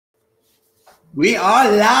We are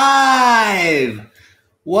live.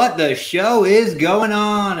 What the show is going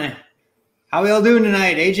on? How we all doing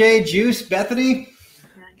tonight? AJ, Juice, Bethany?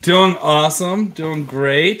 Doing awesome. Doing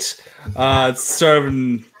great. It's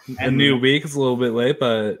starting a new week. It's a little bit late,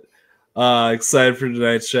 but excited for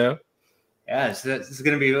tonight's show. Yeah, this is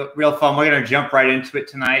going to be real fun. We're going to jump right into it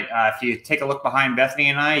tonight. If you take a look behind Bethany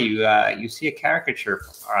and I, you see a caricature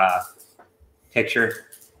picture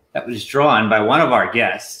that was drawn by one of our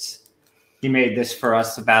guests. He made this for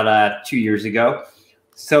us about 2 years ago.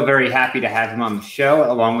 So very happy to have him on the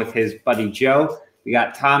show, along with his buddy Joe. We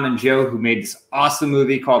got Tom and Joe, who made this awesome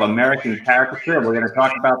movie called American Caricature. We're going to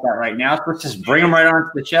talk about that right now. So let's just bring them right on to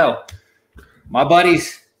the show. My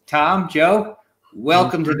buddies, Tom, Joe,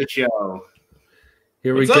 welcome to the show.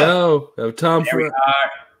 Here we go. Tom, there we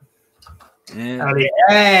are. Howdy.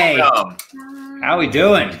 Hey, how we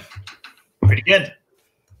doing? Pretty good.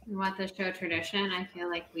 What the show tradition, I feel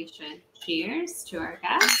like we should cheers to our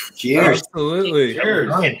guests. Cheers. Absolutely.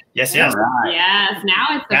 Cheers. Yes, yes. Right. Yes, now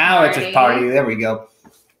it's a Now party. it's a party. There we go.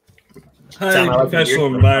 Highly like professional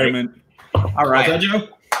beer. environment. All right. What's that, Joe?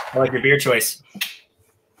 I like your beer choice.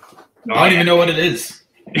 I don't even know what it is.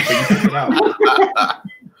 But you figured it out.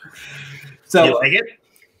 So You like it?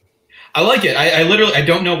 I like it. I literally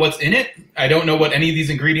don't know what's in it. I don't know what any of these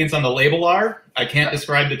ingredients on the label are. I can't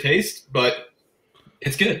describe the taste, but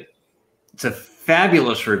it's good. it's a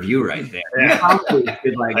fabulous review right there. Yeah. You probably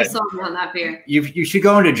should, I sold me on that beer. you should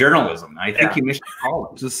go into journalism. I think Yeah. you missed your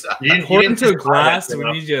calling. Just You pour it didn't into a describe glass. that We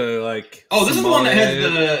enough. need you to like. Oh, this is the one that has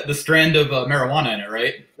smell it. the strand of marijuana in it,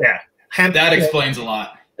 right? Hemp. That explains a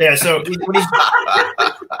lot. Yeah, so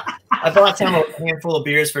I bought Tom a handful of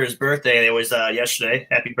beers for his birthday. It was yesterday.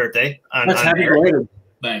 Happy birthday. That's happy air. belated.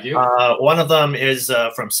 Thank you. One of them is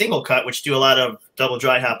from Single Cut, which do a lot of double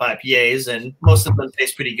dry hop IPAs, and most of them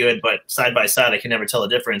taste pretty good, but side by side, I can never tell the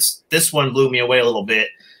difference. This one blew me away a little bit.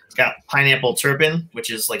 It's got pineapple turpin,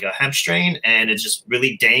 which is like a hemp strain, and it's just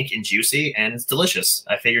really dank and juicy, and it's delicious.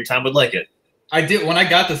 I figured Tom would like it. I did when I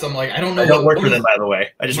got this. I'm like, I don't know. I don't work what for is- them, by the way.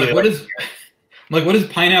 I just I'm really like, like what is? I'm like, what is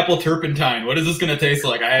pineapple turpentine? What is this going to taste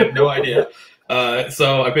like? I have no idea.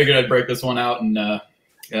 So I figured I'd break this one out and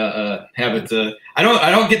have it. I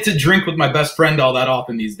don't get to drink with my best friend all that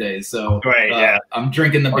often these days. So Right, yeah. I'm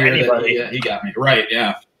drinking the Or beer anybody. that he got me. Right,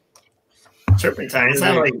 yeah. turpentine. It's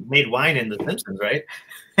not like made wine in The Simpsons, right?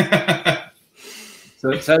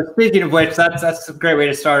 So speaking of which, that's a great way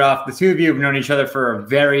to start off. The two of you have known each other for a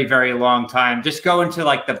very, very long time. Just go into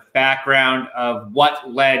like the background of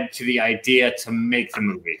what led to the idea to make the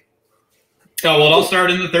movie. Oh, well, I'll start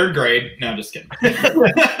in the third grade. No, I'm just kidding.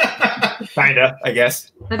 Kinda, I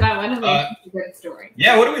guess. About one of a good story.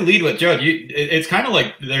 Yeah, what do we lead with, Joe? It's kind of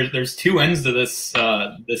like there's two ends to this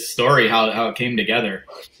this story, how it came together.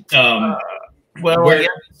 Well, Where- I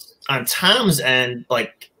guess on Tom's end,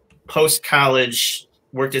 like post college,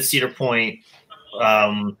 worked at Cedar Point.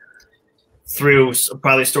 Through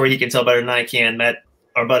probably a story he can tell better than I can. Met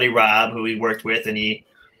our buddy Rob, who he worked with, and he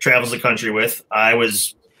travels the country with. I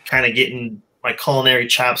was kind of getting my culinary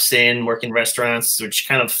chops in, working restaurants, which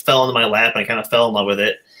kind of fell into my lap, and I kind of fell in love with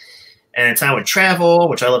it. And Tom would travel,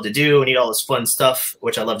 which I love to do, and eat all this fun stuff,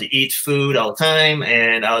 which I love to eat food all the time.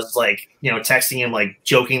 And I was like, texting him like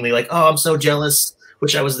jokingly, like, "Oh, I'm so jealous.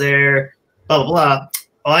 Wish I was there." Blah blah blah.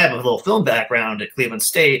 Well, I have a little film background at Cleveland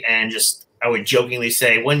State, and I would jokingly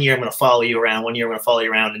say, "1 year I'm going to follow you around. 1 year I'm going to follow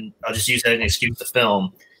you around," and I'll just use that as an excuse to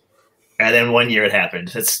film. And then 1 year it happened.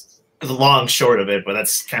 That's the long short of it, but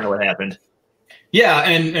that's kind of what happened. Yeah,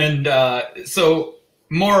 and so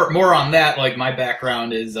more on that. Like my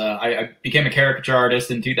background is I became a caricature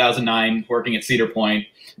artist in 2009, working at Cedar Point,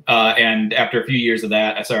 and after a few years of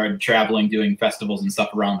that, I started traveling, doing festivals and stuff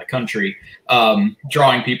around the country,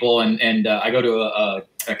 drawing people, and I go to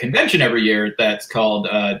a convention every year that's called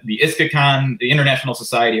the ISCACon, the International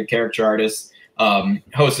Society of Caricature Artists,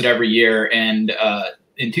 hosted every year, and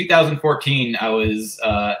in 2014, I was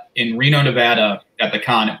in Reno, Nevada at the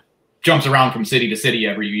con. It jumps around from city to city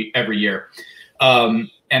every year. And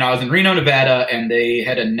I was in Reno, Nevada, and they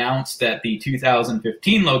had announced that the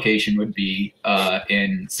 2015 location would be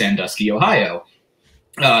in Sandusky, Ohio.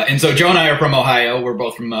 And so Joe and I are from Ohio. We're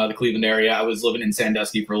both from the Cleveland area. I was living in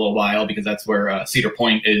Sandusky for a little while because that's where Cedar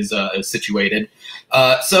Point is situated.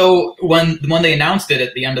 So when they announced it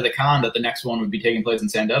at the end of the con that the next one would be taking place in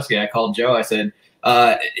Sandusky, I called Joe. I said,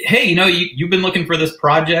 "Hey, you've been looking for this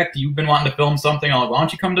project. You've been wanting to film something. Why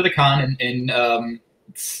don't you come to the con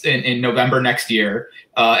in November next year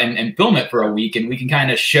and film it for a week, and we can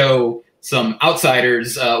kind of show some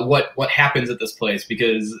outsiders what happens at this place,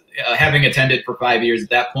 because having attended for 5 years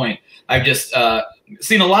at that point, I've just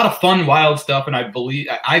seen a lot of fun, wild stuff, and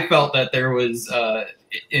I felt that there was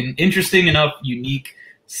an interesting enough, unique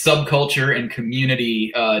subculture and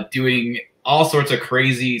community doing all sorts of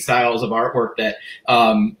crazy styles of artwork that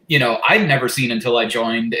I'd never seen until I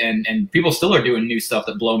joined, and people still are doing new stuff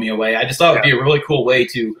that blow me away. I just thought it would be a really cool way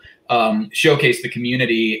to showcase the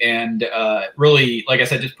community and really, like I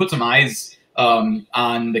said, just put some eyes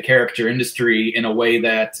on the caricature industry in a way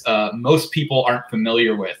that most people aren't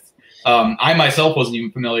familiar with. I myself wasn't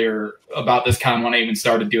even familiar about this con when I even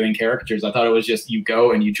started doing caricatures. I thought it was just you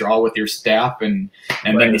go and you draw with your staff, and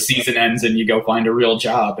then the season ends and you go find a real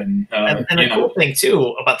job. And the cool thing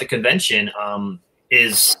too about the convention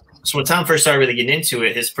is, so when Tom first started really getting into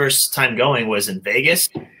it, his first time going was in Vegas,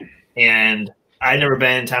 and I'd never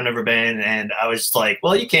been, Tom never been, and I was like,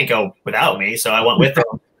 well, you can't go without me, so I went with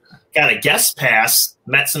him. Got a guest pass,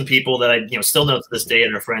 met some people that I still know to this day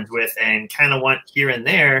and are friends with, and kind of went here and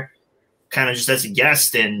there, kind of just as a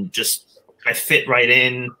guest, and just I fit right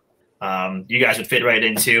in. You guys would fit right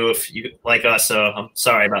in too if you like us, so I'm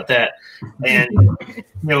sorry about that. And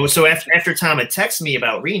so after Tom had texted me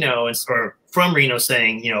about Reno or from Reno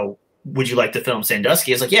saying, would you like to film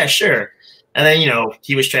Sandusky? I was like, yeah, sure. And then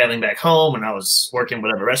he was traveling back home, and I was working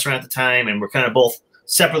whatever restaurant at the time, and we're kind of both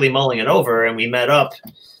separately mulling it over, and we met up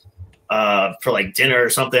for like dinner or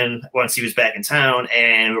something once he was back in town,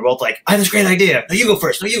 and we were both like, I have this great idea. No, you go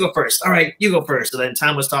first. No, you go first. All right, you go first. And then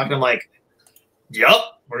Tom was talking, I'm like,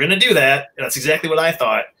 yup, we're going to do that. And that's exactly what I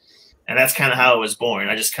thought. And that's kind of how it was born.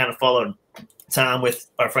 I just kind of followed Tom with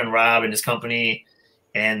our friend Rob and his company,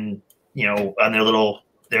 and, on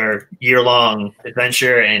their year-long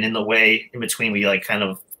adventure. And in the way in between, we like kind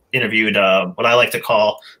of interviewed what I like to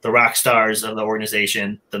call the rock stars of the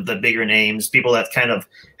organization, the bigger names, people that kind of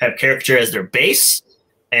have caricature as their base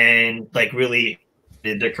and like really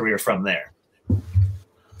did their career from there.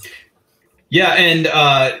 Yeah, and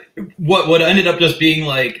what ended up just being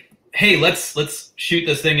like, hey, let's shoot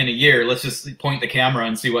this thing in a year. Let's just point the camera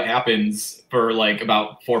and see what happens for like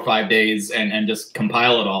about 4 or 5 days and just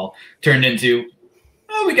compile it all. Turned into,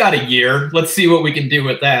 oh, we got a year. Let's see what we can do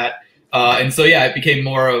with that. And so, yeah, it became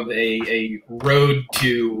more of a road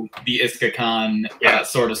to the ISCACon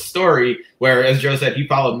sort of story where, as Joe said, he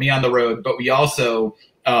followed me on the road, but we also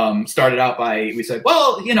started out we said,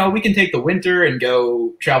 well, we can take the winter and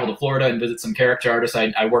go travel to Florida and visit some caricature artists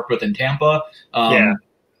I worked with in Tampa.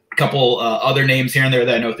 A couple other names here and there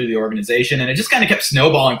that I know through the organization. And it just kind of kept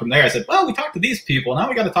snowballing from there. I said, well, we talked to these people. Now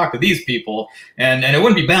we got to talk to these people. And it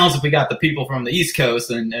wouldn't be balanced if we got the people from the East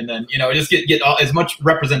Coast and then, just get as much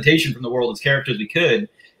representation from the world as characters we could.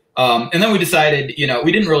 And then we decided,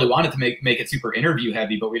 we didn't really want it to make it super interview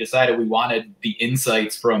heavy, but we decided we wanted the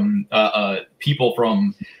insights from people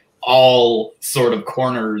from all sort of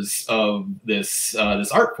corners of this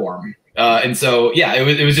art form. And so, yeah,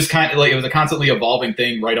 it was just kind of like, it was a constantly evolving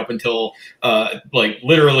thing right up until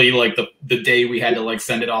literally like the day we had to like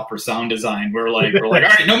send it off for sound design. We're like, all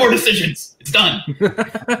right, no more decisions. It's done.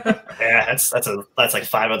 Yeah, that's like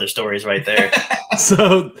 5 other stories right there.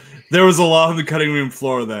 So there was a lot on the cutting room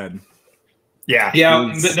floor then. Yeah.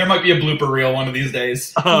 Yeah. There might be a blooper reel one of these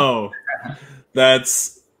days. Oh, that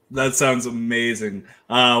sounds amazing.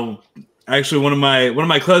 Actually, one of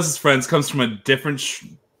my closest friends comes from a different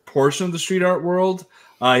portion of the street art world.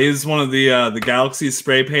 He's one of the Galaxy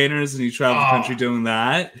spray painters, and he traveled the country doing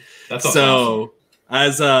that. That's so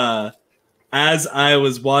awesome. As I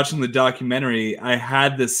was watching the documentary, I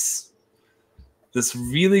had this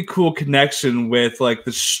really cool connection with like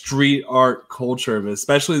the street art culture of it,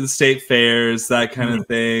 especially the state fairs, that kind of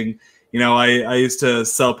thing. I used to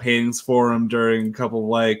sell paintings for him during a couple of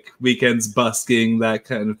like weekends busking, that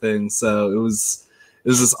kind of thing. So it was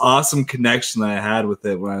this awesome connection that I had with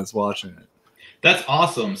it when I was watching it. That's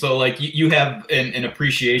awesome. So like you have an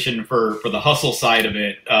appreciation for the hustle side of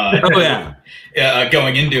it.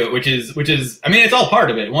 Going into it, which is, I mean, it's all part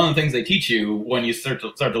of it. One of the things they teach you when you start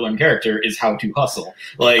to learn character is how to hustle.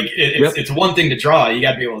 Like it's one thing to draw. You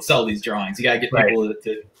got to be able to sell these drawings. You got to get people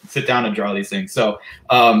to sit down and draw these things. So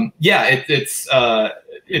it's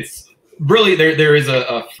really, there is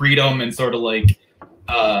a freedom and sort of like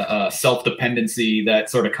self-dependency that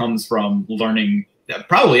sort of comes from learning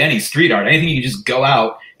probably any street art, anything you can just go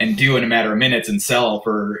out and do in a matter of minutes and sell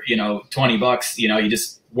for, $20. You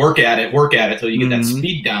just work at it till you get that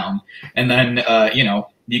speed down. And then,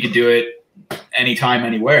 you could do it anytime,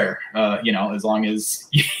 anywhere, as long as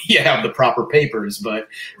you have the proper papers. But,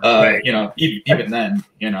 even then,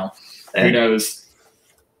 who knows?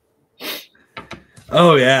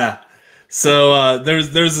 Oh yeah. So,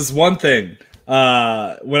 there's this one thing,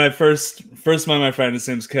 when I first met my friend, his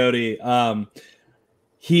name's Cody,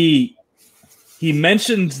 he he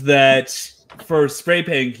mentioned that for spray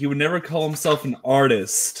painting, he would never call himself an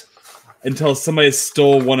artist until somebody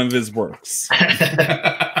stole one of his works.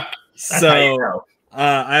 So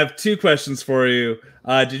I have two questions for you.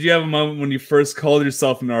 Did you have a moment when you first called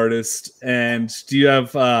yourself an artist, and do you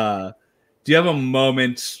have a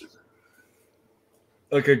moment,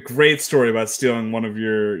 like a great story about stealing one of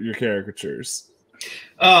your caricatures?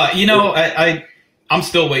 I'm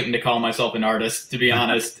still waiting to call myself an artist, to be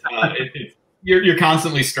honest. You're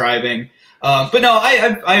constantly striving. But no,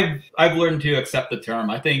 I've learned to accept the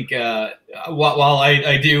term. I think while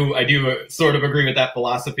I do sort of agree with that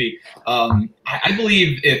philosophy, I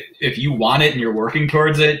believe if you want it and you're working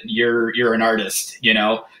towards it, you're an artist.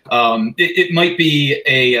 It might be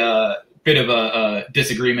a bit of a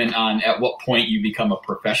disagreement on at what point you become a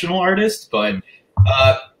professional artist, but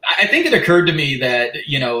I think it occurred to me that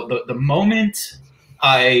the moment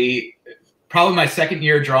probably my second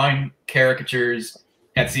year drawing caricatures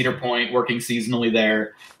at Cedar Point, working seasonally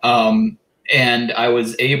there. And I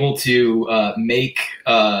was able to make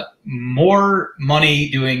more money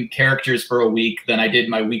doing caricatures for a week than I did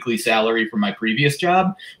my weekly salary for my previous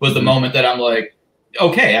job, was the moment that I'm like,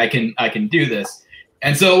 okay, I can do this.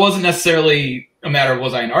 And so it wasn't necessarily a matter of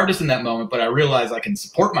was I an artist in that moment, but I realized I can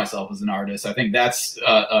support myself as an artist. I think that's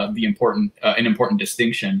an important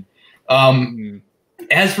distinction.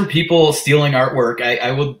 As for people stealing artwork,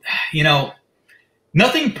 I would,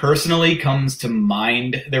 nothing personally comes to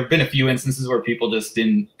mind. There have been a few instances where people just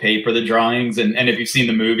didn't pay for the drawings. And if you've seen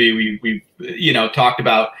the movie, we've talked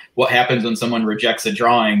about what happens when someone rejects a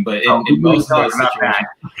drawing. But in most of those situations,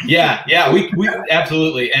 we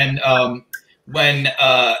absolutely. And when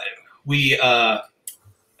that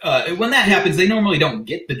happens, they normally don't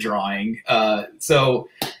get the drawing.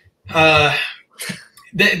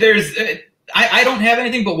 There's I don't have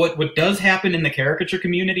anything, but what does happen in the caricature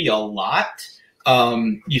community a lot.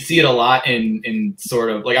 You see it a lot in sort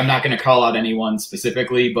of like, I'm not going to call out anyone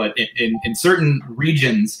specifically, but in certain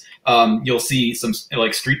regions, you'll see some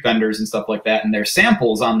like street vendors and stuff like that, and their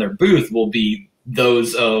samples on their booth will be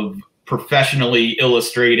those of professionally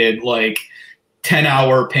illustrated, like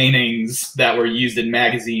 10-hour paintings that were used in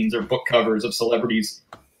magazines or book covers of celebrities.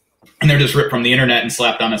 And they're just ripped from the internet and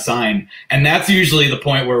slapped on a sign. And that's usually the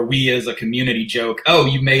point where we as a community joke, oh,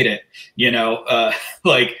 you made it.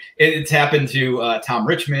 Like it's happened to Tom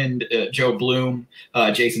Richmond, Joe Bloom,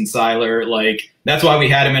 Jason Seiler. Like that's why we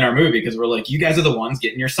had him in our movie, because we're like, you guys are the ones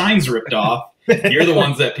getting your signs ripped off. You're the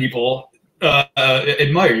ones that people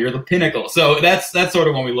admire. You're the pinnacle. So that's sort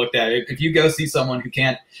of when we looked at it. If you go see someone who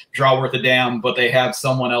can't draw worth a damn, but they have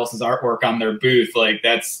someone else's artwork on their booth, like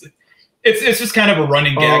it's just kind of a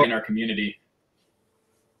running gag in our community.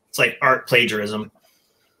 It's like art plagiarism.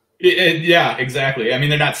 Yeah, exactly. I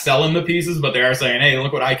mean, they're not selling the pieces, but they are saying, hey,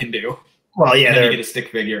 look what I can do. Well, yeah. And then you get a stick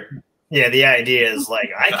figure. Yeah, the idea is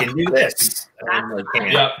like, I can do this.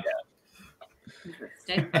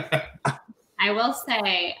 Interesting. I will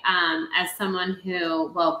say, as someone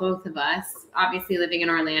who, well, both of us, obviously living in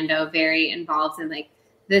Orlando, very involved in like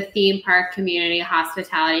the theme park community,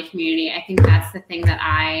 hospitality community. I think that's the thing that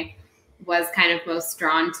I was kind of most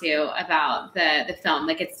drawn to about the film.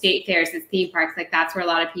 Like at state fairs, at theme parks, like that's where a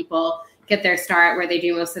lot of people get their start, where they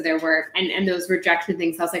do most of their work, and those rejection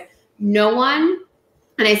things. So I was like, no one,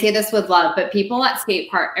 and I say this with love, but people at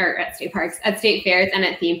state fairs and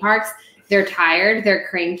at theme parks, they're tired, they're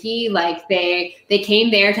cranky, like they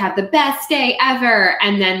came there to have the best day ever,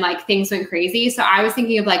 and then like things went crazy. So I was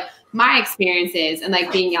thinking of like my experiences and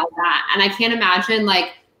like being yelled at, and I can't imagine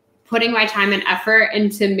like putting my time and effort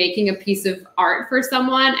into making a piece of art for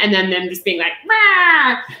someone and then them just being like,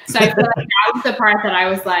 rah! So I feel like that was the part that I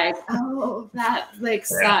was like, oh, that like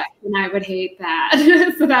sucks, and I would hate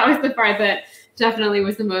that. So that was the part that definitely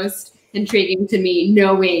was the most intriguing to me,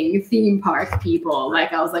 knowing theme park people.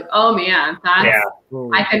 Like I was like, oh man, that's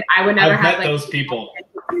I would never I've have met those people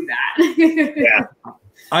do that. Yeah.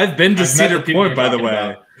 I've been to Cedar Point, by the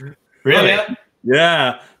way. Really?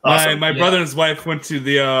 Yeah. Awesome. My brother and his wife went to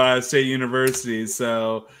the Ohio State University,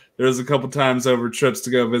 so there was a couple times over trips to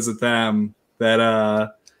go visit them that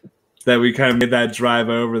we kind of made that drive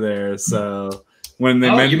over there. So when they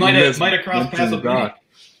you might have crossed paths with me.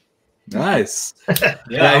 Nice.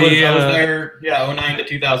 Yeah, I was there. Yeah, 09 to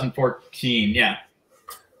 2014. Yeah.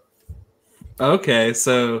 Okay,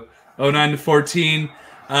 so 09 to 14.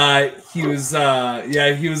 He was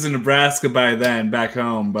in Nebraska by then, back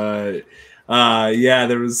home, but.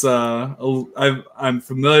 There was. I'm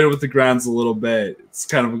familiar with the grounds a little bit. It's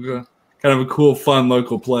kind of a cool, fun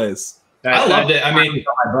local place. I loved it. I mean,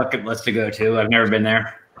 my bucket list to go to. I've never been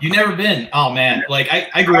there. You never been? Oh man, like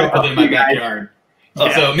I grew up with it in my backyard.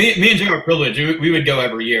 So me and Jim were privileged. We would go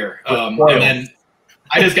every year, and then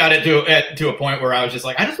I just got it to a point where I was just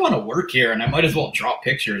like, I just want to work here, and I might as well draw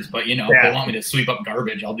pictures. But if they want me to sweep up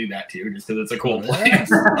garbage, I'll do that too, just because it's a cool place.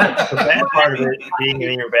 The bad part of it being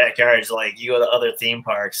in your backyard is like you go to other theme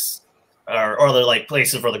parks or other like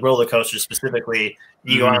places for the roller coasters specifically.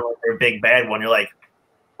 You go on like their big bad one, you're like,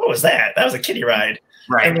 what was that? That was a kiddie ride.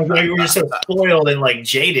 Right. And we're just so spoiled and like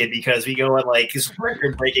jaded because we go on like these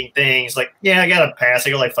record breaking things. Like, I got to pass. I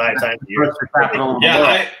go like 5 times a year.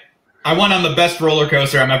 Yeah, I went on the best roller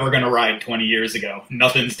coaster I'm ever going to ride 20 years ago.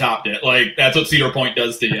 Nothing's topped it. Like, that's what Cedar Point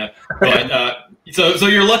does to you. But so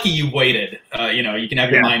you're lucky you waited. You can have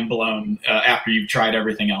your mind blown after you've tried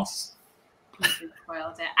everything else.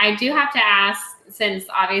 I do have to ask, since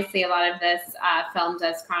obviously a lot of this film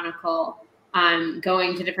does chronicle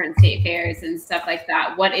going to different state fairs and stuff like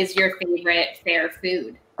that. What is your favorite fair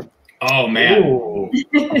food? Oh man,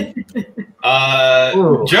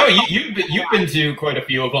 Joe, you've been to quite a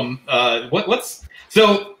few of them. What's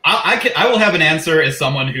so? I will have an answer as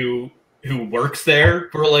someone who works there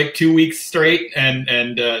for like 2 weeks straight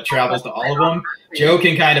and travels to all of them. Joe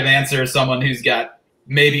can kind of answer as someone who's got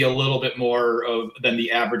maybe a little bit more than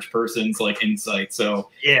the average person's like insight. So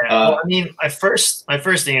well, I mean, my first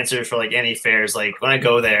answer for like any fair is like when I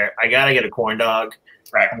go there, I gotta get a corn dog.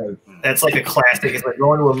 Right. That's like a classic. It's like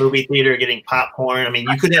going to a movie theater, getting popcorn. I mean,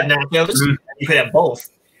 you could have nachos, you could have both.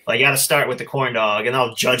 But you got to start with the corn dog, and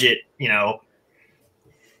I'll judge it,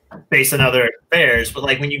 based on other fairs. But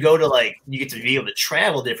like when you go to like, you get to be able to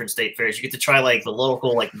travel different state fairs. You get to try like the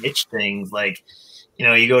local like niche things. Like,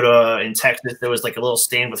 you go to in Texas, there was like a little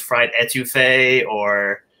stand with fried etouffee,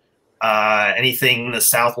 or anything in the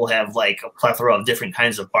South will have like a plethora of different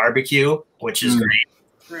kinds of barbecue, which is great.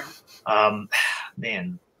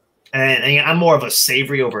 Man, and I'm more of a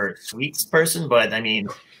savory over sweets person, but I mean,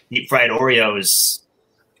 deep fried Oreos.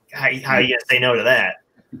 How are you gonna say no to that?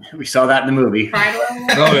 We saw that in the movie. Fried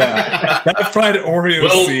Oreo? Oh yeah, that fried Oreo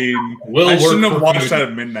scene. I shouldn't have watched that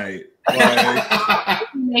at midnight. Like,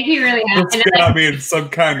 make me really happy. It's got me in some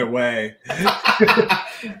kind of way.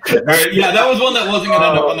 Yeah, that was one that wasn't going to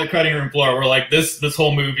end up on the cutting room floor. We're like, this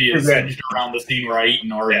whole movie is hinged around the scene where I eat an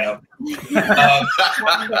Oreo.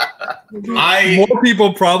 More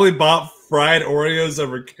people probably bought fried Oreos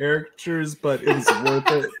over caricatures, but it was worth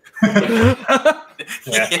it.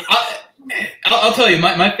 I'll tell you,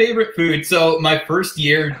 my favorite food. So my first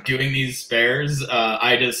year doing these fairs,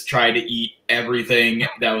 I just tried to eat everything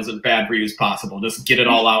that was as bad for you as possible. Just get it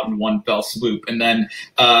all out in one fell swoop. And then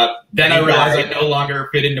I realized I no longer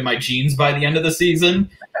fit into my jeans by the end of the season.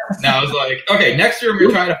 Now I was like, okay, next year I'm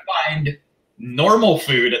going to try to find normal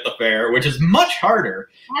food at the fair, which is much harder.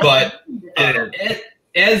 But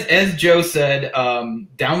as Joe said,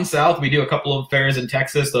 down south we do a couple of fairs in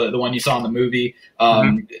Texas. The one you saw in the movie,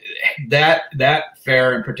 that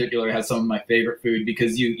fair in particular has some of my favorite food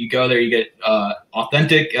because you go there, you get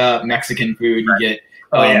authentic Mexican food, you get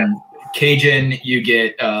Cajun, you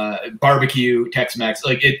get barbecue, Tex-Mex.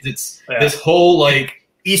 Like it's this whole like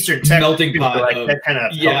Eastern Texas melting pot like of, that kind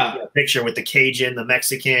of picture with the Cajun, the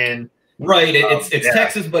Mexican. Right, it's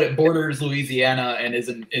Texas, but it borders Louisiana and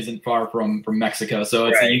isn't far from Mexico. So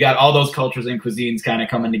it's you got all those cultures and cuisines kind of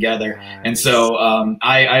coming together. Nice. And so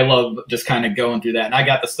I love just kind of going through that. And I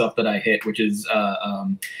got the stuff that I hit, which is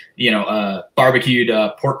barbecued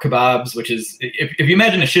pork kebabs, which is if you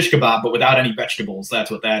imagine a shish kebab but without any vegetables,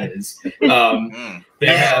 that's what that is. They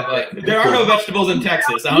have there are no vegetables in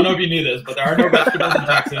Texas. I don't know if you knew this, but there are no vegetables in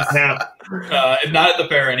Texas. Not at the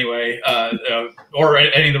fair anyway, or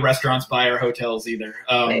at any of the restaurants by our hotels either.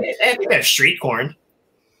 They have street corn.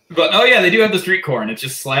 But they do have the street corn. It's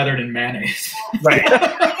just slathered in mayonnaise. Right.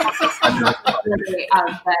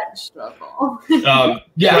 Vegetable.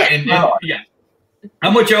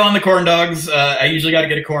 I'm with Joe on the corn dogs. I usually got to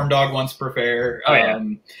get a corn dog once per fair.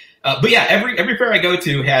 But yeah, every fair I go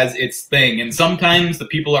to has its thing, and sometimes the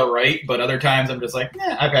people are right, but other times I'm just like,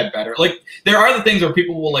 I've had better. Like there are the things where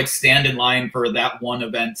people will like stand in line for that one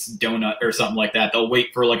event's donut or something like that. They'll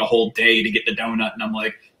wait for like a whole day to get the donut, and I'm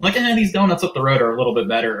like, these donuts up the road are a little bit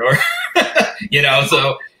better, or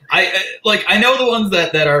So I know the ones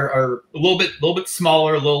that are a little bit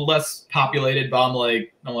smaller, a little less populated, but I'm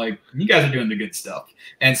like, you guys are doing the good stuff,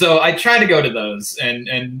 and so I try to go to those,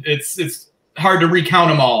 and it's hard to recount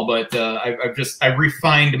them all, but I've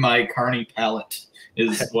refined my carny palate,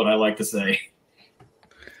 is what I like to say.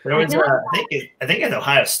 I think at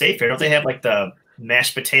Ohio State Fair, don't they have like the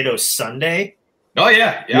mashed potato sundae? Oh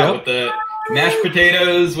yeah, with the mashed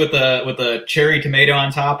potatoes with a cherry tomato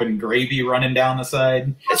on top and gravy running down the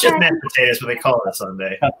side. It's just mashed potatoes, but they call it a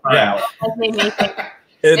sundae.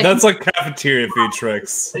 That's like cafeteria food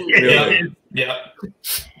tricks. Really. Yeah.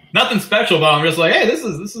 Nothing special, but I'm just like, hey, this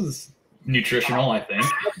is nutritional. I think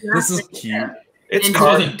This is cute. It's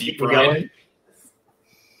wasn't deep fried.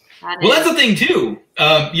 Well, that's the thing too.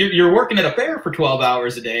 You're working at a fair for 12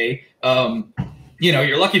 hours a day.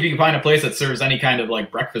 You're lucky if you can find a place that serves any kind of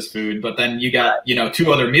like breakfast food, but then you got,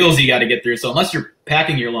 2 other meals you got to get through. So unless you're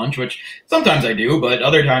packing your lunch, which sometimes I do, but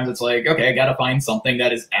other times it's like, okay, I got to find something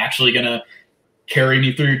that is actually going to carry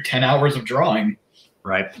me through 10 hours of drawing.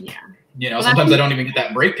 Right. Yeah. Sometimes I don't even get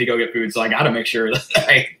that break to go get food. So I got to make sure that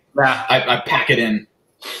I pack it in.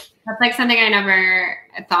 That's like something I never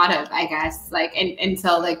thought of, I guess, like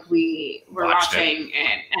until like we were watching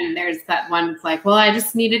it, and there's that one. It's like, well, I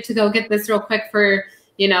just needed to go get this real quick for,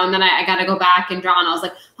 and then I got to go back and draw. And I was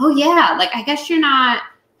like, oh yeah, like I guess you're not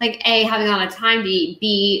like A, having a lot of time to eat.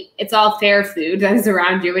 B, it's all fair food that is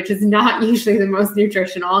around you, which is not usually the most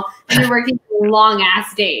nutritional. And you're working long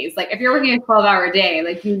ass days. Like if you're working a 12-hour day,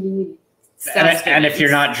 like you need sustenance. And if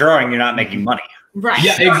you're not drawing, you're not making money. Right.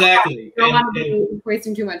 Yeah, exactly. You don't want to be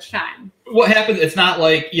wasting too much time. What happens? It's not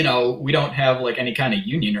like, we don't have like any kind of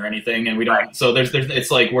union or anything, and we don't. Right. So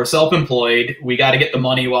it's like we're self-employed. We got to get the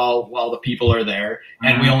money while the people are there,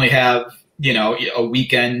 and we only have a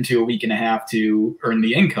weekend to a week and a half to earn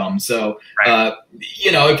the income. So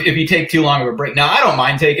if you take too long of a break, now I don't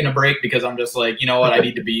mind taking a break because I'm just like, I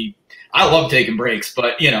need to be. I love taking breaks,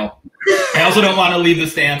 but I also don't want to leave the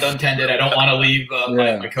stands untended. I don't want to leave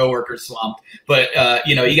my coworkers swamped. But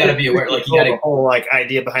you got to be aware. Like you got the whole like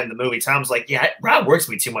idea behind the movie. Tom's like, yeah, Rob works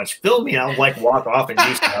me too much. Film me, and I'll like walk off and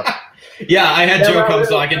do stuff. Yeah, I had Joe come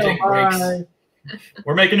so I can take breaks.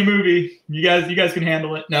 We're making a movie. You guys can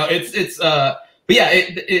handle it. No, but yeah,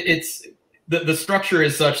 it's. The structure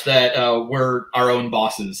is such that we're our own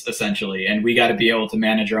bosses, essentially, and we got to be able to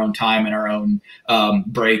manage our own time and our own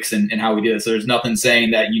breaks and how we do this. So there's nothing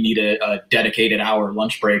saying that you need a dedicated hour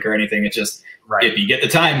lunch break or anything. It's just if you get the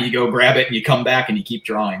time, you go grab it and you come back and you keep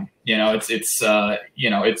drawing.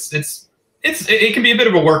 It can be a bit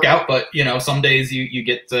of a workout, but some days you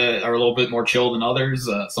get are a little bit more chill than others.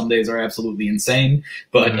 Some days are absolutely insane,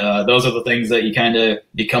 but those are the things that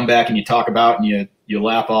you come back and you talk about and you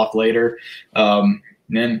laugh off later. And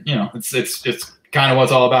then it's kind of what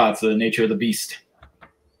it's all about. It's the nature of the beast.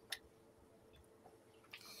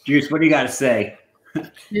 Juice, what do you got to say?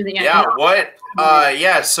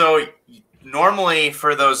 So normally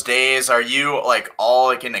for those days, are you like all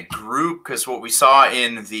like in a group? Because what we saw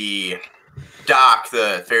in the dock,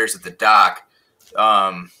 the fairs at the dock,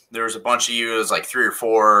 there was a bunch of you. It was like 3 or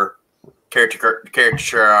 4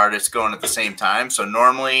 caricature artists going at the same time. So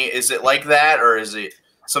normally, is it like that, or is it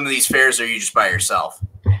some of these fairs are you just by yourself?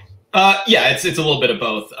 It's a little bit of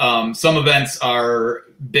both. Some events are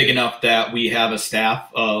big enough that we have a staff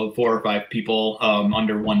of 4 or 5 people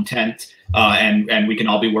under one tent, and we can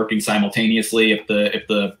all be working simultaneously if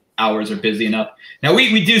the hours are busy enough. Now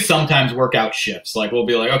we do sometimes work out shifts. Like we'll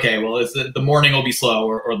be like, okay, well, the morning will be slow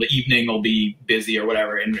or the evening will be busy or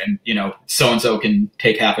whatever, and so-and-so can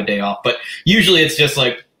take half a day off. But usually it's just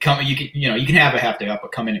like you can have a half day off,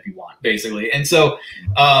 but come in if you want, basically. And so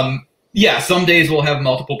some days we'll have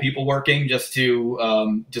multiple people working just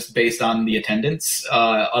based on the attendance.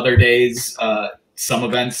 Other days, some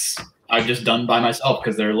events I've just done by myself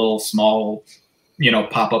because they're little small,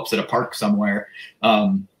 pop-ups at a park somewhere.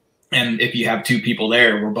 And if you have 2 people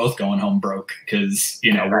there, we're both going home broke because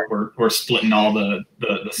we're splitting all the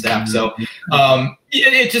staff. So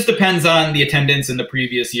it just depends on the attendance in the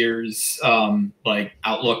previous year's like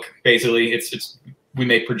outlook. Basically, it's we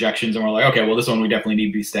make projections and we're like, okay, well, this one we definitely need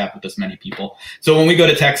to be staffed with this many people. So when we go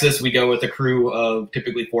to Texas, we go with a crew of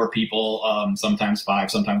typically 4 people, sometimes 5.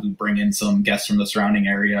 Sometimes we bring in some guests from the surrounding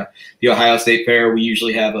area. The Ohio State Fair, we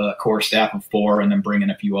usually have a core staff of 4 and then bring in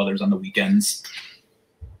a few others on the weekends.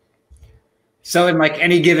 So in like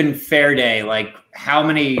any given fair day, like how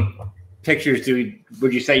many pictures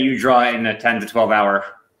would you say you draw in a 10 to 12 hour?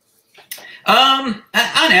 On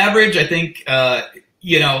average, I think,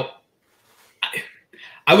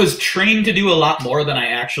 I was trained to do a lot more than I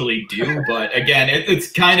actually do. But again,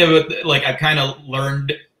 it's kind of like I've kind of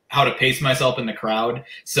learned how to pace myself in the crowd.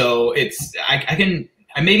 So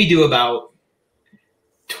I maybe do about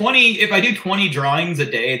 20, if I do 20 drawings a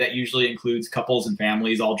day, that usually includes couples and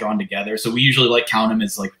families all drawn together. So we usually like count them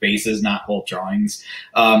as like faces, not whole drawings.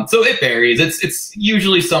 So it varies. It's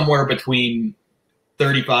usually somewhere between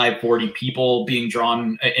 35, 40 people being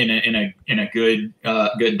drawn in a good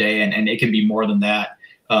day. And it can be more than that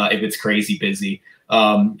if it's crazy busy.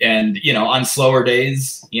 And on slower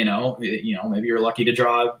days, maybe you're lucky to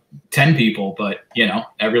draw 10 people, but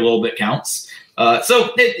every little bit counts.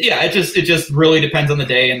 It just really depends on the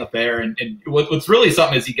day and the fair. And what's really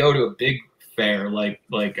something is you go to a big fair like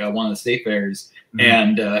one of the state fairs,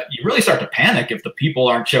 and you really start to panic if the people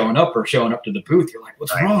aren't showing up or showing up to the booth. You're like,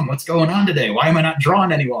 what's wrong? What's going on today? Why am I not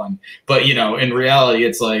drawing anyone? But in reality,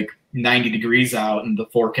 it's like 90 degrees out, and the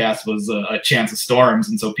forecast was a chance of storms,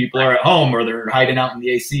 and so people are at home or they're hiding out in the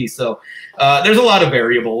AC. So there's a lot of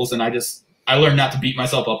variables, and I learned not to beat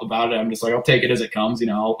myself up about it. I'm just like, I'll take it as it comes.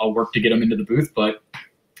 I'll work to get them into the booth, but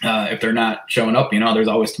if they're not showing up, there's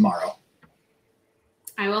always tomorrow.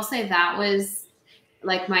 I will say that was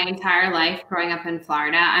like my entire life growing up in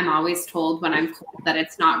Florida. I'm always told when I'm cold that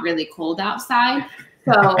it's not really cold outside.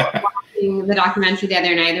 So watching the documentary the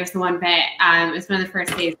other night, there's the one bit, it was one of the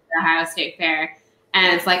first days of the Ohio State Fair.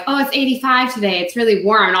 And it's like, oh, it's 85 today. It's really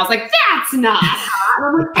warm. And I was like, that's not hot. And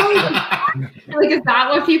I'm like, oh, like, is that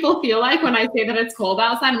what people feel like when I say that it's cold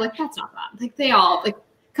outside? I'm like, that's not bad. Like, they all, like,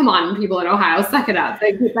 come on, people in Ohio, suck it up.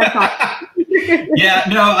 Like, that's not Yeah,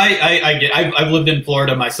 no, I get. I've lived in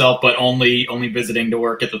Florida myself, but only visiting to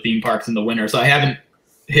work at the theme parks in the winter. So I haven't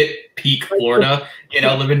hit peak Florida,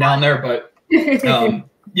 living down there. But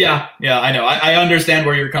yeah, I know. I understand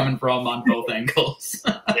where you're coming from on both angles.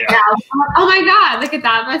 Yeah. Oh my God, look at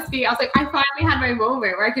that. Must be. I was like, I finally had my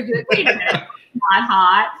moment where I could be like, wait a minute, it's not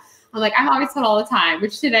hot. I'm like, I'm always cold all the time,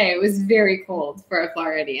 which today it was very cold for a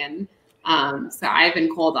Floridian. So I've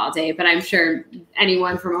been cold all day, but I'm sure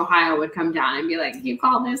anyone from Ohio would come down and be like, you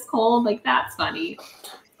call this cold? Like, that's funny.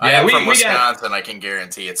 I am from Wisconsin. I can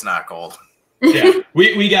guarantee it's not cold. Yeah,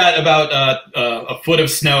 we got about a foot of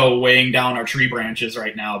snow weighing down our tree branches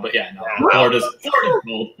right now. But yeah, no, Florida's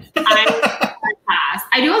cold.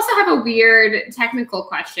 I do also have a weird technical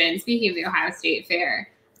question. Speaking of the Ohio State Fair,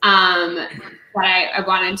 that I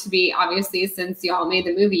wanted to be, obviously, since y'all made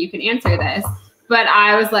the movie, you can answer this. But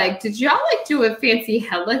I was like, did y'all do a fancy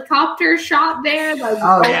helicopter shot there? Like,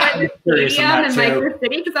 the stadium and the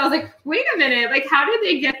city? Because I was like, wait a minute, like, how did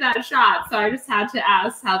they get that shot? So I just had to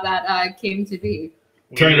ask how that came to be.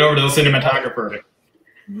 Turn it over to the cinematographer.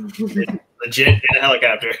 Legit in a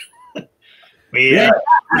helicopter.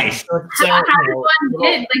 Nice. How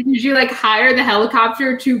did you hire the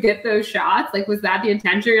helicopter to get those shots? Like, was that the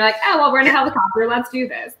intention? You're like, oh, well, we're in a helicopter. Let's do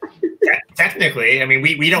this. Technically, I mean,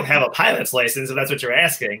 we don't have a pilot's license, if that's what you're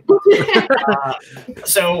asking.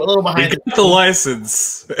 So a little behind the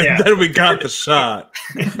license, and then we got the shot.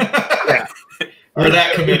 Yeah. We're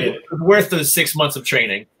that committed. Worth those 6 months of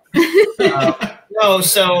training. Got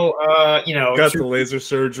the laser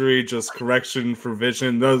surgery, just correction for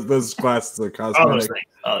vision. Those glasses are cosmetic.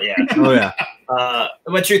 Oh yeah. Oh yeah.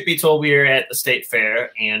 But truth be told, we were at the state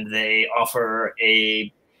fair, and they offer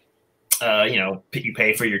a, you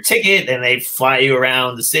pay for your ticket, and they fly you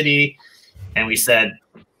around the city. And we said,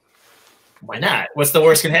 why not? What's the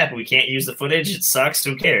worst can happen? We can't use the footage. It sucks.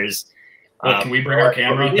 Who cares? Can we bring our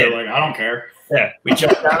camera? They're like, I don't care. Yeah, we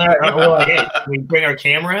jumped down there. We're like, hey, can we bring our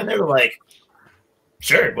camera in there? We're like,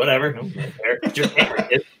 sure, whatever. Just camera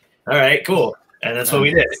it. All right, cool. And that's what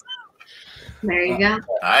we did. There you go.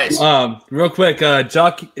 Nice. Real quick,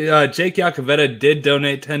 Jake Yacovetta did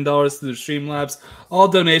donate $10 to the Streamlabs. All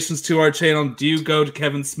donations to our channel do go to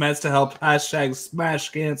Kevin Smets to help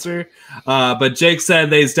 #Smash Cancer. But Jake said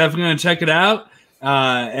that he's definitely going to check it out.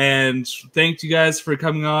 And thank you guys for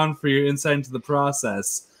coming on for your insight into the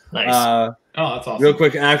process. Nice. That's awesome. Real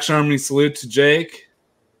quick, Action Army salute to Jake.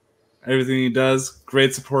 Everything he does,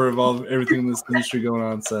 great support of everything in this industry going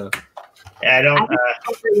on. So, yeah, I don't.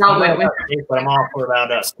 But I'm all for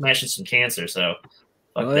about smashing some cancer. So,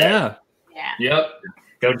 yeah. Yep.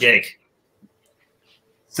 Go, Jake.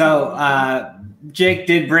 So, Jake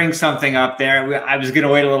did bring something up there. I was going to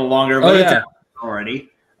wait a little longer, but it's already.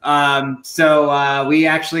 So we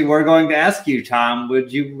actually were going to ask you, Tom,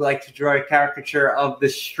 would you like to draw a caricature of the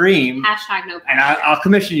stream? #no pressure. And I'll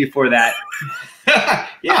commission you for that.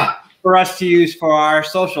 Yeah. For us to use for our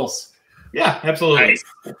socials. Yeah, absolutely. Nice.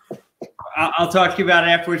 I'll talk to you about it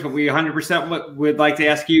afterwards, but we 100% would like to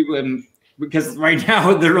ask you, because right now,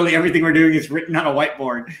 literally everything we're doing is written on a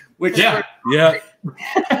whiteboard. Which it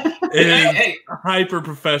is hyper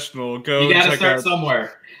professional. Go you gotta check start out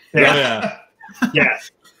somewhere. Yeah.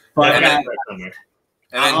 But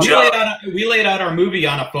we laid out our movie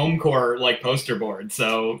on a foam core poster board,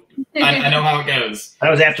 so I know how it goes. That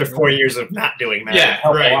was after 4 years of not doing that. Yeah,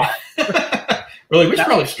 right. Really, we should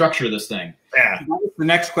probably structure this thing. Yeah. The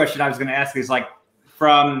next question I was going to ask is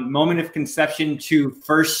from moment of conception to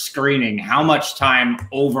first screening, how much time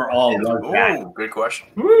overall was that? Good question.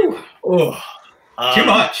 Woo. Too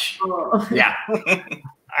much. Yeah.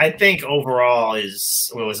 I think overall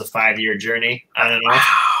was a 5-year journey. I don't know.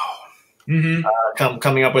 Wow.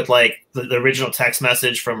 Coming up with like the original text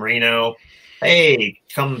message from Reno. Hey,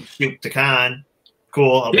 come shoot the con.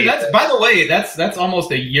 Cool. By the way, that's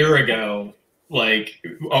almost a year ago. Like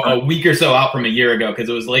a week or so out from a year ago, because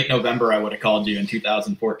it was late November. I would have called you in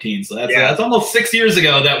 2014. So that's almost 6 years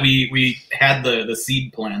ago that we had the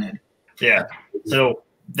seed planted. Yeah. So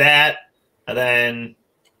that, and then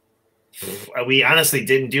we honestly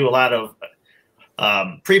didn't do a lot of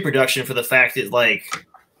pre-production for the fact that like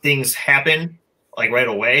things happen like right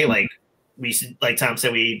away. Like Tom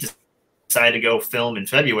said, we decided to go film in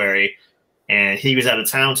February, and he was out of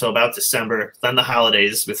town till about December. Then the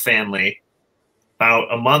holidays with family.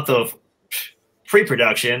 About a month of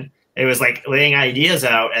pre-production. It was like laying ideas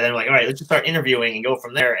out, and then like, all right, let's just start interviewing and go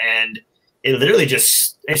from there. And it literally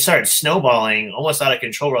it started snowballing almost out of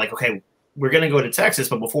control. We're like, okay, we're gonna go to Texas,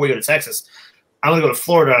 but before we go to Texas, I'm gonna go to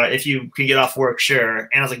Florida. If you can get off work, sure. And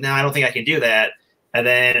I was like, no, I don't think I can do that. And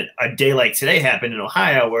then a day like today happened in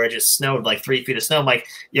Ohio where it just snowed like 3 feet of snow. I'm like,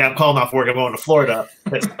 yeah, I'm calling off work. I'm going to Florida.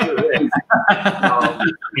 Let's do it.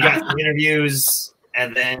 We got some interviews.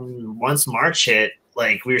 And then once March hit,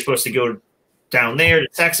 like we were supposed to go down there to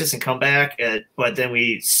Texas and come back, but then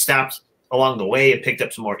we stopped along the way and picked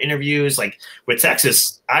up some more interviews. Like with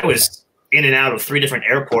Texas, I was in and out of 3 different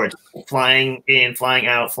airports, flying in, flying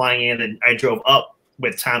out, flying in, and I drove up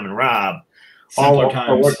with Tom and Rob, all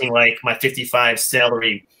working like my 55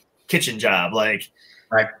 salary kitchen job. Like,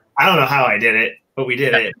 right. I don't know how I did it, but we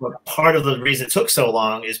did it. But part of the reason it took so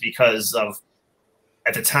long is because of,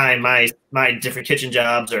 at the time, my different kitchen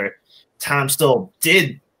jobs, or Tom still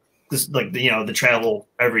did this, like the travel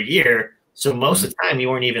every year. So most of the time, we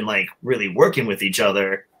weren't even like really working with each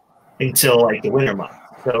other until like the winter months.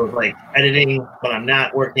 So like editing when I'm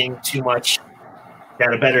not working too much,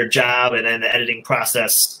 got a better job, and then the editing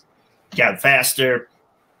process got faster.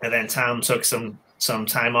 And then Tom took some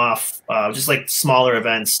time off, just like smaller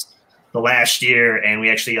events the last year, and we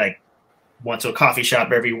actually like went to a coffee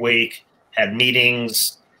shop every week. Had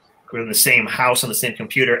meetings, we were in the same house on the same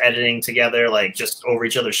computer, editing together, like just over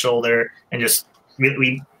each other's shoulder, and just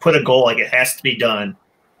we put a goal like it has to be done,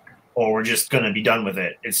 or we're just gonna be done with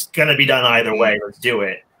it. It's gonna be done either way. Let's do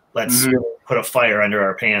it. Let's put a fire under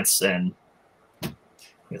our pants, and a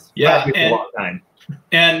long time.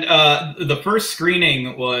 And the first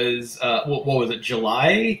screening was what was it?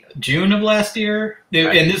 June of last year,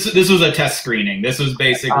 and this was a test screening. This was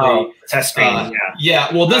basically test screening.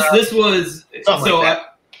 Yeah. Well, this was so. Like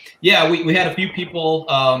we had a few people,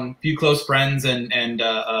 few close friends, and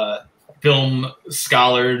film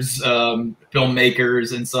scholars,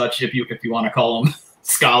 filmmakers, and such. If you want to call them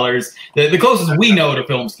scholars, the closest we know to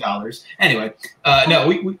film scholars. Anyway,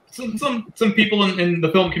 we some people in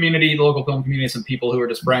the film community, the local film community, some people who are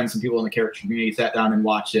just friends, some people in the Caricature community sat down and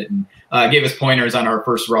watched it and gave us pointers on our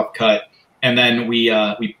first rough cut, and then we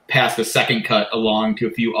passed the second cut along to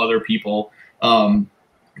a few other people to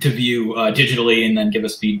view digitally and then give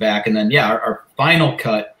us feedback, and then our final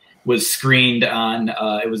cut was screened on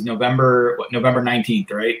it was November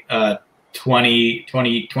 19th, right?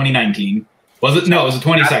 2019. Was it? No, it was the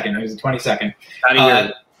 22nd. It was the 22nd.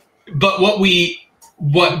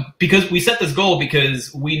 But because we set this goal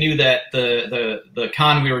because we knew that the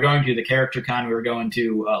con we were going to, the Caricature con we were going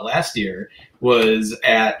to last year, was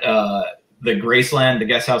at the Graceland, the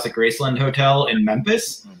guest house at Graceland Hotel in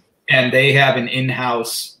Memphis, and they have an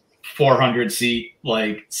in-house 400-seat,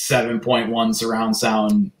 like 7.1 surround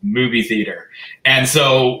sound movie theater. And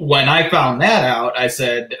so when I found that out, I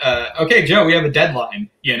said, okay, Joe, we have a deadline.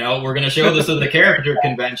 We're going to show this at the Caricature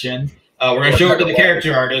convention. We're going to show it to the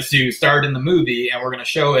Caricature artists who starred in the movie, and we're going to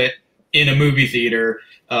show it in a movie theater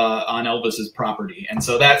on Elvis's property. And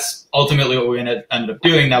so that's ultimately what we ended up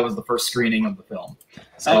doing. That was the first screening of the film.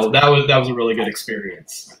 So that was a really good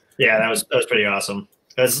experience. Yeah, that was pretty awesome.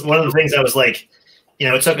 Because one of the things I was like,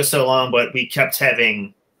 it took us so long, but we kept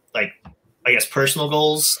having, like, I guess, personal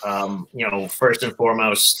goals. First and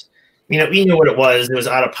foremost, we knew what it was. It was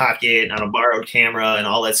out of pocket on a borrowed camera and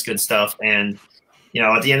all that good stuff. And,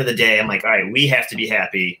 at the end of the day, I'm like, all right, we have to be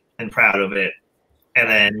happy and proud of it. And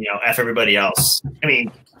then, F everybody else. I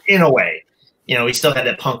mean, in a way, we still had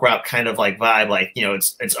that punk rock kind of like vibe, like,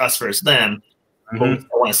 it's us versus them. But we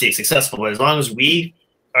still want to see it successful. But as long as we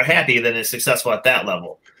are happy, then it's successful at that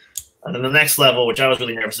level. And then the next level, which I was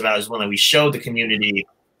really nervous about, is when we showed the community,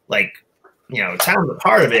 like, Tom's a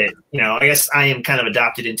part of it. I guess I am kind of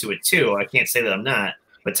adopted into it too. I can't say that I'm not.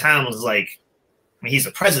 But Tom was like, he's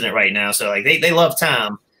the president right now, so like they love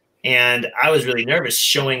Tom. And I was really nervous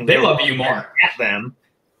showing they love you more at them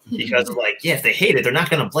because of like, if they hate it, they're not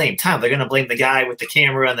going to blame Tom. They're going to blame the guy with the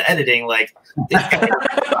camera and the editing. Like, this guy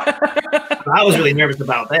I was really nervous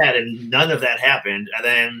about that, and none of that happened. And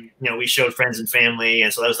then, we showed friends and family,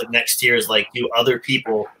 and so that was like next tier is like, do other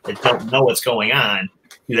people that don't know what's going on,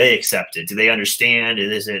 do they accept it? Do they understand?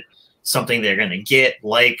 Is it something they're going to get,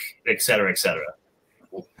 et cetera, et cetera?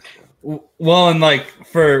 Well, and like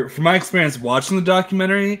for my experience watching the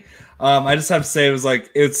documentary, I just have to say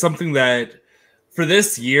it's something that for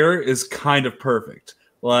this year is kind of perfect.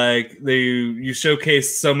 Like you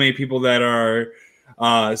showcase so many people that are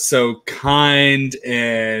so kind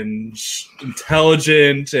and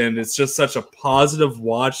intelligent, and it's just such a positive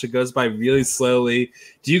watch that goes by really slowly.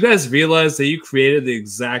 Do you guys realize that you created the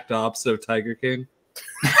exact opposite of Tiger King?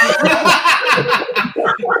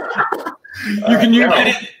 I didn't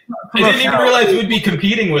even realize we'd be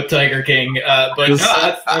competing with Tiger King, but no,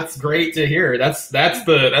 that's great to hear. That's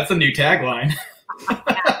the new tagline.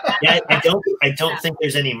 Yeah, I don't think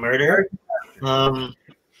there's any murder.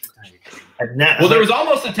 I've not. Well, there was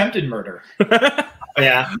almost attempted murder.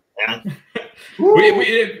 Yeah.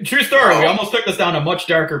 True story. We almost took this down a much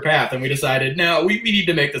darker path, and we decided, no, we need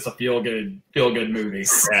to make this a feel good movie.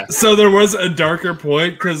 Yeah. So there was a darker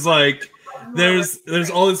point because there's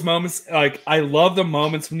all these moments. Like I love the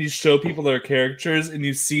moments when you show people their characters and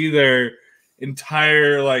you see their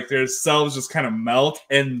entire their selves just kind of melt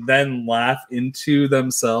and then laugh into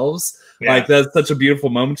themselves. Yeah. Like that's such a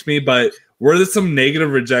beautiful moment to me. But were there some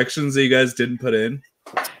negative rejections that you guys didn't put in?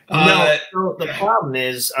 No. So the problem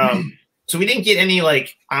is, so we didn't get any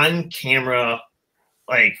on camera,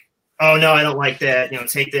 oh no, I don't like that.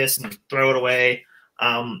 Take this and throw it away.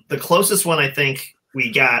 The closest one I think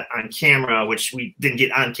we got on camera, which we didn't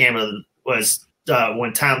get on camera, was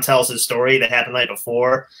when Tom tells his story that happened the night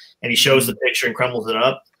before, and he shows the picture and crumbles it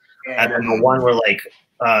up. Yeah. And then the one where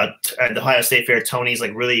at the Ohio State Fair, Tony's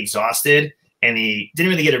really exhausted, and he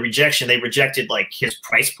didn't really get a rejection. They rejected his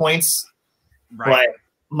price points. Right. But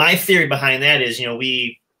my theory behind that is,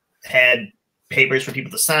 we had papers for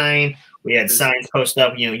people to sign. We had signs posted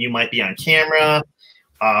up, you might be on camera.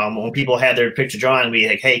 When people had their picture drawn, we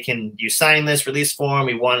like, hey, can you sign this release form?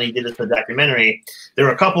 We did this for the documentary. There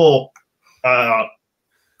were a couple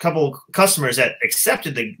customers that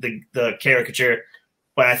accepted the caricature,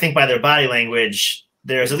 but I think by their body language,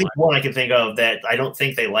 there's at least one I can think of that I don't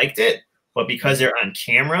think they liked it, but because they're on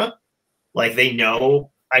camera, they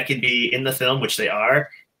know I could be in the film, which they are,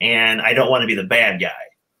 and I don't want to be the bad guy.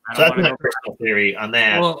 So that's my personal theory on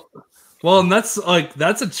that. Well, and that's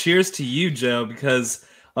a cheers to you, Joe, because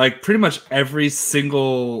pretty much every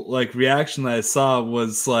single reaction that I saw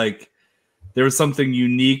was there was something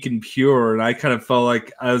unique and pure, and I kind of felt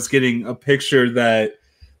like I was getting a picture that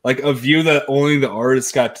a view that only the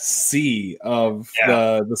artist got to see of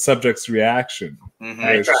the subject's reaction. Mm-hmm.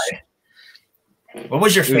 I tried. What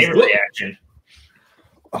was your favorite reaction?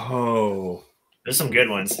 Oh, there's some good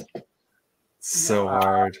ones. So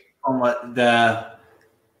hard.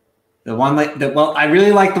 The one I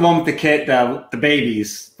really like the one with the kid, the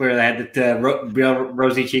babies, where they had the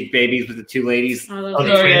rosy cheek babies with the two ladies. Yeah. That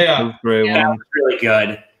was really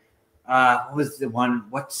good. What was the one?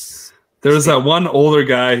 There was that one older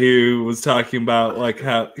guy who was talking about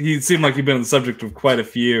how he seemed like he'd been on the subject of quite a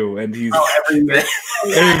few, and he's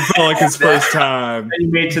it felt like his first time. He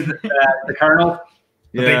made to the Colonel.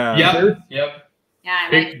 Yeah. Yep. Yeah.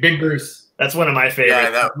 Big Bruce. That's one of my favorites.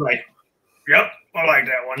 Yeah, yep. I like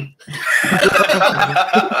that one.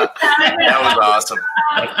 That was awesome.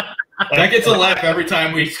 That gets a laugh every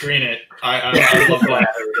time we screen it. I love that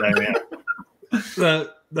every time.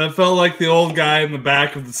 That felt like the old guy in the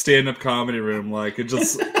back of the stand-up comedy room. It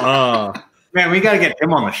just man, we got to get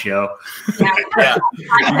him on the show. Yeah.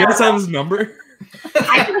 You guys have his number?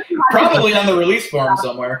 Probably on the release form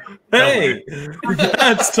somewhere. Hey,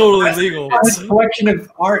 that's totally legal. It's a collection of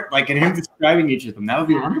art, and him describing each of them. That would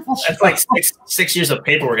be wonderful. That's six years of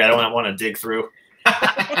paperwork I don't want to dig through.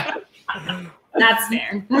 That's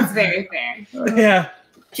fair. That's very fair. Yeah.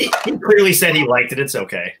 He clearly said he liked it. It's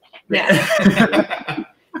okay. Yeah.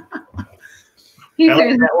 I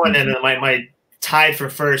like that one, and then my tied for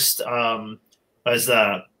first was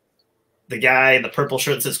the guy in the purple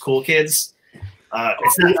shirt that says "Cool Kids."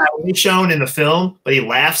 It's not only shown in the film, but he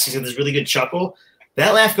laughs. He's got this really good chuckle.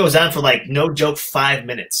 That laugh goes on for no joke 5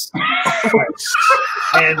 minutes, and it's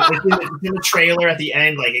in the trailer at the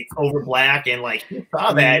end, it's over black, and he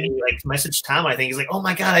saw that, and he messaged Tom. I think he's like, "Oh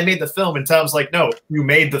my god, I made the film," and Tom's like, "No, you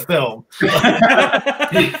made the film."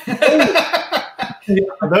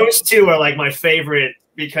 Those two are my favorite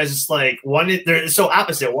because it's they're so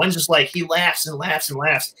opposite. One's just he laughs and laughs and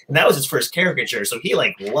laughs, and that was his first caricature, so he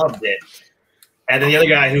loved it. And then the other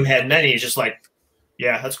guy who had many is just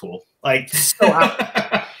yeah, that's cool. So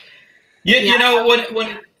you know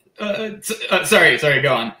when Sorry,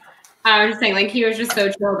 go on. I was just saying, like, he was just so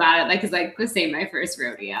chill about it. Like, it's like, this ain't my first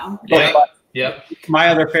rodeo. Yep. My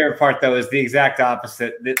other favorite part, though, is the exact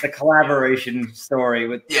opposite. The collaboration story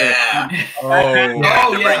with. Yeah. Yeah. Bring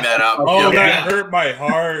that up. Oh, that hurt my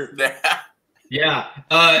heart. Yeah.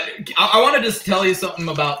 I want to just tell you something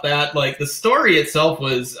about that. Like, the story itself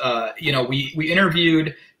was, we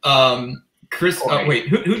interviewed Chris.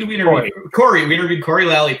 Who did we interview? Corey. We interviewed Corey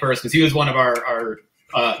Lally first because he was one of our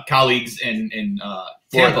colleagues in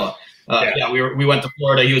Tampa. We went to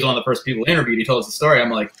Florida. He was one of the first people interviewed. He told us the story. I'm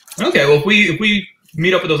like, okay, well, if we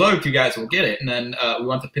meet up with those other two guys, we'll get it. And then we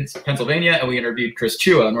went to Pennsylvania and we interviewed Chris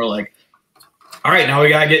Chua, and we're like, all right, now we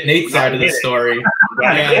gotta get Nate's side of the story.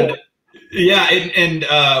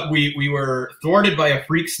 We were thwarted by a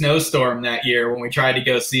freak snowstorm that year when we tried to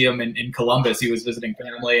go see him in Columbus. He was visiting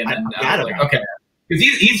family, and then I was like, okay, because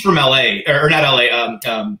he's from LA or not LA,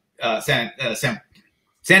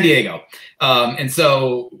 San Diego. And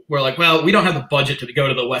so we're like, well, we don't have the budget to go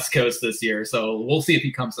to the West Coast this year, so we'll see if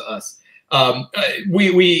he comes to us.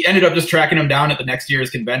 We ended up just tracking him down at the next year's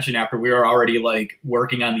convention after we were already like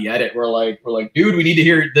working on the edit. We're like, dude, we need to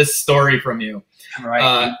hear this story from you.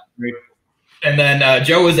 Right. And then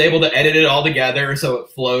Joe was able to edit it all together so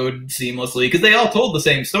it flowed seamlessly because they all told the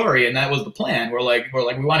same story, and that was the plan. We're like, we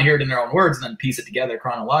want to hear it in their own words and then piece it together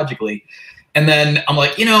chronologically. And then I'm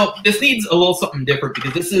like, this needs a little something different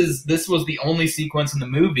because this was the only sequence in the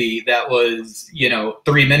movie that was,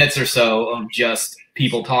 3 minutes or so of just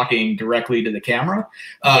people talking directly to the camera.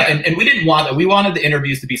 And we didn't want that. We wanted the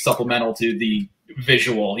interviews to be supplemental to the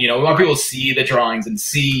visual. We want people to see the drawings and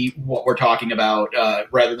see what we're talking about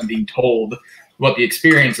rather than being told what the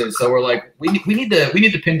experience is. So we're like, we need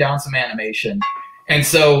to pin down some animation. And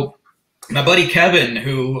so my buddy Kevin,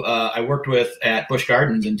 who I worked with at Busch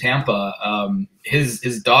Gardens in Tampa,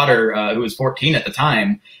 his daughter, who was 14 at the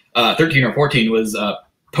time, 13 or 14, was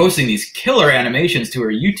posting these killer animations to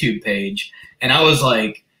her YouTube page, and I was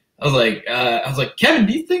like, Kevin,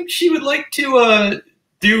 do you think she would like to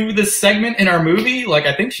do this segment in our movie? Like,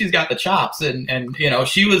 I think she's got the chops, and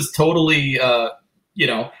she was totally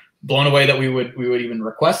blown away that we would even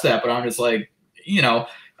request that. But I'm just like,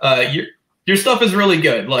 your stuff is really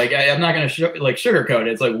good. Like, I'm not going to sugarcoat it.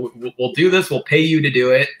 It's like, we'll do this. We'll pay you to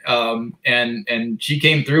do it. And she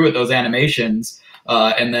came through with those animations.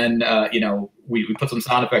 And then, we put some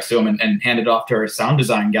sound effects to them and handed it off to our sound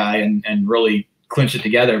design guy and really clinched it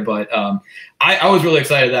together. But I was really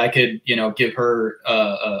excited that I could, give her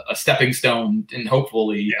a stepping stone, and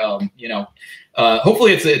hopefully,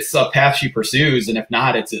 hopefully it's a path she pursues. And if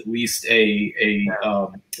not, it's at least a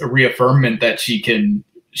reaffirmment that she can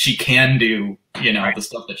do, the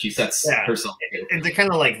stuff that she sets herself to do. And to kind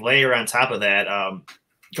of like layer on top of that,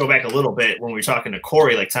 go back a little bit when we were talking to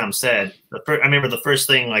Corey, like Tom said, I remember the first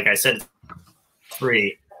thing, like I said,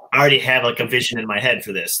 I already had like a vision in my head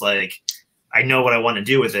for this. Like, I know what I want to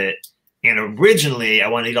do with it. And originally I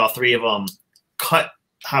wanted to get all three of them cut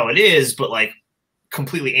how it is, but like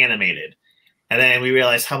completely animated. And then we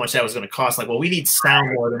realized how much that was going to cost. Like, well, we need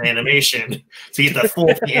sound more than animation to get the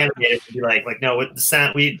full animated. To be like, no, with the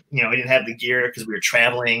sound, we didn't have the gear because we were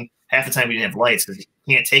traveling. Half the time we didn't have lights because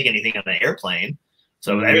you can't take anything on an airplane.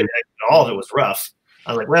 So all of it was rough.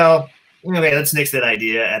 I was like, well, let's nix that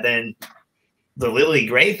idea. And then the Lily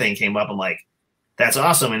Gray thing came up. I'm like, that's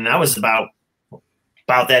awesome. And I was about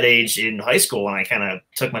that age in high school when I kind of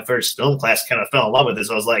took my first film class, kind of fell in love with this.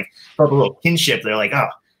 So I was like, felt a little kinship. They're like, oh,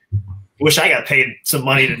 wish I got paid some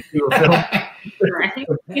money to do a film.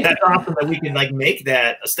 That's awesome that we can like make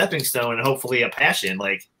that a stepping stone and hopefully a passion.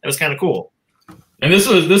 Like, it was kind of cool. And this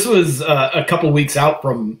was a couple weeks out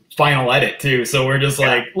from final edit too, so we're just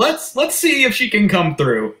like, let's see if she can come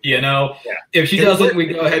through. If she doesn't, we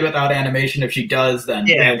go ahead without animation. If she does, then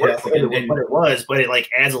what it was, but it like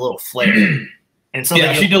adds a little flair. And so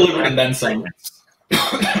she delivered and then some.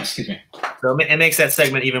 Excuse me. So it makes that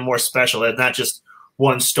segment even more special. It's not just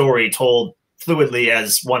one story told fluidly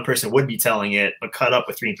as one person would be telling it, but cut up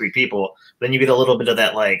with three people. Then you get a little bit of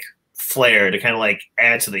that like flair to kind of like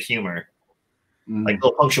add to the humor. Like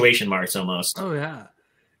little punctuation marks almost. Oh yeah.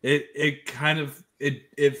 It kind of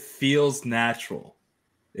it feels natural.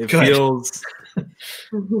 It Good. Feels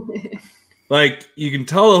like you can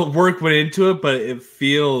tell the work went into it, but it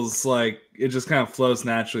feels like it just kind of flows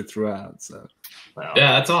naturally throughout. So Wow.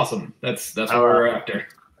 Yeah, that's awesome. That's what we're after.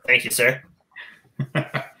 Thank you, sir.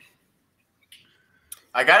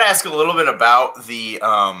 I got to ask a little bit about the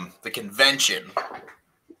convention.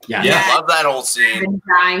 Yeah. I love that whole scene. I've been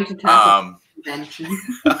trying to talk about convention.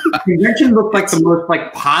 Convention looked like the most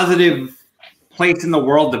like positive place in the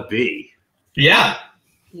world to be. Yeah.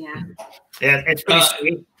 Yeah. Yeah, it's pretty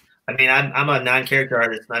sweet. I mean, I'm a non-character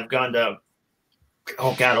artist, and I've gone to,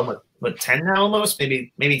 oh god, almost what 10 now, almost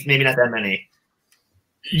maybe not that many.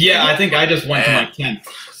 Yeah, I think I just went to my 10th.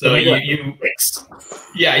 So you've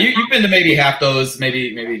been to maybe half those,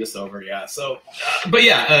 maybe just over, yeah. So, but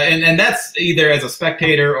yeah, and that's either as a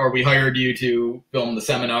spectator or we hired you to film the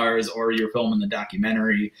seminars or you're filming the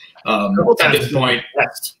documentary. At this point,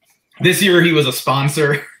 this year he was a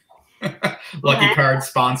sponsor. Lucky Card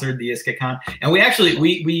sponsored the ISCACon, and we actually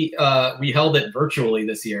we held it virtually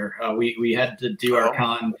this year. We had to do our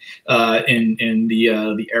con in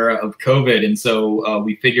the era of COVID, and so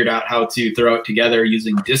we figured out how to throw it together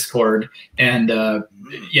using Discord, and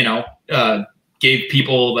gave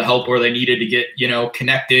people the help where they needed to get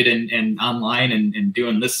connected and online and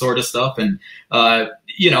doing this sort of stuff, and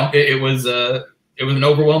it was an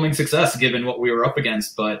overwhelming success given what we were up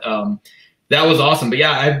against, but. That was awesome. But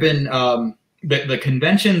yeah, I've been, the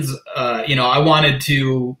conventions, I wanted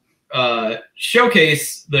to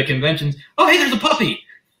showcase the conventions. Oh, hey, there's a puppy.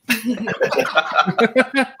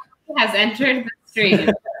 Has entered the stream.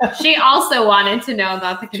 She also wanted to know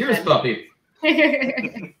about the convention. Cheers, puppy.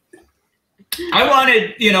 I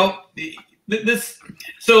wanted, this.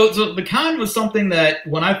 So the con was something that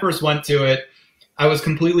when I first went to it, I was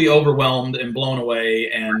completely overwhelmed and blown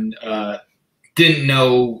away and didn't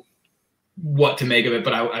know what to make of it,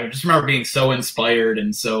 but I just remember being so inspired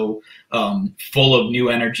and so full of new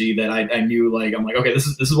energy that I knew I'm like, okay, this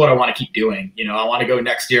is what I want to keep doing. I want to go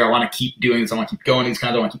next year. I want to keep doing this. I want to keep going to these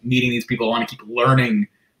kinds. I want to keep meeting these people. I want to keep learning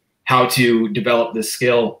how to develop this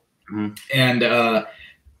skill. Mm-hmm. And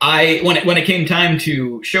when it came time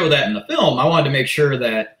to show that in the film, I wanted to make sure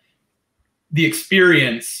that the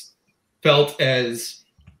experience felt as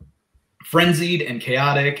frenzied and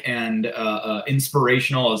chaotic and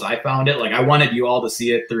inspirational as I found it. I wanted you all to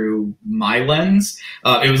see it through my lens.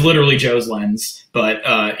 It was literally Joe's lens, but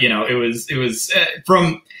it was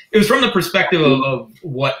from the perspective of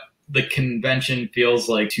what the convention feels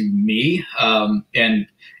like to me. And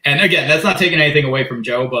again, that's not taking anything away from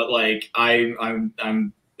Joe, but I've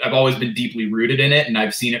always been deeply rooted in it, and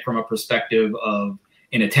I've seen it from a perspective of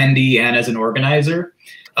an attendee and as an organizer.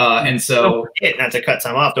 And so, don't forget, not to cut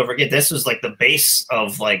time off, don't forget, this was the base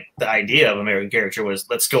of the idea of American Caricature was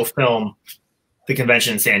let's go film the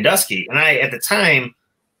convention in Sandusky. And I, at the time,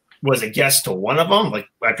 was a guest to one of them.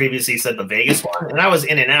 I previously said, the Vegas one. And I was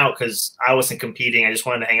in and out because I wasn't competing. I just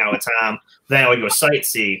wanted to hang out with Tom. Then I would go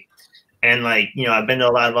sightsee. And I've been to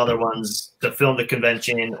a lot of other ones to film the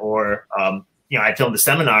convention or, I filmed the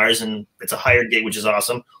seminars and it's a hired gig, which is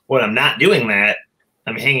awesome. When I'm not doing that,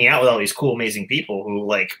 I'm hanging out with all these cool, amazing people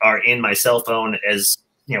who are in my cell phone as,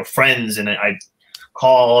 friends. And I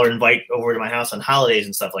call or invite over to my house on holidays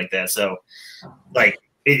and stuff like that. So it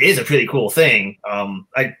is a pretty cool thing.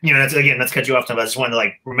 That's not to cut you off, Tom, but I just wanted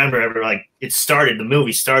to remember the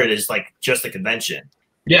movie started as just a convention.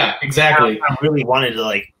 Yeah, exactly. I really wanted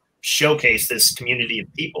to showcase this community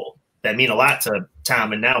of people that mean a lot to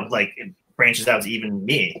Tom. And now it branches out to even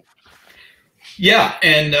me. Yeah.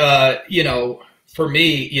 And, for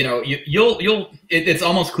me, it's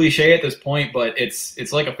almost cliche at this point, but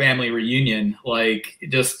it's like a family reunion.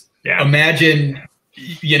 Imagine,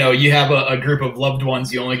 you have a group of loved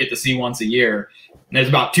ones you only get to see once a year. And there's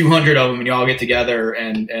about 200 of them, and you all get together,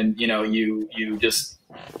 and you just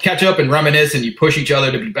catch up and reminisce, and you push each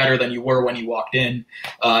other to be better than you were when you walked in.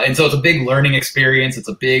 And so it's a big learning experience. It's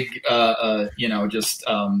a big,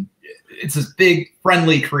 it's this big,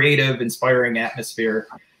 friendly, creative, inspiring atmosphere.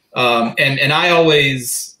 And I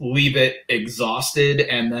always leave it exhausted.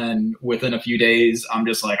 And then within a few days, I'm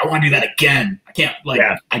just I want to do that again. I can't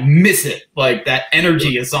I miss it. That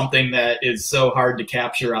energy is something that is so hard to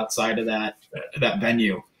capture outside of that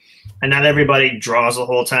venue. And not everybody draws the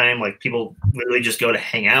whole time. People literally just go to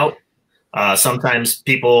hang out. Sometimes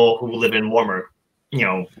people who live in warmer,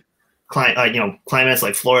 climates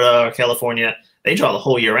like Florida or California, they draw the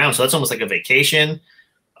whole year round. So that's almost like a vacation.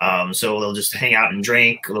 So they'll just hang out and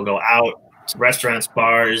drink. They'll go out to restaurants,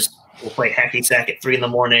 bars. We'll play hacky sack at 3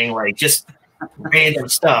 a.m, just random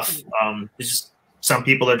stuff. There's just some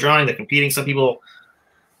people are drawing, they're competing. Some people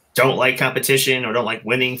don't like competition or don't like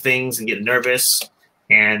winning things and get nervous,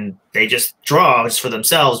 and they just draw just for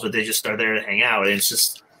themselves, but they just are there to hang out. And it's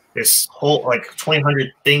just this whole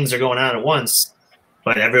 2,000 things are going on at once,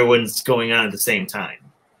 but everyone's going on at the same time.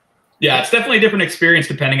 Yeah, it's definitely a different experience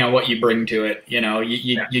depending on what you bring to it.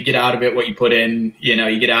 You get out of it what you put in.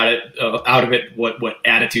 You get out of it what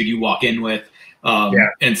attitude you walk in with.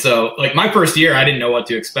 And so, my first year, I didn't know what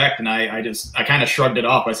to expect, and I kind of shrugged it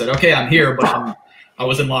off. I said, "Okay, I'm here, but I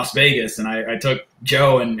was in Las Vegas, and I took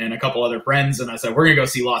Joe and a couple other friends, and I said, we're going to go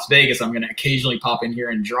see Las Vegas. I'm going to occasionally pop in here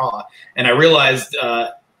and draw. And I realized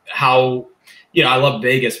how, I love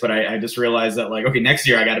Vegas, but I just realized that, like, okay, next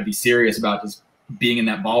year I got to be serious about just being in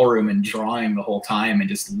that ballroom and drawing the whole time and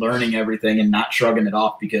just learning everything and not shrugging it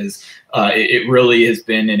off, because it really has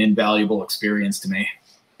been an invaluable experience to me.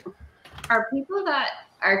 Are people that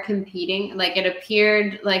are competing, like it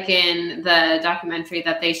appeared like in the documentary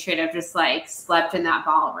that they straight up just like slept in that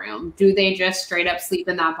ballroom. Do they just straight up sleep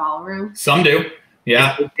in that ballroom? Some do.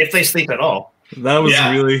 Yeah. If they sleep at all. That was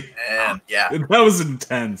really, that was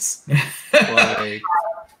intense. Like,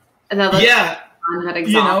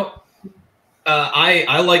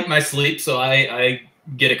 I like my sleep, so I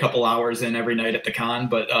get a couple hours in every night at the con,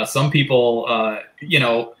 but some people,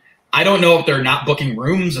 I don't know if they're not booking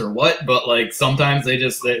rooms or what, but like sometimes they're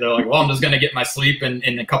like, well, I'm just going to get my sleep and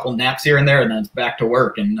a couple naps here and there, and then it's back to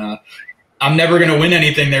work. And I'm never going to win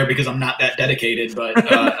anything there because I'm not that dedicated, but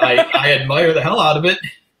I admire the hell out of it.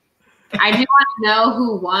 I do want to know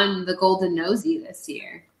who won the Golden Nosy this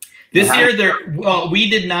year. This year, we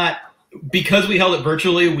did not, because we held it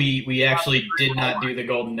virtually, we actually did not do the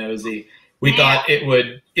Golden Nosy. We thought it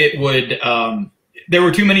would there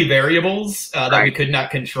were too many variables that we could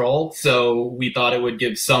not control, so we thought it would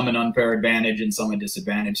give some an unfair advantage and some a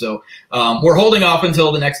disadvantage. So we're holding off until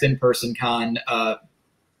the next in-person con.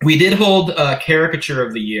 We did hold Caricature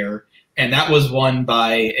of the Year, and that was won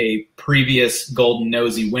by a previous Golden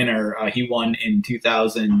Nosy winner. He won in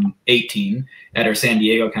 2018 at our San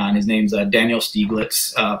Diego con. His name's Daniel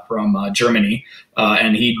Stieglitz from Germany,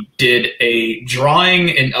 and he did a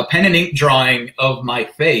pen and ink drawing of my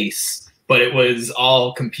face, but it was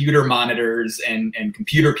all computer monitors and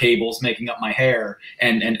computer cables making up my hair,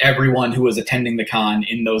 and everyone who was attending the con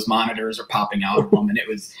in those monitors are popping out of them, and it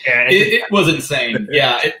was it was insane.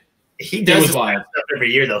 Yeah, he does stuff every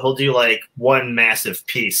year though. He'll do like one massive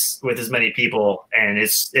piece with as many people, and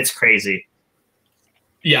it's crazy.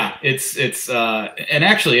 Yeah, it's and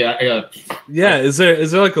actually, is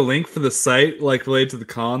there like a link for the site like related to the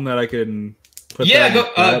con that I can? Go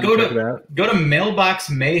to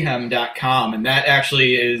mailboxmayhem.com, and that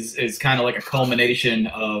actually is kind of like a culmination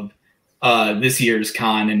of this year's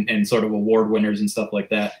con and sort of award winners and stuff like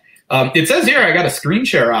that. It says here I got a screen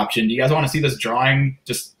share option. Do you guys want to see this drawing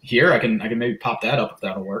just here? I can maybe pop that up if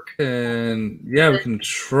that'll work. And yeah, we can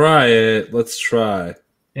try it. Let's try.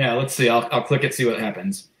 Yeah, let's see. I'll click it, see what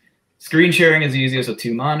happens. Screen sharing is easiest with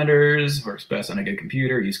 2 monitors. Works best on a good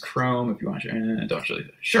computer. Use Chrome if you want to. Don't really.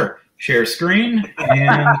 Sure. Share screen,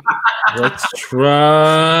 and let's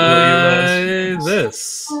try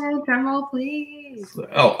this. Drum roll, please.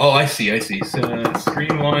 Oh, I see. So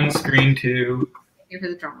screen 1, screen 2. Here for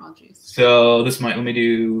the drum roll juice. So this let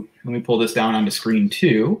me pull this down onto screen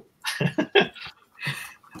 2.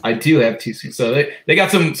 I do have 2 screens. So they got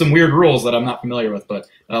some weird rules that I'm not familiar with, but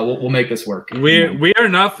we'll make this work. We are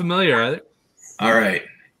not familiar either. All right.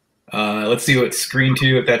 Let's see what screen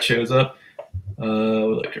 2, if that shows up.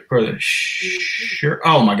 Sure.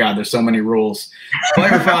 Oh my God, there's so many rules.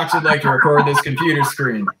 Firefox would like to record this computer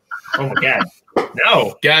screen. Oh my God.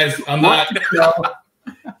 No. Guys, I'm not.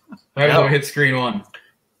 I have to hit screen 1.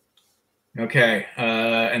 Okay.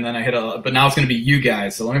 And then I hit but now it's going to be you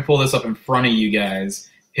guys. So let me pull this up in front of you guys.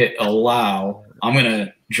 Hit allow. I'm going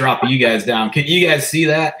to drop you guys down. Can you guys see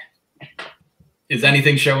that? Is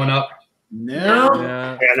anything showing up? No.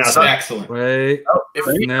 Yeah. Excellent. Wait.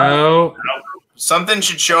 No. Something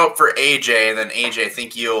should show up for AJ, and then AJ, I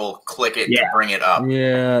think you'll click it to bring it up.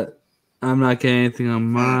 Yeah. I'm not getting anything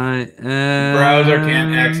on my end. Browser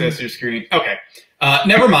can't access your screen. Okay.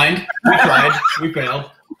 Never mind. We tried. We failed.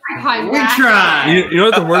 We tried. You know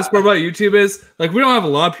what the worst part about YouTube is? Like, we don't have a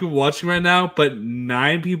lot of people watching right now, but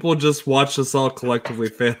 9 people just watched us all collectively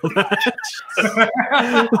fail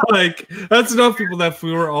that. Like, that's enough people that if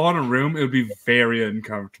we were all in a room, it would be very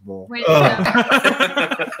uncomfortable.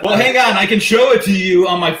 Well, hang on. I can show it to you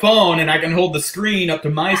on my phone, and I can hold the screen up to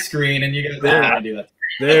my screen, and you guys know how to do that.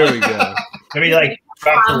 There we go. Maybe, like,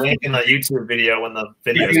 drop the link in the YouTube video when the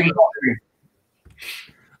video is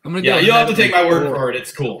you'll have to take my word for it.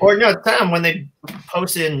 It's cool. Or no, Tom, when they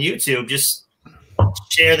post it in YouTube, just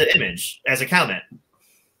share the image as a comment.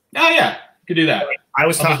 Oh yeah, you could do that. I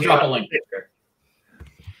was talking about a link.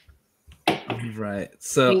 Right.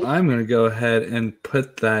 So I'm going to go ahead and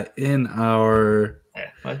put that in the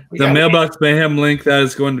Mailbox Mayhem link that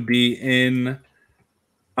is going to be in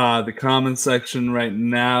the comment section right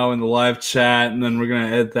now in the live chat, and then we're going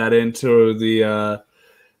to edit that into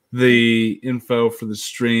the info for the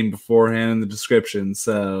stream beforehand in the description.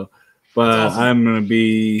 So, but awesome. I'm going to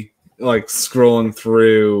be like scrolling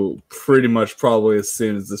through pretty much probably as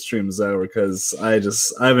soon as the stream is over because I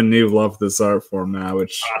have a new love for this art form now.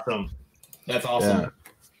 Which Awesome. That's awesome. Yeah.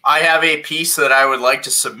 I have a piece that I would like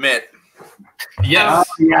to submit. Yes.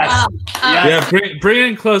 Yes. Yeah, bring it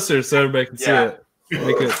in closer so everybody can see it.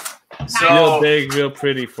 Make it real big, real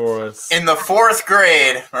pretty for us. In the 4th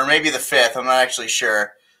grade, or maybe the 5th, I'm not actually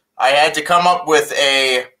sure, I had to come up with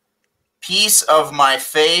a piece of my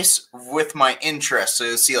face with my interests. So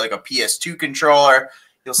you'll see like a PS2 controller.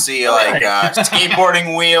 You'll see like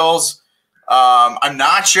skateboarding wheels. I'm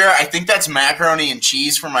not sure. I think that's macaroni and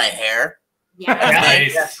cheese for my hair. Yeah.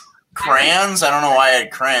 Nice. Crayons. I don't know why I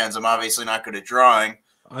had crayons. I'm obviously not good at drawing.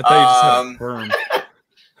 I thought you just had a perm.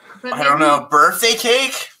 I don't know. Birthday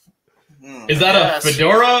cake? Is that a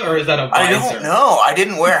fedora or is that a visor? I don't know. I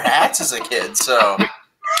didn't wear hats as a kid, so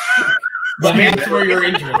But that's where you're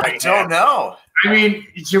interested. I don't know. I mean,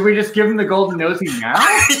 should we just give him the golden nosy now?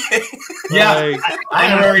 Yeah. Like,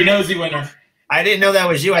 Honorary nosy winner. I didn't know that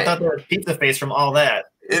was you. I thought that was Pizza Face from all that.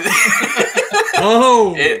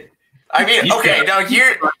 oh, I mean, okay. Now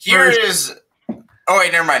here is. Oh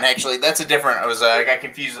wait, never mind. Actually, that's a different. I got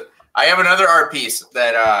confused. I have another art piece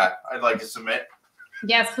that I'd like to submit.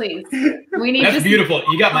 Yes, please. We need. That's beautiful.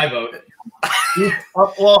 You got my vote.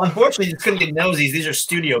 Well, unfortunately, you couldn't get nosies. These are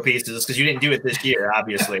studio pieces because you didn't do it this year,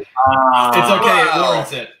 obviously. It's okay. It Wow.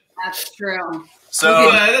 warrants it. That's true. So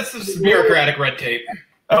Yeah, that's just bureaucratic red tape.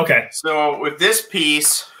 Okay. So with this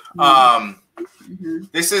piece, Mm-hmm.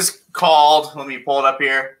 this is called. Let me pull it up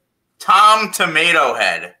here. Tom Tomato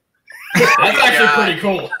Head. That's actually pretty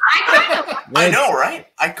cool. I know, right?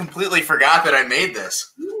 I completely forgot that I made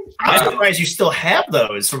this. I'm surprised you still have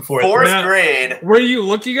those from 4th grade. 4th grade. were you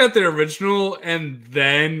looking at the original and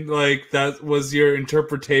then like that was your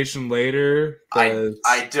interpretation later? I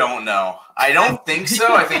don't know. I don't think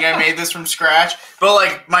so. I think I made this from scratch. But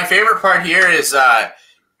like my favorite part here is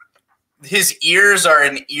his ears are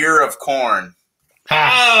an ear of corn.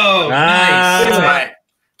 Oh, Ah. That's nice.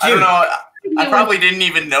 I don't know. I probably didn't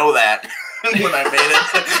even know that when I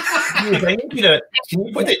made it. I need you to. Can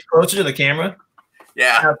you put it closer to the camera?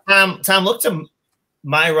 Yeah. Tom, look to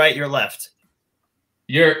my right, your left.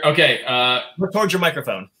 You're okay. Look towards your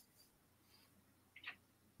microphone.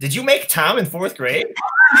 Did you make Tom in 4th grade?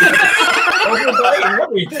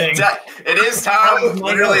 Everything. It is Tom.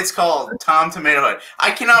 Literally, it's called Tom Tomato Head. I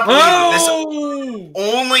cannot believe that this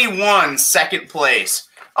only won 2nd place.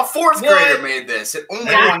 A 4th grader made this. It only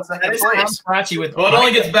won 2nd place. Well, it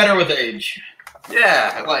only gets better with age.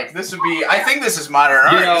 Yeah, like this would be. I think this is modern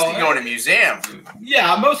art. This could go in a museum.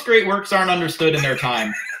 Yeah, most great works aren't understood in their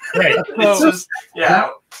time. Right. It's just, yeah.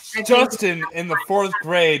 Justin in the 4th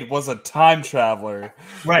grade was a time traveler.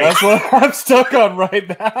 Right. That's what I'm stuck on right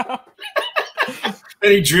now.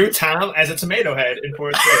 And he drew Tom as a tomato head in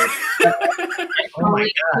 4th grade. Oh my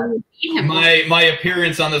god. My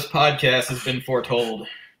appearance on this podcast has been foretold.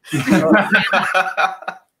 How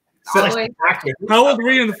old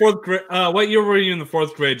were you in the 4th grade? What year were you in the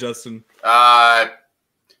 4th grade, Justin?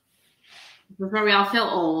 Before we all feel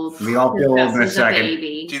old. We all feel old in a second.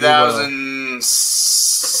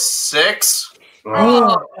 2006.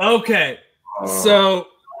 Oh, okay. So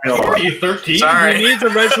Are you 13? Sorry. you need a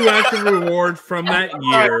retroactive reward from that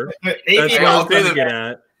year. That's what I was trying to get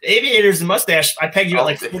at. Aviators and mustache, I pegged you at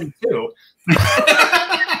like 42.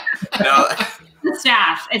 No. The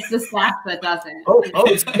stash. It's the stash that does it. Oh,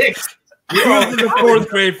 it's fixed. You were in the 4th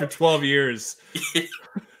grade for 12 years.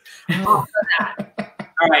 All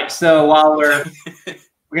right, so while we're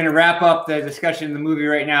going to wrap up the discussion of the movie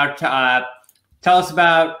right now, tell us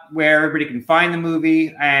about where everybody can find the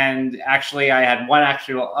movie. And actually, I had one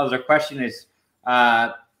actual other question is,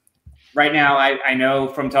 right now, I know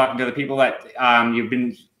from talking to the people that you've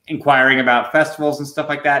been inquiring about festivals and stuff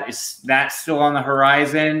like that. Is that still on the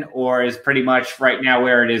horizon, or is pretty much right now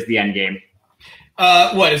where it is the end game?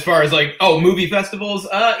 What, as far as like movie festivals?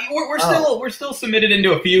 We're still submitted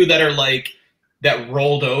into a few that are like that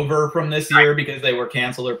rolled over from this year because they were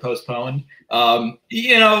canceled or postponed.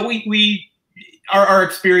 You know, our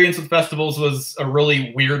experience with festivals was a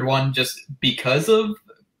really weird one just because of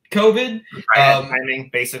COVID. Timing,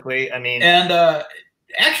 basically. I mean, And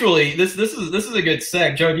actually, this is a good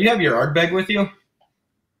seg. Joe, do you have your art bag with you?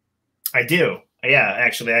 I do. Yeah,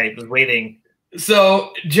 actually, I was waiting.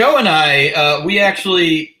 So Joe and I, we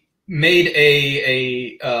actually made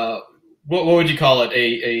a what would you call it?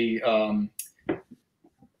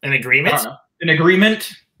 An agreement? I don't know. An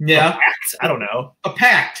agreement? Yeah. A pact? I don't know. A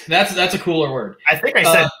pact. That's a cooler word. I think I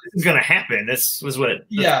said this is going to happen. This was what it.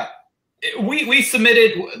 Yeah. We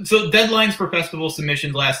submitted, so deadlines for festival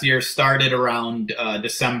submissions last year started around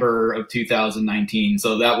December of 2019.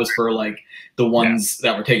 So that was for like the ones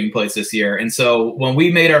that were taking place this year. And so when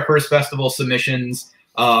we made our first festival submissions,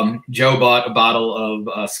 Joe bought a bottle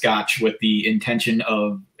of scotch with the intention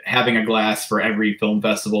of having a glass for every film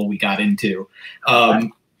festival we got into.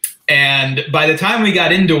 And by the time we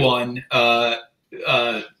got into one,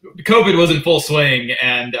 COVID was in full swing,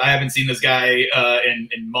 and I haven't seen this guy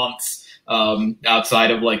in months.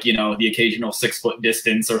 Outside of like, you know, the occasional 6 foot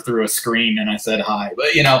distance or through a screen, and I said hi,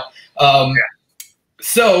 but you know,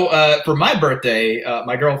 so for my birthday,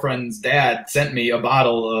 my girlfriend's dad sent me a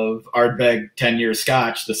bottle of Ardbeg 10-year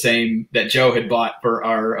scotch, the same that Joe had bought for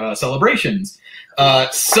our celebrations.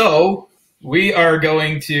 So we are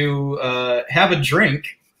going to have a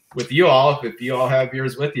drink with you all, if you all have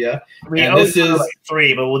yours with you. And this is like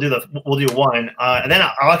 3, but we'll do 1, and then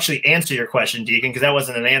I'll actually answer your question, Deacon, because that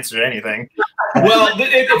wasn't an answer to anything. Well,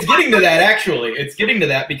 it's getting to that, actually. It's getting to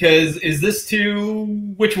that, because is this to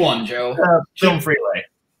which one, Joe? Film Freeway.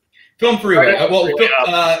 Film Freeway.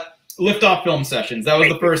 Liftoff Film Sessions. That was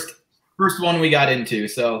the first one we got into.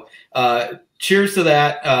 So cheers to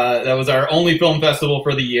that. That was our only film festival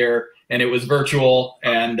for the year, and it was virtual,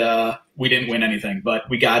 and we didn't win anything, but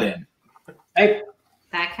we got in.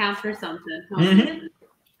 That counts for something.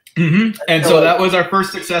 And so that was our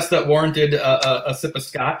first success that warranted a sip of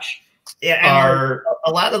scotch. Yeah, and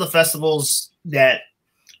a lot of the festivals that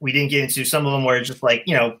we didn't get into, some of them were just like,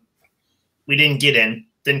 you know, we didn't get in,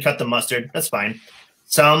 didn't cut the mustard. That's fine.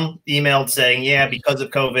 Some emailed saying, yeah, because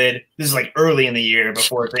of COVID, this is like early in the year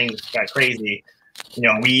before things got crazy. You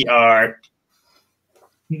know, we are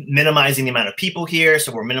minimizing the amount of people here,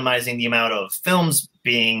 so we're minimizing the amount of films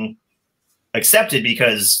being accepted,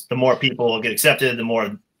 because the more people get accepted, the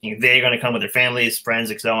more, you know, they're going to come with their families,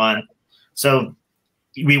 friends, and so on. So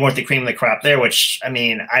we weren't the cream of the crop there, which, I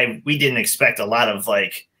mean, we didn't expect a lot of,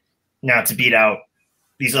 like, not to beat out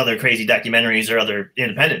these other crazy documentaries or other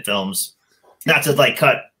independent films. Not to like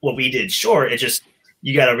cut what we did short. It's just,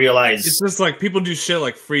 you got to realize it's just like people do shit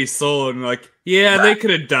like Free Soul and like, yeah, they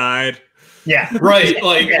could have died. Yeah, right.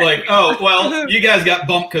 Like, oh, well, you guys got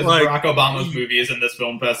bumped because like, Barack Obama's movie is in this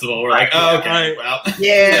film festival. We're like, oh, okay, well,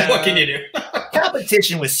 yeah. What can you do?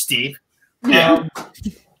 Competition was steep. Yeah.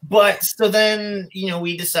 But so then, you know,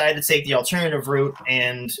 we decided to take the alternative route,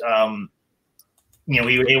 and you know,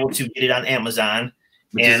 we were able to get it on Amazon,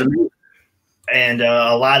 and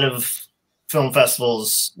a lot of film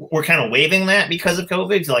festivals were kind of waiving that because of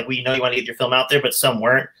COVID. So like, we know you want to get your film out there, but some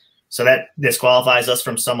weren't. So that disqualifies us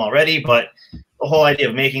from some already. But the whole idea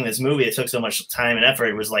of making this movie, it took so much time and effort.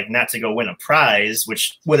 It was like not to go win a prize,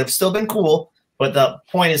 which would have still been cool. But the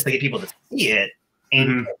point is to get people to see it,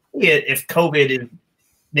 and see it if COVID is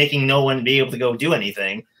making no one be able to go do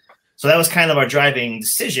anything. So that was kind of our driving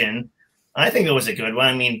decision. I think it was a good one.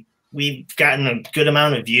 I mean, we've gotten a good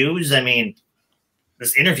amount of views. I mean,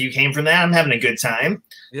 this interview came from that. I'm having a good time.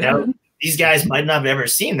 Yeah. Now, these guys might not have ever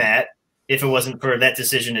seen that if it wasn't for that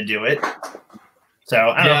decision to do it. So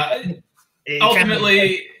I don't know.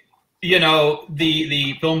 Ultimately, you know,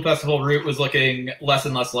 the film festival route was looking less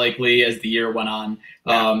and less likely as the year went on.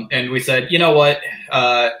 And we said, you know what,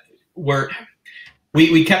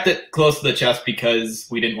 we kept it close to the chest because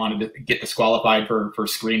we didn't want to get disqualified for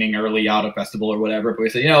screening early out of festival or whatever. But we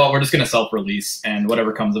said, you know what, we're just going to self-release, and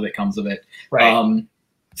whatever comes of it, comes of it. Right.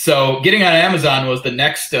 So getting on Amazon was the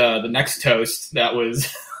next toast that was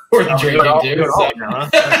worth drinking too.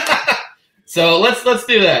 So let's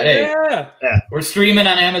do that. Hey, yeah. We're streaming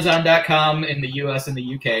on Amazon.com in the US and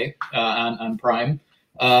the UK on Prime.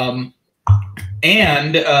 And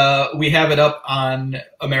we have it up on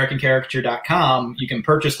AmericanCaricature.com. You can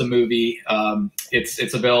purchase the movie.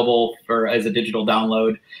 It's available as a digital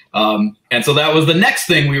download. And so that was the next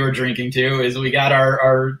thing we were drinking to, is we got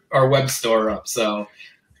our web store up. So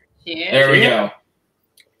there we go.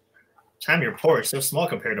 Time your pour is so small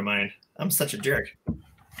compared to mine. I'm such a jerk.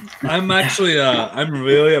 I'm actually I'm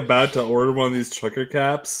really about to order one of these trucker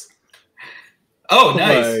caps. Oh,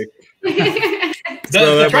 nice.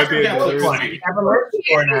 So that might be another reason. Have a merch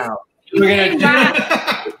store now. We're gonna.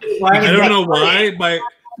 I don't know why my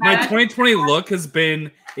 2020 look has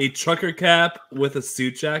been a trucker cap with a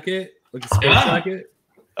suit jacket, like a sports jacket.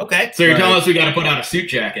 Okay. So you're telling us we got to put on a suit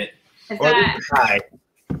jacket? Is that,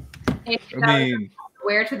 I mean,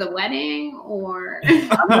 wear to the wedding, or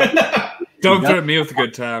don't threaten me with a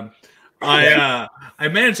good time. I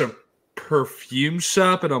manage a perfume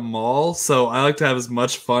shop in a mall, so I like to have as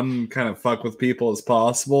much fun and kind of fuck with people as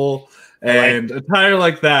possible. And attire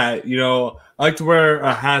like that, you know, I like to wear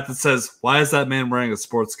a hat that says, "Why is that man wearing a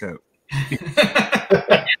sports coat?"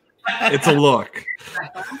 It's a look.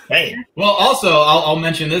 Hey, Well, also, I'll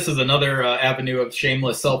mention this as another avenue of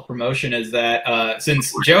shameless self-promotion is that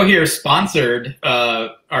since Joe here sponsored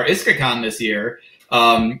our ISKACon this year,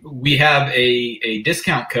 we have a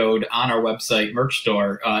discount code on our website merch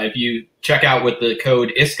store. If you check out with the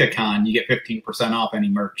code ISKACon, you get 15% off any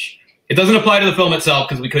merch. It doesn't apply to the film itself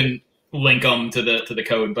because we couldn't link them to the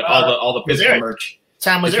code, but all the physical merch.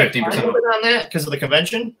 Tom, was is there a 15% time limit on that because of the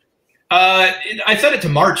convention? I set it to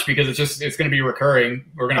March because it's going to be recurring.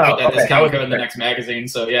 We're going to put that discount code in the next magazine.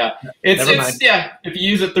 So yeah, it's if you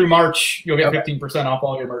use it through March, you'll get 15% off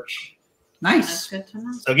all your merch. Nice. That's good to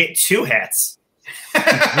know. So get 2 hats.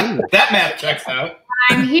 That math checks out.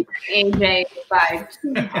 I'm here, AJ. Bye.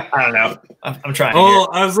 I don't know. I'm trying. Oh,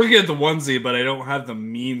 I was looking at the onesie, but I don't have the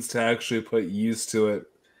means to actually put use to it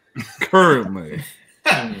currently.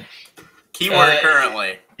 Keyword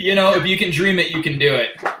currently. You know, if you can dream it, you can do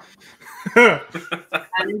it. That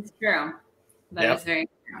is true. That is very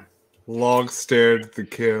true. Long stared at the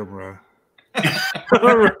camera.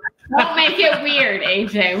 Don't make it weird,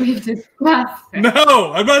 AJ. We've discussed it.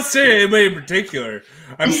 No, I'm not staring at anybody in particular.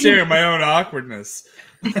 I'm staring at my own awkwardness.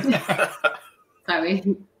 Sorry.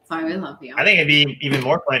 Sorry, we love you. I think it'd be even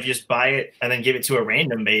more fun if you just buy it and then give it to a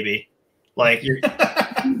random baby. Like you're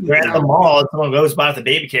at the mall and someone goes by with a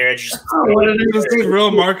baby carriage. This is real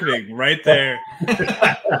marketing right there.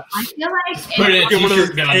 I feel like Put it in a Get one of those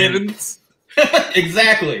t-shirt gun. cannons.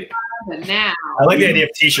 Exactly. now. I like the idea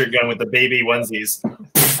of t-shirt gun with the baby onesies.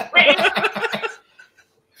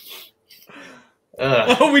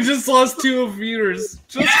 Oh, we just lost 2 viewers.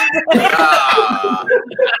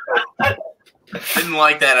 Didn't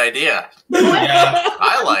like that idea. Yeah.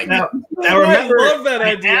 I like Now I remember, love that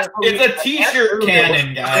idea. It's a t-shirt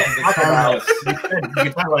cannon, guys. It's harmless. You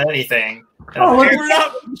can talk about anything. We're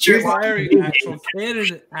not firing actual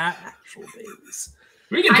cannon at actual babies.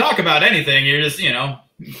 We can talk about anything. You're just, you're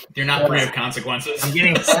not free of consequences. I'm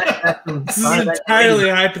getting This is an entirely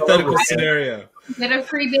hypothetical scenario. Get a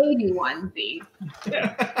free baby onesie.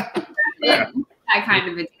 Yeah. That kind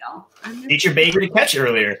of a deal. Teach your baby to catch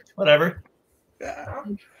earlier. Whatever.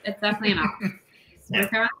 It's definitely an option. We're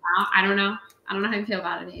throwing it out. I don't know how you feel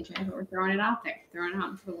about it, AJ, but we're throwing it out there. Throwing it out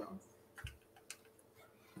into the world.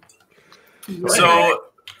 So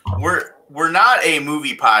we're not a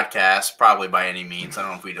movie podcast, probably by any means. I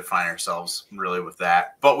don't know if we define ourselves really with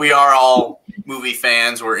that, but we are all movie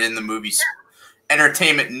fans. We're in the movie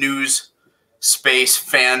entertainment news space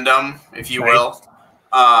fandom, if you will.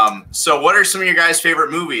 So what are some of your guys' favorite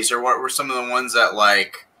movies, or what were some of the ones that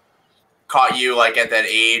like caught you like at that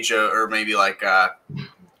age, or maybe like I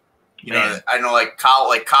know like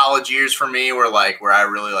college years for me were like where I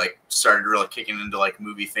really like started really kicking into like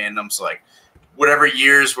movie fandom. So like whatever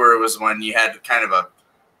years where it was when you had kind of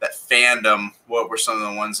that fandom, what were some of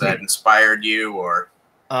the ones that inspired you or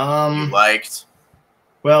you liked?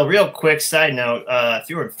 Well, real quick side note, if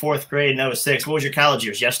you were in 4th grade in 06, what was your college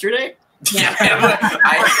years? Yesterday? Yeah,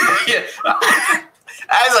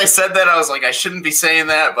 as I said that, I was like, I shouldn't be saying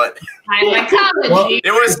that, but I went college. Well,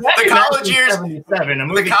 it was the college years.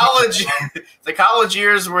 1977. The college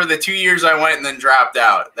years were the 2 years I went and then dropped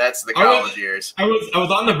out. That's the college years. I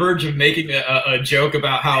was on the verge of making a joke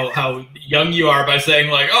about how young you are by saying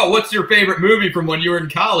like, oh, what's your favorite movie from when you were in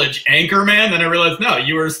college? Anchorman. Then I realized no,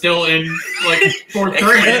 you were still in like 4th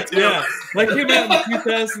grade. Yeah, that came out in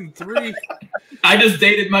 2003. I just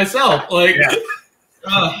dated myself. Like,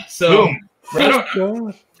 so.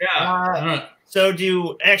 Boom. I don't know. So do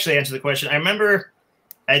you actually answer the question? I remember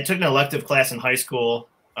I took an elective class in high school.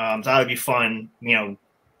 Thought it'd be fun,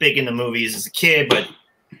 big into movies as a kid, but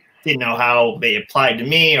didn't know how they applied to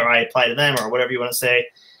me or I applied to them or whatever you want to say.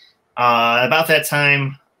 About that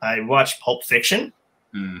time, I watched Pulp Fiction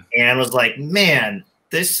and was like, man,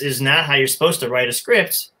 this is not how you're supposed to write a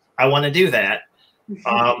script. I want to do that.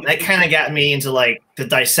 That kind of got me into like the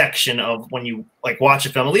dissection of when you like watch a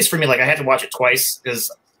film. At least for me, like I had to watch it twice because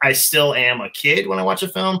I still am a kid when I watch a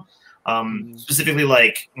film. Specifically,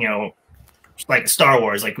 like like Star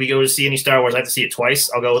Wars. Like we go to see any Star Wars, I have to see it twice.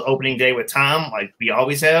 I'll go opening day with Tom, like we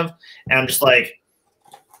always have, and I'm just like,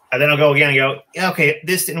 and then I'll go again and go, yeah, okay,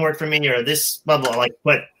 this didn't work for me, or this blah blah. Like,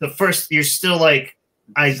 but the first, you're still like,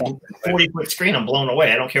 40-foot screen, I'm blown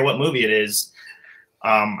away. I don't care what movie it is.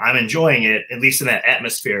 I'm enjoying it, at least in that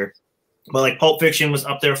atmosphere. But like Pulp Fiction was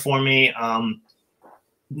up there for me.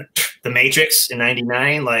 The Matrix in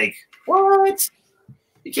 '99, like what?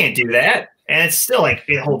 You can't do that, and it's still like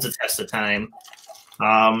it holds a test of time.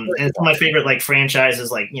 And some of my favorite like franchises,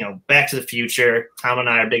 like Back to the Future. Tom and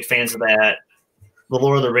I are big fans of that. The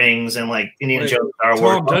Lord of the Rings and like Indiana Jones, Star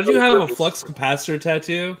Wars. Tom, don't you have a flux capacitor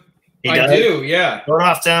tattoo? I do, yeah. Throw it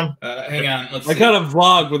off, Tom. Hang on. Let's I see. got a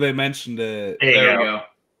vlog where they mentioned it. There we go.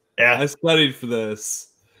 Yeah. I studied for this.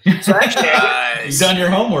 So actually, You've done your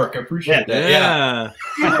homework. I appreciate that. Yeah.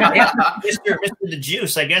 Mr. the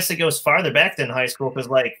Juice, I guess it goes farther back than high school because,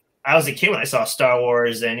 like, I was a kid when I saw Star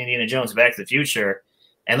Wars and Indiana Jones, Back to the Future,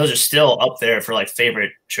 and those are still up there for like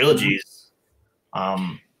favorite trilogies. So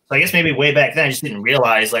I guess maybe way back then I just didn't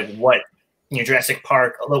realize like what Jurassic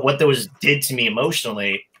Park, what those did to me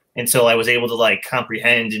emotionally until I was able to like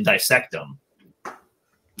comprehend and dissect them.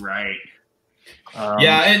 Right.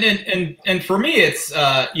 Yeah, and for me, it's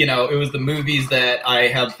it was the movies that I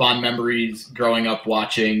have fond memories growing up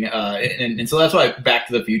watching, and so that's why Back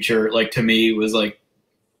to the Future, like to me, was like,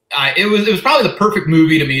 it was probably the perfect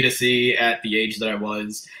movie to me to see at the age that I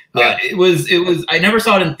was. Yeah. It was. I never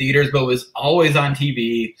saw it in theaters, but it was always on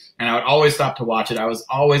TV, and I would always stop to watch it. I was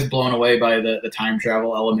always blown away by the time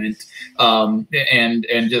travel element,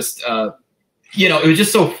 and just. It was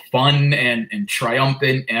just so fun and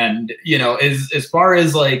triumphant, and as far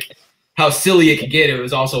as like how silly it could get, it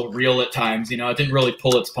was also real at times. It didn't really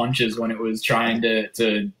pull its punches when it was trying to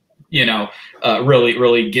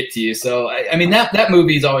really get to you. So I mean that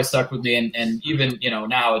movie's always stuck with me, and even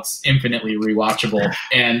now it's infinitely rewatchable,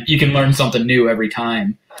 and you can learn something new every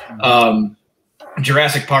time.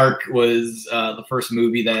 Jurassic Park was the first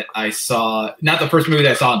movie that I saw, not the first movie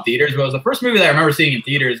that I saw in theaters, but it was the first movie that I remember seeing in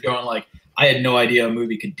theaters going like, I had no idea a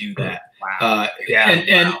movie could do that. Wow.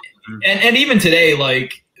 And even today,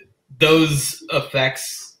 like those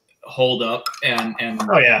effects hold up, and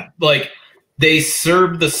Oh yeah, like they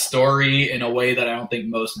serve the story in a way that I don't think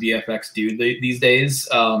most VFX do these days.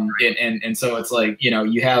 And so it's like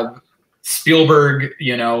you have Spielberg,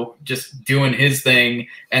 just doing his thing,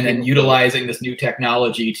 and then utilizing this new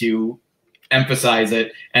technology to emphasize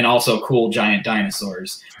it, and also cool giant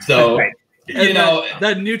dinosaurs. So. Right. And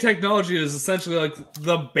that new technology is essentially like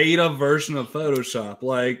the beta version of Photoshop.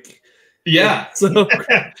 Like, yeah. So,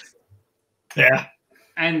 yeah.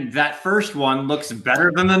 And that first one looks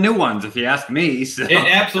better than the new ones, if you ask me. So. It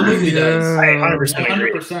absolutely does. I 100%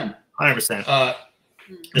 agree. 100%. 100%.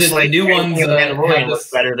 The like new ones Mandalorian looks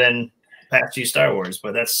better than past few Star Wars,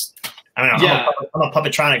 but that's I'm a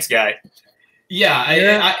Puppetronics guy.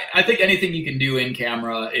 Yeah, I think anything you can do in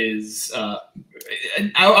camera is I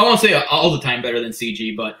won't say all the time better than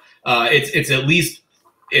CG, but it's at least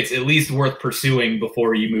worth pursuing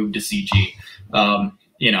before you move to CG. And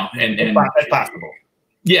It's possible.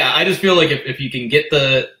 Yeah, I just feel like if you can get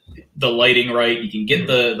the lighting right, you can get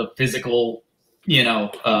the physical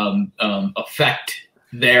effect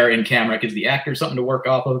there in camera. It gives the actor something to work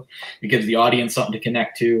off of. It gives the audience something to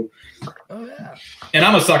connect to. oh yeah. And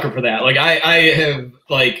I'm a sucker for that. Like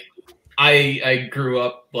I grew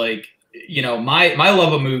up like, my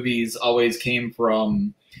love of movies always came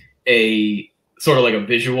from a sort of like a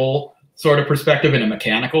visual sort of perspective and a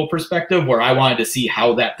mechanical perspective where I wanted to see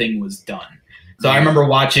how that thing was done. So I remember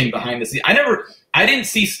watching behind the scenes. I didn't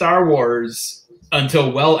see Star Wars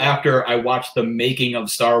until well after I watched the making of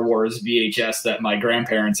Star Wars VHS that my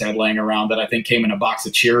grandparents had laying around that I think came in a box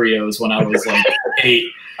of Cheerios when I was like 8.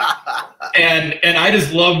 And I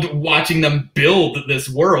just loved watching them build this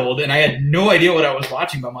world, and I had no idea what I was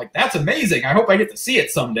watching, but I'm like, that's amazing. I hope I get to see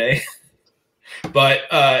it someday. But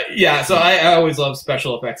so I always love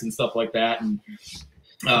special effects and stuff like that. And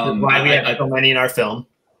why we have so many in our film.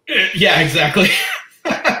 Yeah, exactly.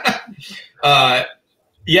 I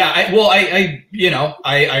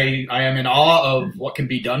am in awe of what can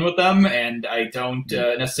be done with them, and I don't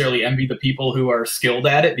necessarily envy the people who are skilled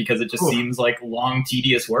at it because it just seems like long,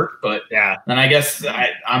 tedious work. But yeah, and I guess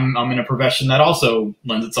I'm in a profession that also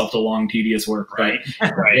lends itself to long, tedious work. Right.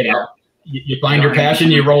 But, Right. You find your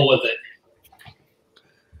passion, you roll with it.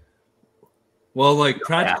 Well, like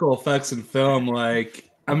practical effects in film, like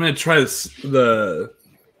I'm gonna try the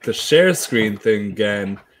share screen thing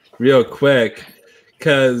again, real quick.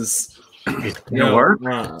 Because it's gonna work.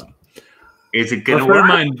 Is it gonna work?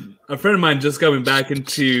 A friend of mine just coming back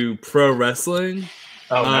into pro wrestling.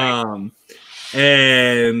 Oh, nice.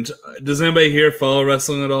 And does anybody here follow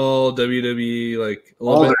wrestling at all? WWE, like a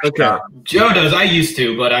little bit. Okay, Joe does. I used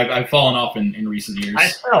to, but I've fallen off in recent years. I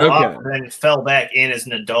fell off and then fell back in as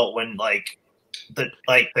an adult when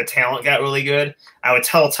the talent got really good. I would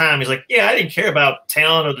tell Tom, he's like, yeah, I didn't care about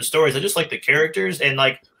talent or the stories. I just like the characters, and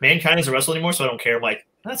like Mankind isn't wrestle anymore, so I don't care. I'm like,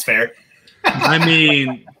 that's fair. I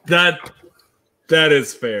mean, that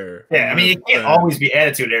is fair. Yeah, I mean, it can't always be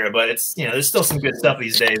Attitude Era, but it's there's still some good stuff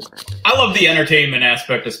these days. I love the entertainment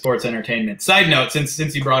aspect of sports entertainment. Side note, since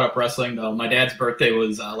you brought up wrestling, though, my dad's birthday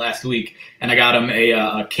was last week, and I got him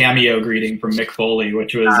a cameo greeting from Mick Foley,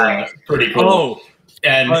 which was pretty cool. Oh,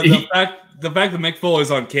 And the fact that Mick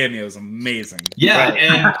Foley's on Cameo is amazing. Yeah,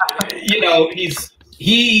 and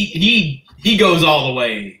he goes all the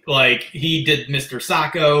way. Like, he did Mr.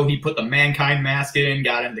 Sacco. He put the Mankind mask in,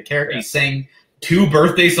 got into character. He sang 2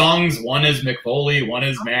 birthday songs. One is Mick Foley, one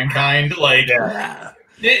is Mankind. Like,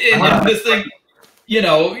 and this thing,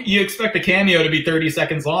 you expect a cameo to be 30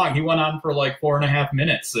 seconds long. He went on for like 4.5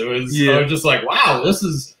 minutes. I was just like, wow, this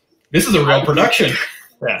is a real production.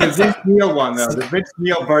 The Vince Neil one, though, the Vince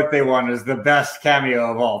Neil birthday one is the best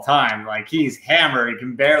cameo of all time. Like, he's hammered, he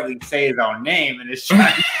can barely say his own name, and is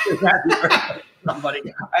trying to say happy birthday to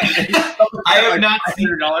somebody. I have not seen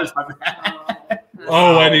 $100 on that.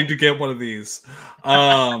 Oh, I need to get one of these.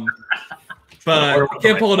 But I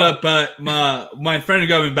can't pull it up. But my friend who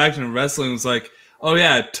got me back into wrestling was like, "Oh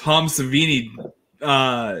yeah, Tom Savini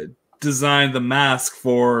designed the mask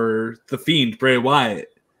for the Fiend, Bray Wyatt."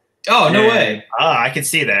 Oh, no way. I can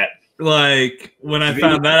see that. Like, when I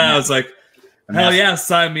found that out, I was like, hell yeah,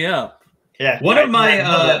 sign me up. Yeah. One of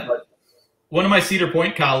my Cedar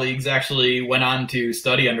Point colleagues actually went on to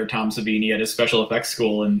study under Tom Savini at his special effects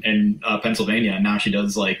school in Pennsylvania, and now she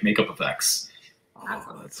does like makeup effects.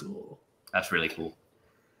 Oh, that's cool. That's really cool.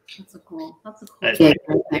 That's a cool.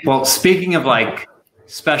 Well, speaking of like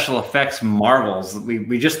special effects marvels,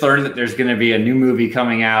 we just learned that there's going to be a new movie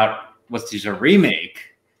coming out. There's a remake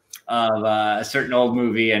of a certain old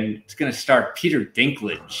movie, and it's going to star Peter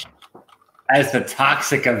Dinklage as the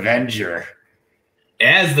Toxic Avenger.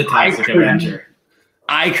 As the Toxic Avenger.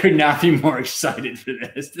 I could not be more excited for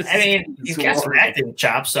this. I mean, you've got some acting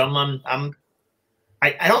chops, so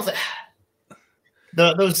I don't think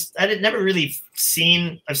those I did never really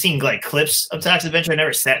seen. I've seen like clips of Toxic Avenger. I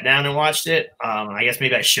never sat down and watched it. I guess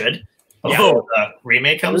maybe I should before the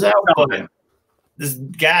remake comes out. But this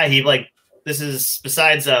guy, this is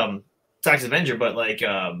besides Toxic Avenger, but like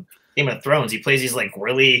Game of Thrones, he plays these like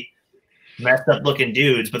really messed up looking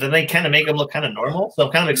dudes, but then they kind of make him look kind of normal. So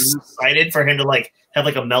I'm kind of excited for him to like have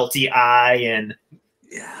like a melty eye and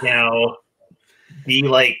be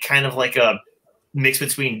like kind of like a mix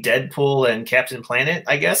between Deadpool and Captain Planet.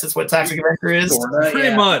 I guess that's what Toxic Avenger is.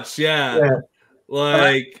 Pretty much, yeah.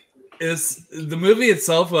 Like, it's the movie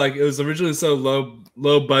itself. Like, it was originally so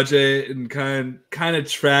low budget and kind of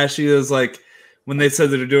trashy. It was like when they said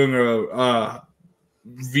that they're doing a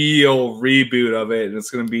real reboot of it and it's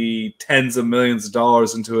going to be tens of millions of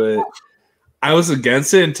dollars into it. I was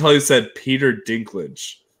against it until he said Peter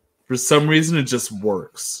Dinklage. For some reason, it just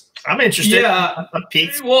works. I'm interested. Yeah.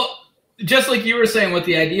 Well, just like you were saying, with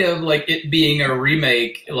the idea of like it being a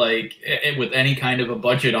remake, like with any kind of a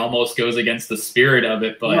budget, almost goes against the spirit of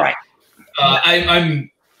it. But right.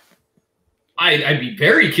 I'd be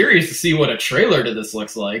very curious to see what a trailer to this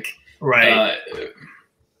looks like. Right.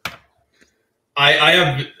 I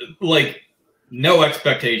have like no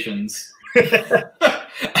expectations.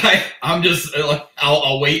 I'm just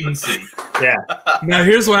I'll wait and see. Yeah. Now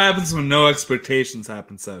here's what happens when no expectations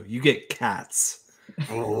happen. So you get cats.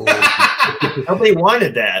 Oh. Nobody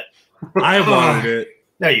wanted that. I wanted it.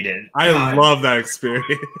 No, you didn't. I love that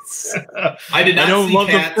experience. I did not. I don't love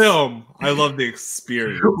cats. the film. I love the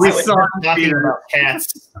experience. We saw talking about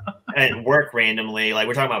cats at work randomly. Like,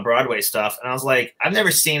 we're talking about Broadway stuff, and I was like, I've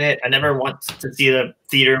never seen it. I never want to see the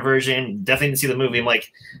theater version. Definitely didn't see the movie. I'm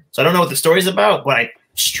like, so I don't know what the story's about, but I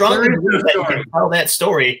strongly believe that you can tell that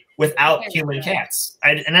story without human cats.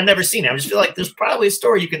 And I've never seen it. I just feel like there's probably a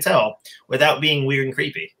story you can tell without being weird and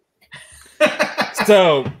creepy.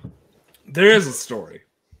 So there is a story.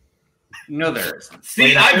 No, there isn't.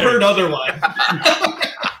 See, I've heard otherwise.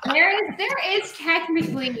 There is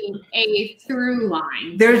technically a through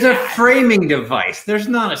line. There's a framing device. There's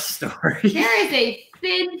not a story. There is a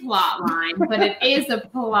thin plot line, but it is a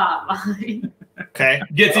plot line. Okay.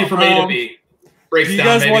 Gets you from A to B. Breaks Do you down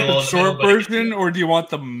guys maybe want a the little short bit, but- version, or do you want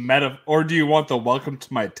the meta, or do you want the welcome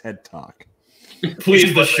to my TED Talk?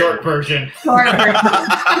 Please, the short version. Short version.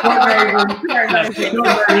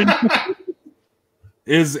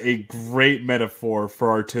 Is a great metaphor for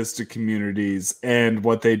artistic communities and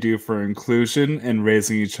what they do for inclusion and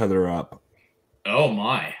raising each other up. Oh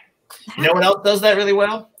my! You know what else does that really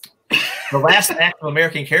well? The last act of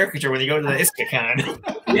American Caricature when you go to the ISCACon.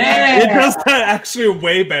 Yeah, it does that actually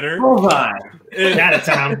way better. Hold on. I got it,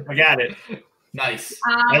 Tom. I got it. Nice.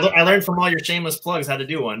 I learned from all your shameless plugs how to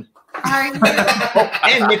do one. Are you,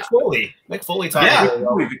 And Mick Foley. Mick Foley taught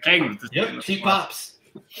me. The king. Yep, cheap pops.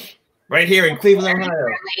 Right here in Cleveland, Ohio.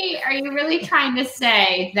 are you really trying to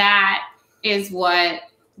say that is what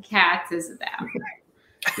Cats is about?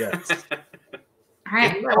 Yes. All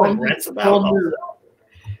right. Isn't that what Rent's about?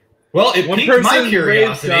 Well, it One piqued my person raised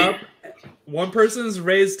curiosity. up. One person is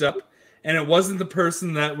raised up, and it wasn't the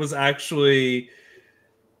person that was actually.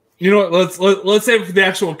 You know what? Let's say for the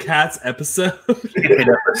actual Cats episode.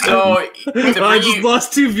 So I just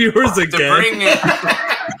lost 2 viewers again.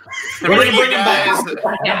 To bring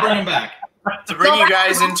you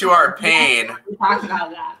guys into our pain. We talked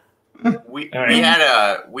about that. We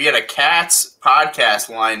had a Cats podcast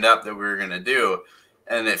lined up that we were gonna do,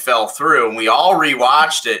 and it fell through, and we all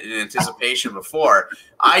rewatched it in anticipation before.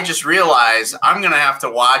 I just realized I'm gonna have to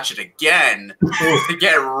watch it again to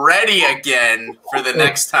get ready again for the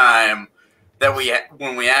next time that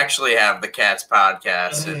when we actually have the Cats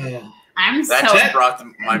podcast. And that just brought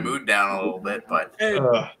my mood down a little bit, but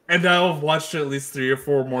and I've watched it at least 3 or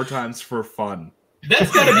 4 more times for fun.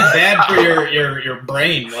 That's got to be bad for your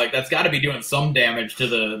brain. Like that's got to be doing some damage to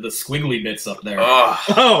the squiggly bits up there.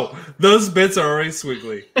 Oh, those bits are already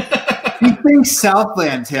squiggly. You think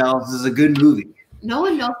Southland Tales is a good movie? No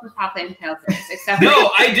one knows what Southland Tales is except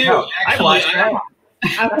no, I do. Actually,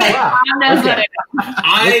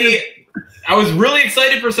 I was really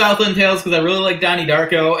excited for Southland Tales because I really like Donnie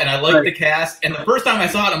Darko and I like the cast. And the first time I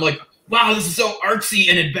saw it, I'm like, wow, this is so artsy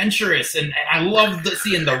and adventurous, and I love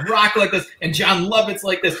seeing The Rock like this, and John Lovett's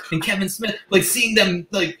like this, and Kevin Smith, like seeing them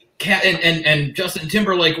like and Justin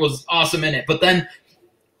Timberlake was awesome in it. But then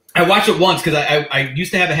I watched it once because I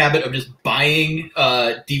used to have a habit of just buying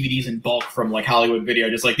DVDs in bulk from like Hollywood Video,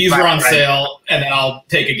 just like these were on sale, and then I'll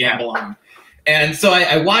take a gamble on them. And so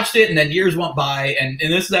I watched it, and then years went by, and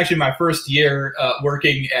this is actually my first year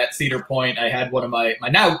working at Cedar Point. I had one of my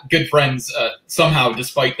now good friends, somehow,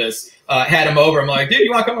 despite this, had him over. I'm like, dude,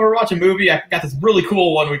 you want to come over and watch a movie? I got this really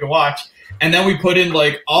cool one we can watch. And then we put in,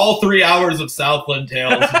 like, all 3 hours of Southland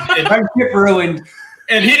Tales. My shit ruined.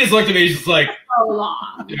 And he just looked at me, he's just like, so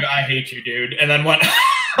long. Dude, I hate you, dude. And then went,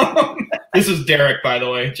 this is Derek, by the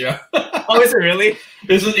way, Joe. Oh, is it really?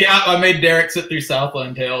 This is, yeah, I made Derek sit through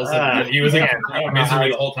Southland Tales, and he was in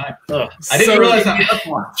misery the whole time. I didn't realize how.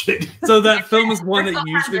 So that film is one that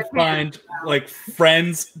you usually find, like,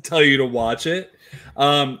 friends tell you to watch it.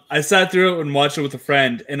 I sat through it and watched it with a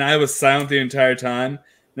friend, and I was silent the entire time.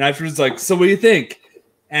 And afterwards, like, so what do you think?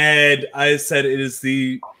 And I said it is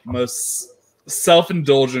the most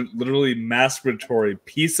self-indulgent, literally masturbatory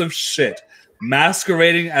piece of shit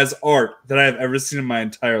masquerading as art that I've ever seen in my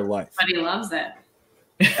entire life. But he loves it.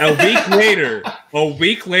 A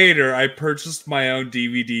week later, I purchased my own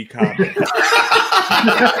DVD copy.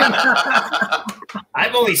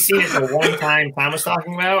 I've only seen it the one time Tom was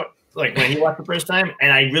talking about, like when he watched the first time,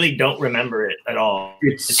 and I really don't remember it at all.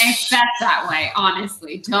 It's best that way,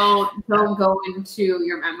 honestly. Don't go into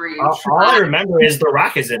your memory. All I remember is The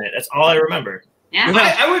Rock is in it. That's all I remember. Yeah,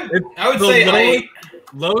 I would say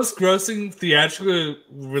lowest grossing theatrical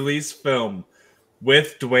release film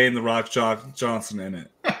with Dwayne The Rock Johnson in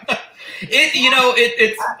it.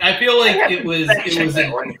 It's. I feel like it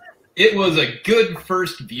was a good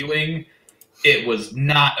first viewing. It was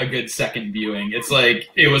not a good second viewing. It's like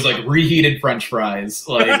it was like reheated French fries,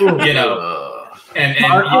 like and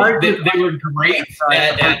they were great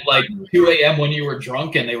at like 2 a.m. when you were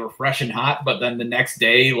drunk and they were fresh and hot. But then the next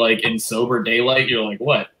day, like in sober daylight, you're like,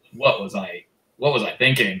 what was I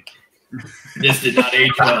thinking? This did not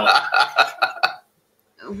age well.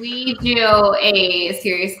 We do a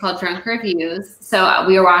series called Drunk Reviews. So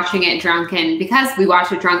we were watching it drunk, and because we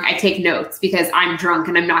watch it drunk, I take notes because I'm drunk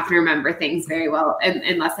and I'm not going to remember things very well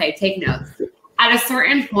unless I take notes. At a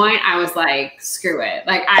certain point, I was like, screw it.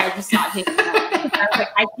 Like, I just stopped taking notes. I was like,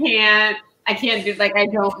 I can't do, like, I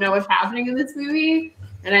don't know what's happening in this movie.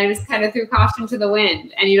 And I just kind of threw caution to the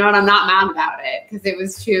wind. And you know what? I'm not mad about it because it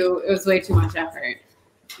was way too much effort.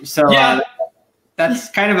 So, that's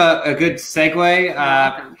kind of a good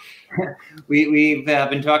segue. We've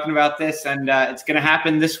been talking about this, and it's going to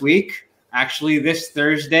happen this week. Actually, this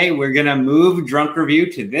Thursday, we're going to move Drunk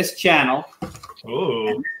Review to this channel. Ooh.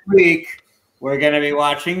 And this week, we're going to be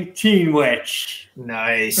watching Teen Witch.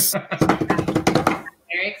 Nice.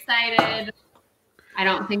 Very excited. I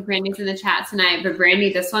don't think Brandy's in the chat tonight, but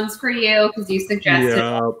Brandy, this one's for you because you suggested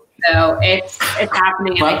it. So it's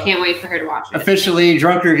happening, and I can't wait for her to watch it. Officially,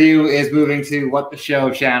 Drunk Review is moving to What the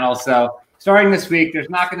Show channel. So starting this week,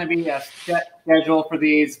 there's not going to be a set schedule for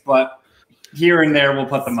these, but here and there we'll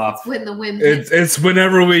put them up. When the whim it's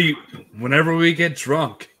whenever we get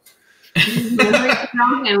drunk.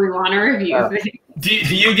 And we want to review. Do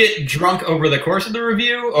you get drunk over the course of the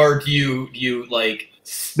review, or do you like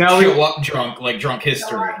show up drunk, like drunk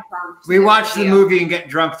history? We watch the movie and get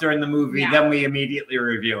drunk during the movie, then we immediately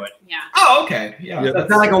review it. Yeah. Oh, okay. Yeah. It's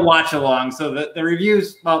not like a watch along. So the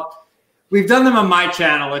reviews, well, we've done them on my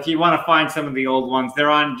channel. If you want to find some of the old ones, they're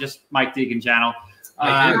on just Mike Deacon channel.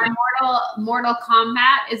 My Mortal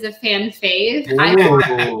Kombat is a fan fave. I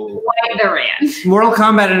quite the rant. Mortal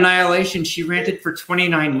Kombat Annihilation. She ranted for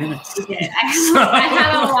 29 minutes. I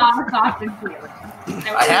had a lot of thoughts and feelings.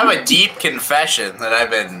 I have a deep confession that I've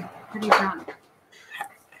been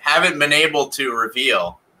haven't been able to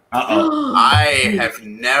reveal. I have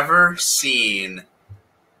never seen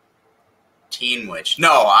Teen Witch.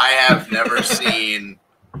 No, I have never seen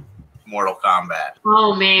Mortal Kombat.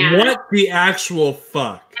 Oh man! What the actual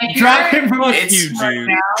fuck? Drop him from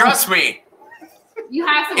Trust me. You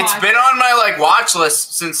have to watch. It's been on my watch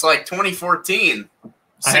list since 2014.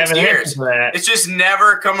 6 years. It's just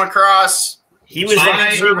never come across. He was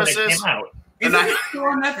on services. When it came out. Is it still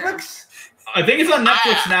on Netflix? I think it's on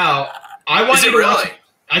Netflix now. I want Is you it to really? watch,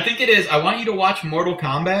 I think it is. I want you to watch Mortal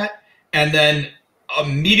Kombat, and then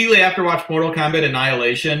immediately after watch Mortal Kombat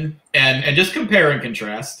Annihilation, and just compare and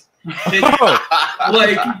contrast. Did that?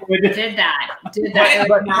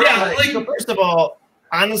 So first of all,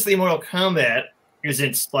 honestly, Mortal Kombat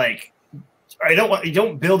isn't you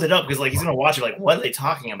don't build it up because he's gonna watch it what are they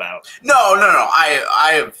talking about? No.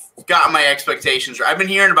 I have got my expectations right. I've been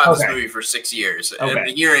hearing about this movie for 6 years. I've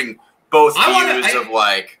been hearing both views of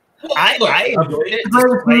I enjoyed it.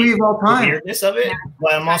 Greatest movie of all time. The weirdness of it,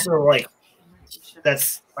 but I'm also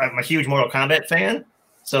I'm a huge Mortal Kombat fan,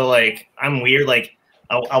 so I'm weird.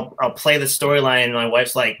 I'll play the storyline, and my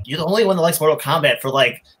wife's like, "You're the only one that likes Mortal Kombat for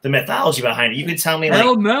the mythology behind it. You could tell me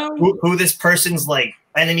who this person's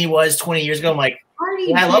enemy was 20 years ago." I'm like,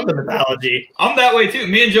 I love the mythology. I'm that way too.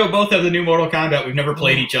 Me and Joe both have the new Mortal Kombat. We've never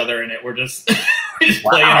played each other in it. We're just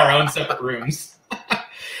play in our own separate rooms.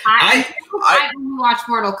 I only watched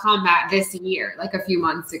Mortal Kombat this year, a few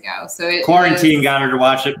months ago. So Quarantine got her to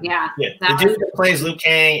watch it. Yeah. The dude that plays Liu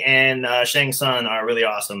Kang and Shang Tsung are really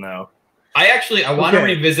awesome, though. I want to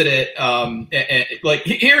revisit it.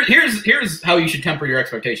 Here's how you should temper your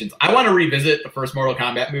expectations. I want to revisit the first Mortal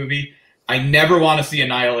Kombat movie. I never want to see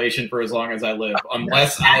Annihilation for as long as I live,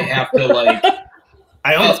 unless I have to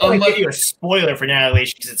I almost want to give you a spoiler for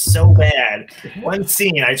Annihilation because it's so bad. One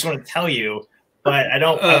scene, I just want to tell you, but I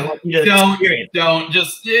don't want you to experience. Don't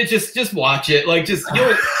just watch it. I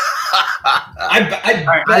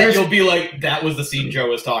bet you'll be like, that was the scene Joe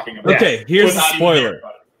was talking about. Okay, here's the spoiler.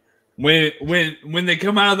 When they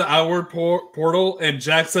come out of the outward portal and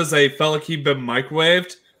Jack says they felt like he'd been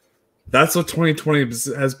microwaved, that's what 2020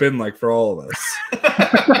 has been like for all of us.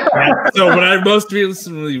 So when I most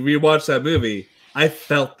recently rewatched that movie, I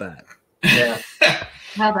felt that. Yeah.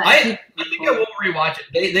 I think I will rewatch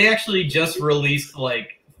it. They actually just released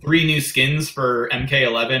 3 new skins for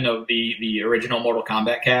MK11 of the original Mortal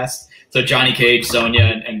Kombat cast. So Johnny Cage,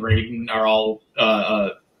 Sonya, and Raiden are all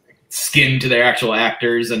skinned to their actual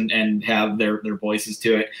actors and have their voices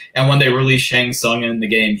to it. And when they released Shang Tsung in the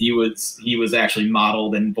game, he was actually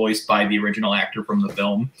modeled and voiced by the original actor from the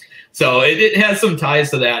film. So it has some ties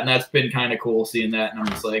to that, and that's been kind of cool seeing that. And I'm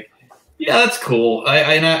just like, yeah, that's cool.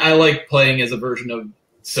 I like playing as a version of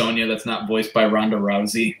Sonya that's not voiced by Ronda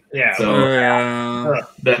Rousey. Yeah. So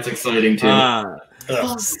that's exciting too.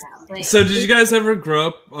 So did you guys ever grow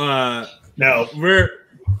up? No. We're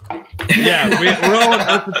all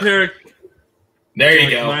esoteric. There you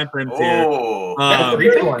go. Oh,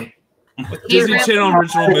 good one. Disney Channel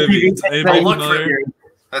original movies. Anybody familiar?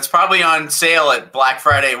 That's probably on sale at Black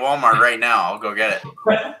Friday Walmart right now. I'll go get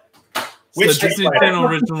it. Which Disney Channel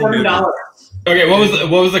original movies? Okay, what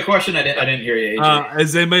was the question? I didn't hear you. AJ.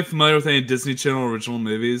 Is anybody familiar with any Disney Channel original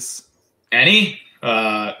movies? Any?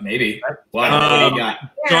 Maybe. What do you got?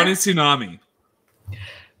 Johnny Tsunami.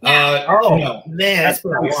 No. Man, that's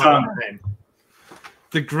been a long time.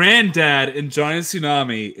 The granddad in Johnny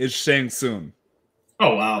Tsunami is Shang Tsung.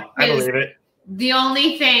 Oh wow, I believe it. The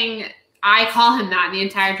only thing I call him that in the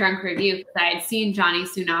entire drunk review because I had seen Johnny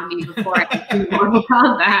Tsunami before I had seen Mortal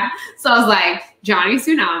Kombat, so I was like Johnny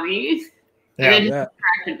Tsunami, and it just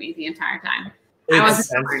distracted me the entire time. I wasn't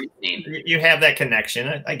remembering his name. You have that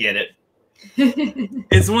connection. I get it.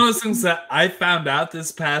 It's one of those things that I found out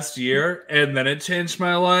this past year, and then it changed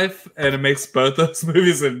my life, and it makes both those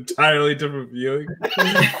movies an entirely different viewing.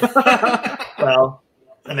 Well,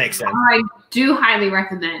 that makes sense. I do highly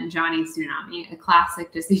recommend Johnny Tsunami, a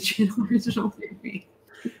classic Disney Channel original movie.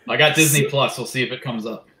 I got Disney Plus. We'll see if it comes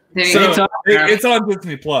up. It's on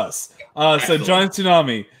Disney Plus. So Johnny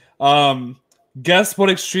Tsunami. Guess what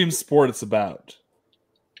extreme sport it's about.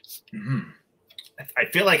 I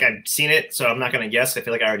feel like I've seen it, so I'm not going to guess. I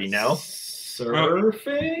feel like I already know.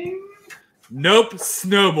 Surfing? Nope.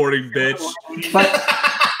 Snowboarding, bitch. But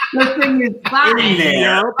the thing is, in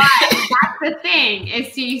there. But that's the thing.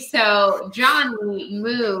 So Johnny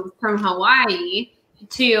moved from Hawaii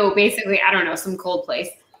to basically, I don't know, some cold place.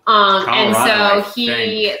 And so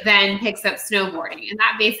he then picks up snowboarding, and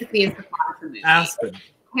that basically is the plot of the movie. Aspen.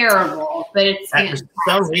 Terrible, but it's For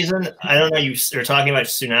some reason, I don't know. You're talking about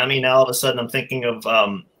tsunami now. All of a sudden, I'm thinking of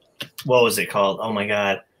what was it called? Oh my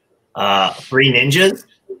god, Three Ninjas.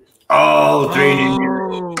 Oh, Three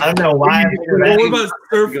Ninjas. I don't know why. What about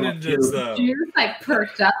Surf Ninjas though? You just like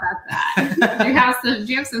perked up at that. Do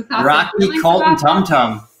you have some thoughts? Rocky, Colt, and Tum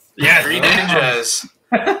Tum. Yeah, Three Ninjas.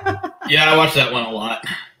 Yeah, I watched that one a lot.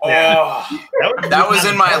 Oh, that was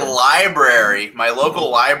in my library, my local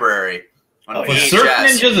library. On Was Surf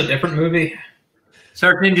Ninjas a different movie?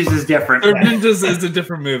 Surf Ninjas is different. Surf Ninjas is a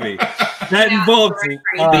different movie. That involves. Did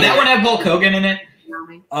that one have Hulk Hogan in it?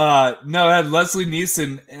 No, it had Leslie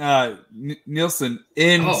Nielsen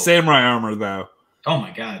in samurai armor though. Oh my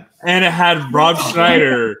god! And it had Rob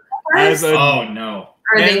Schneider as a. Oh no!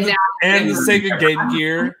 And the Sega Game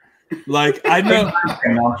Gear. Like I know.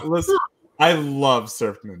 Listen, I love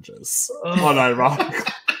Surf Ninjas.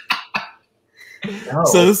 Unironically. No.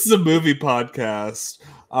 So this is a movie podcast.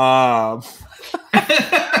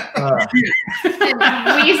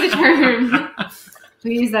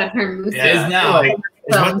 We use that term loosely. Yeah, now. Like,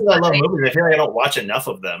 as much as I love movies, I feel like I don't watch enough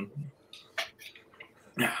of them.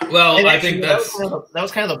 Well, And I actually, think that's that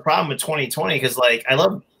was kind of the problem with 2020 because, like I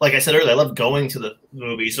said earlier, I love going to the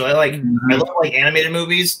movies. So I love like animated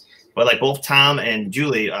movies. But like both Tom and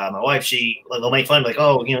Julie, my wife, they'll make fun like,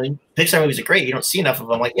 oh, Pixar movies are great. You don't see enough of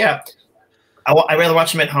them. I'm like, yeah, I'd rather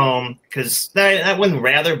watch them at home because I wouldn't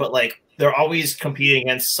rather, but like they're always competing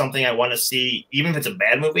against something I want to see, even if it's a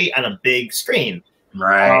bad movie, on a big screen.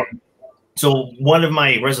 Right. So one of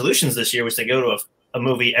my resolutions this year was to go to a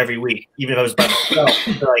movie every week, even if I was by myself.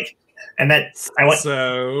 I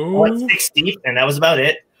went 6 deep, and that was about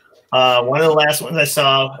it. One of the last ones I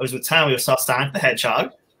saw, I was with Tom. We saw Sonic the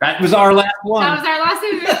Hedgehog. That was our last one. That was our last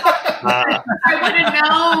movie. I would have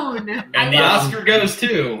known. and the Oscar goes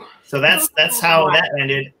too. So that's how that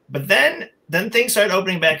ended. But then things started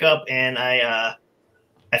opening back up, and I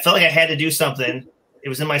felt like I had to do something. It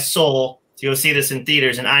was in my soul to go see this in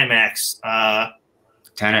theaters in IMAX.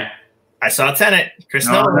 Tenet. I saw Tenet. Chris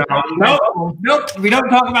Nolan. Nope. We don't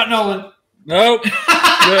talk about Nolan. Nope.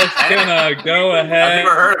 Just gonna go ahead. I've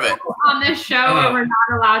never heard of it. On this show where we're not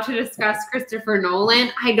allowed to discuss Christopher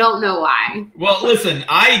Nolan. I don't know why. Well, listen,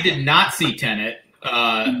 I did not see Tenet.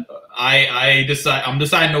 I'm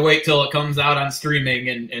deciding to wait till it comes out on streaming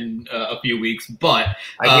in a few weeks. But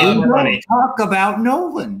Talk about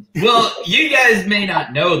Nolan. well, you guys may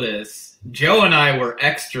not know this. Joe and I were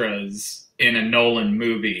extras in a Nolan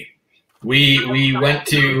movie. We went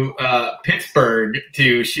to Pittsburgh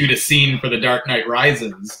to shoot a scene for The Dark Knight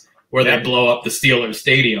Rises, where they blow up the Steelers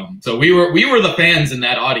Stadium. So we were the fans in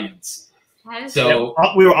that audience. So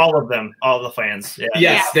we were all of them, all the fans. Yeah.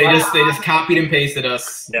 Yes, they just copied and pasted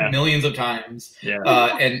us millions of times. Yeah.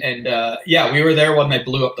 We were there when they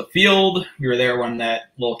blew up the field. We were there when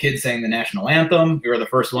that little kid sang the national anthem. We were the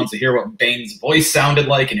first ones to hear what Bane's voice sounded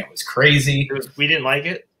like, and it was crazy. We didn't like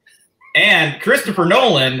it. And Christopher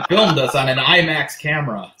Nolan filmed us on an IMAX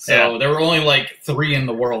camera. So there were only like 3 in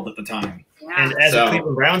the world at the time. And as a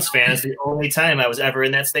Cleveland Browns fan, it's the only time I was ever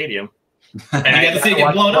in that stadium. And you got to see it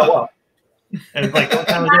get blown up. And it's like one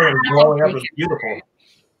time a day, it was blowing up. It was beautiful.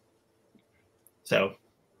 So,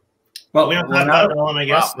 well, we don't talk about Nolan, I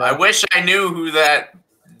guess. Wow. I wish I knew who that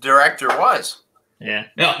director was. Yeah.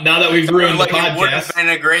 Now that we've ruined the podcast. It would have been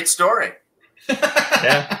a great story.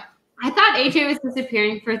 Yeah. I thought AJ was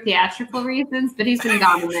disappearing for theatrical reasons, but he's been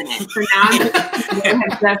gone a minute. So now I'm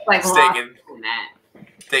just like lost in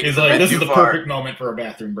it. He's like, this is the perfect moment for a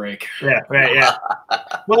bathroom break. Yeah, right, yeah.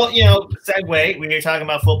 Well, segue, when you're talking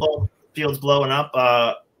about football fields blowing up,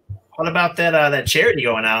 what about that charity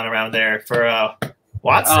going on around there for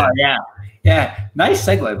Watson? Oh, yeah. Nice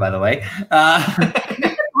segue, by the way.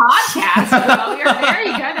 Podcast, bro. You're very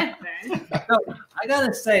good at this. So, I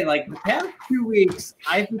gotta say, like the past 2 weeks,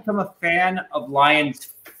 I've become a fan of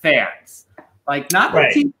Lions fans. Like not the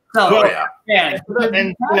team itself, fans.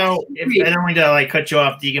 And I don't mean to cut you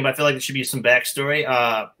off, Deegan, but I feel like there should be some backstory.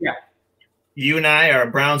 You and I are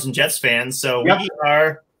Browns and Jets fans, so we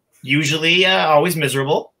are usually always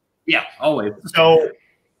miserable. Yeah, always. So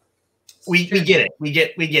we get it. We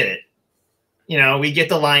get it. We get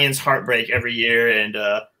the Lions heartbreak every year, and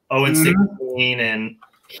 0-16, and.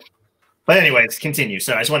 But anyways, continue.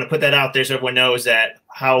 So I just want to put that out there so everyone knows that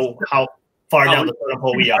how far down the totem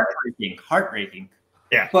pole we are. Heartbreaking.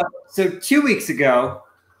 Yeah. But so 2 weeks ago,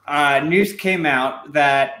 news came out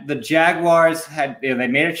that the Jaguars they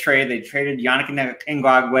made a trade. They traded Yannick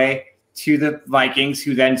Ngakoue to the Vikings,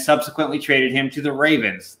 who then subsequently traded him to the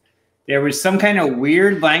Ravens. there was some kind of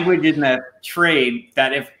weird language in the trade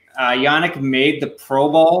that if Yannick made the Pro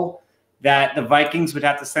Bowl, that the Vikings would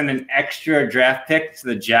have to send an extra draft pick to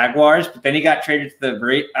the Jaguars, but then he got traded to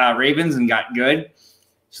the Ravens and got good.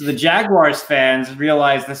 So the Jaguars fans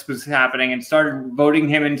realized this was happening and started voting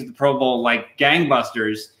him into the Pro Bowl like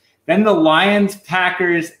gangbusters. Then the Lions,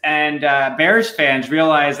 Packers, and Bears fans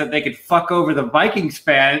realized that they could fuck over the Vikings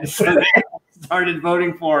fans, so they started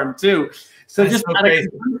voting for him too. So that's just out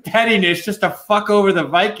of pettiness, just to fuck over the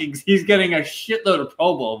Vikings, he's getting a shitload of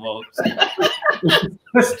Pro Bowl votes.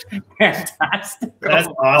 Fantastic. That's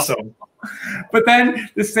awesome. But then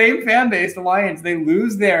the same fan base, the Lions, they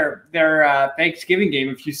lose their Thanksgiving game.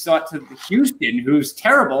 If you saw it to Houston, who's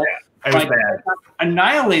terrible, That was bad.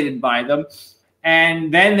 Annihilated by them.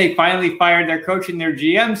 And then they finally fired their coach and their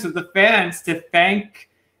GM. So the fans, to thank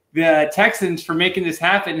the Texans for making this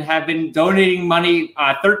happen, have been donating money,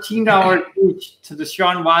 $13 each, to the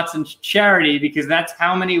Deshaun Watson charity, because that's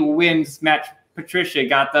how many wins Matt Patricia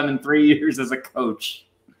got them in 3 years as a coach.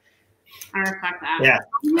 I respect that. Yeah.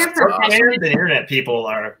 The internet people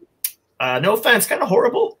are, no offense, kind of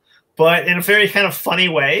horrible, but in a very kind of funny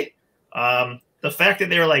way. The fact that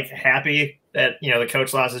they were like happy that, you know, the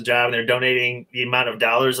coach lost his job and they're donating the amount of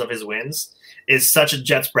dollars of his wins is such a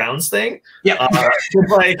Jets Browns thing. Yeah.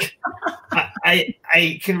 Like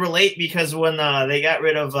I can relate, because when they got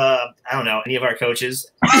rid of I don't know, any of our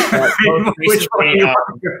coaches, recently,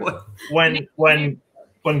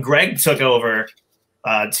 when Greg took over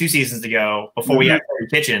 2 seasons ago, before we had Terry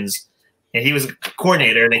Kitchens, and he was a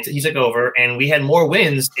coordinator, and he took over, and we had more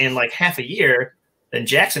wins in like half a year than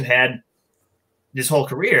Jackson had his whole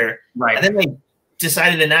career. Right. And then they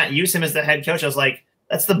decided to not use him as the head coach. I was like,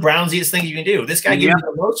 that's the Brownsiest thing you can do. This guy gave you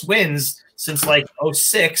the most wins since like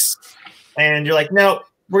 2006, and you're like, no,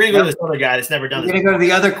 we're gonna go to this other guy that's never done this. We're gonna go to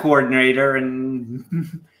the other coordinator, and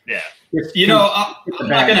yeah. You know, I'm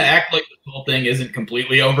not gonna act like this whole thing isn't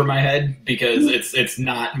completely over my head, because it's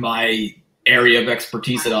not my area of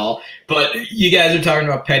expertise at all. But you guys are talking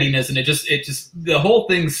about pettiness, and it just the whole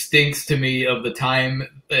thing stinks to me of the time.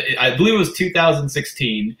 I believe it was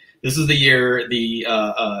 2016. This is the year the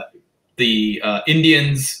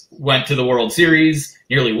Indians went to the World Series,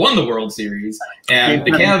 nearly won the World Series, and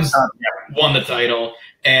the Cavs won the title,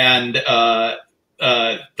 and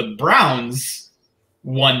the Browns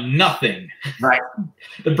won nothing. Right.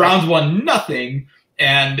 The Browns won nothing,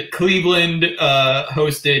 and Cleveland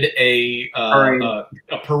hosted a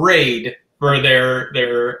parade for their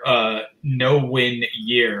no-win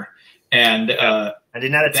year, and I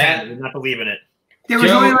did not attend. I did not believe in it. There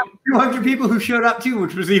was only like 200 people who showed up too,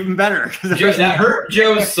 which was even better. That hurt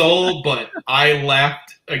Joe's soul, but I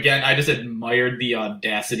laughed again. I just admired the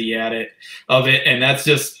audacity of it, and that's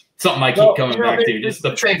just something I keep coming back to. Just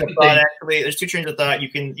the trains of thought. Actually, there's 2 trains of thought. You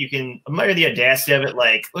can admire the audacity of it.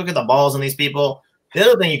 Like, look at the balls on these people. The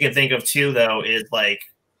other thing you can think of too, though, is like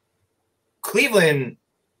Cleveland.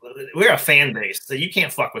 We're a fan base, so you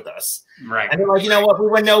can't fuck with us. Right. And they're like, you know what? We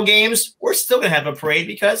win no games. We're still gonna have a parade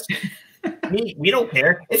because we don't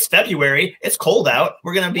care. It's February. It's cold out.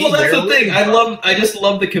 We're gonna be. Well, that's the thing. I just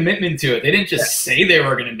love the commitment to it. They didn't just say they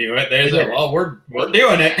were gonna do it. They said, "Well, we're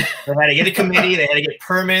doing it." They had to get a committee. They had to get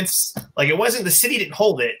permits. Like, it wasn't the city didn't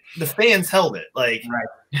hold it. The fans held it. Like,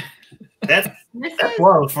 right. That's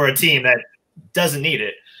love for a team that doesn't need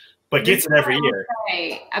it, but gets it every year.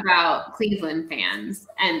 About Cleveland fans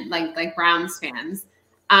and like Browns fans,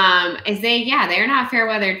 is they're not fair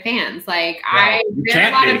weathered fans. Like, there's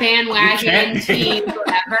a lot of bandwagon teams,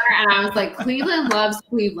 whatever, and I was like, Cleveland loves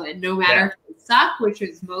Cleveland, no matter if they suck, which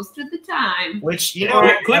is most of the time. Which, you know,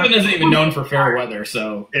 Cleveland isn't even known for fair weather,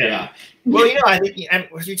 so yeah. Well, you know, I think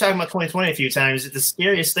you're talking about 2020 a few times. The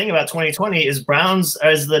scariest thing about 2020 is Browns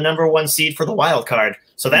as the #1 seed for the wild card.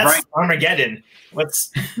 So that's Armageddon.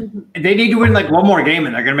 They need to win like one more game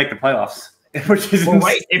and they're going to make the playoffs. Which is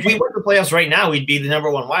right. If we were the playoffs right now, we'd be the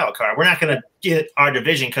 #1 wild card. We're not going to get our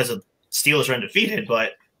division because the Steelers are undefeated,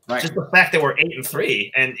 but just the fact that we're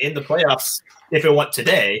 8-3 and in the playoffs, if it went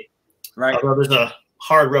today, although there's a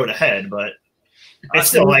hard road ahead, but it's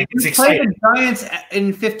still like it's exciting. The Giants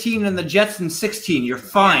in 15 and the Jets in 16. You're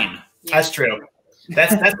fine. Yeah. That's true.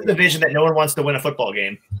 That's the division that no one wants to win a football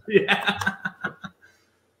game. Yeah.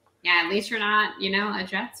 Yeah, at least you're not, a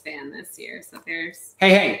Jets fan this year. So there's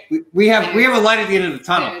we have a light at the end of the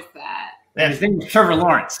tunnel. There's that. And his name is Trevor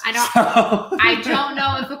Lawrence. I don't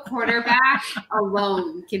know if a quarterback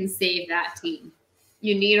alone can save that team.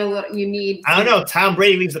 You need I don't know. Tom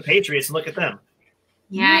Brady leaves the Patriots and look at them.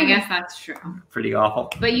 Yeah, I guess that's true. Pretty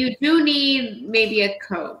awful. But you do need maybe a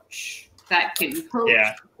coach that can coach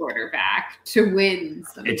the quarterback to win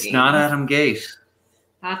some games. It's not Adam Gase.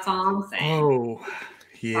 That's all I'm saying. Oh,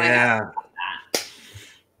 yeah.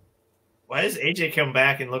 Why does AJ come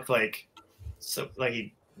back and look like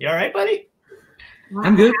you all right, buddy?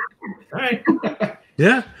 I'm good. All right.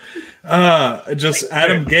 Yeah. Just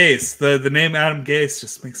Adam Gase. The name Adam Gase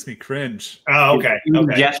just makes me cringe. Oh, okay.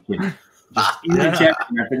 Indigestion.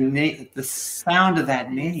 The sound of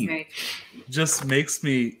that name just makes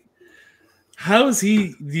me. How is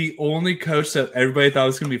he the only coach that everybody thought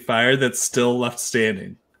was going to be fired that's still left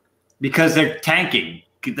standing? Because they're tanking.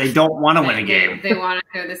 They don't want to win a game. They want to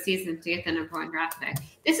go the season to get the number 1 draft pick.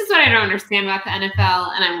 This is what I don't understand about the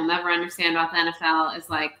NFL, and I will never understand about the NFL is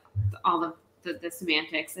like all the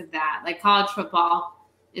semantics of that. Like college football,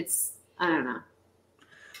 it's I don't know.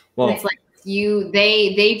 Well, it's like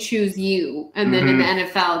they choose you, and then in the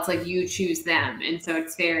NFL, it's like you choose them, and so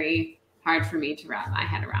it's very hard for me to wrap my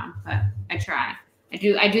head around. But I try. I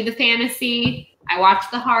do the fantasy. I watch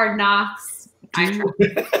the Hard Knocks. I try.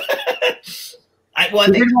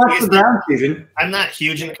 I'm not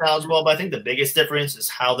huge into college ball, but I think the biggest difference is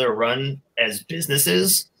how they're run as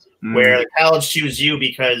businesses, where the college choose you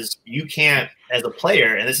because you can't, as a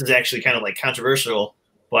player, and this is actually kind of like controversial,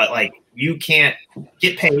 but like you can't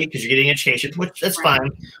get paid because you're getting education, which that's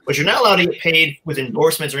fine, but you're not allowed to get paid with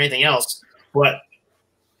endorsements or anything else. But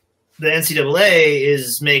the NCAA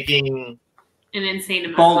is making an insane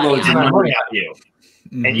amount of money out of you.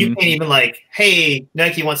 And you can't even like, hey,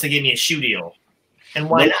 Nike wants to give me a shoe deal. And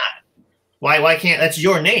why not? Why can't? That's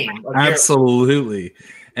your name. Absolutely.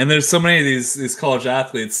 And there's so many of these college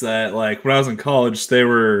athletes that, like, when I was in college, they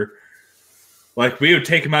were like, we would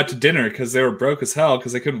take them out to dinner because they were broke as hell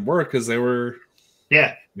because they couldn't work because they were.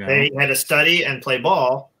 Yeah, they had to study and play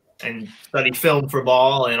ball and study film for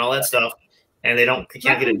ball and all that stuff, and they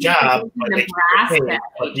can't get a job. But they can't pay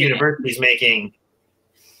what the university's making.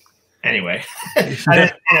 Anyway,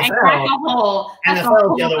 NFL is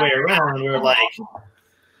the other way around. We're like,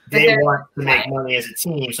 they want to make money as a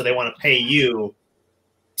team, so they want to pay you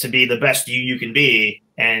to be the best you can be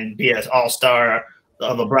and be an all-star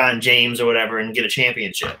of LeBron James or whatever and get a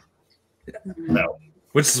championship. So,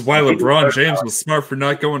 which is why LeBron James was smart for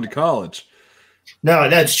not going to college. No,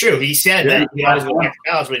 that's true. He said that he always goes back to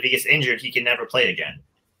college, but if he gets injured, he can never play again.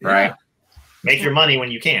 Right. Make your money when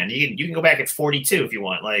you can. You can go back at 42 if you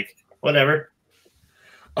want. Like, whatever.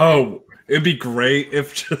 Oh, it'd be great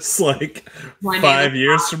if just like 5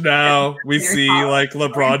 years from now we see like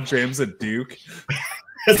LeBron James at Duke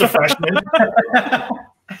as a freshman.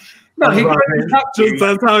 No,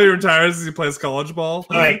 that's how he retires as he plays college ball.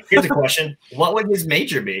 All right, here's a question. What would his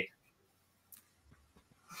major be?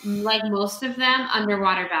 Like most of them,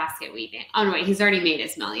 underwater basket weaving. Oh, no, wait, he's already made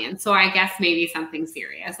his million. So I guess maybe something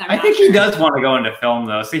serious. I think he does want to go into film,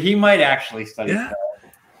 though. So he might actually study film.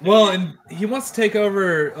 Well, and he wants to take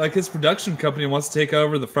over, like his production company wants to take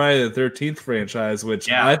over the Friday the 13th franchise, which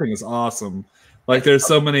I think is awesome. Like there's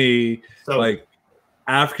so many like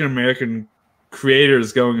African American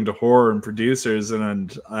creators going into horror and producers,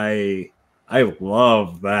 and I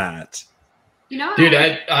love that. You know, dude,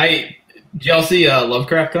 I did y'all see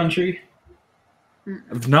Lovecraft Country?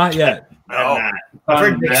 Not yet. I've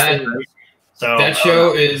heard that. So that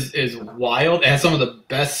show is wild. It has some of the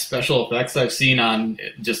best special effects I've seen on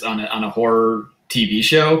a horror TV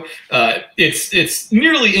show. It's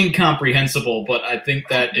nearly incomprehensible, but I think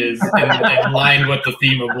that is in line with the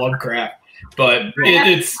theme of Lovecraft. But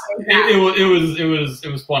it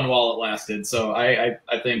was fun while it lasted. So I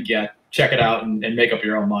think check it out and make up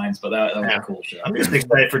your own minds. But that was a cool show. I'm just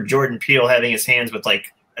excited for Jordan Peele having his hands with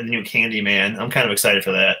like a new Candyman. I'm kind of excited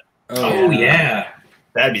for that. Oh yeah.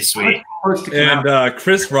 That'd be sweet. And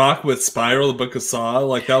Chris Rock with Spiral, the Book of Saw,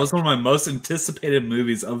 like that was one of my most anticipated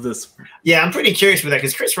movies of this. Yeah, I'm pretty curious with that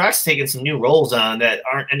because Chris Rock's taken some new roles on that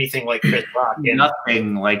aren't anything like Chris Rock.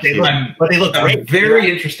 Nothing like but they look great. I'm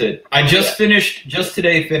very interested. I just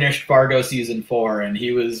finished Fargo season 4, and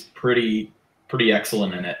he was pretty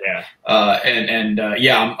excellent in it. Yeah.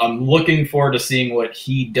 I'm looking forward to seeing what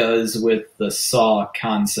he does with the Saw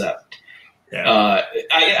concept. Yeah.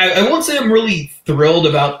 I won't say I'm really thrilled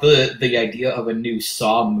about the idea of a new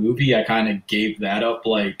Saw movie. I kind of gave that up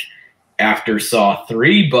like after Saw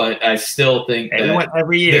 3, but I still think that we went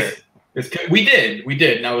every year. We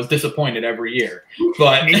did, and I was disappointed every year.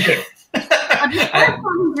 But me too. The first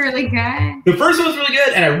one was really good. The first one was really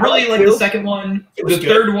good, and I really liked the second one. The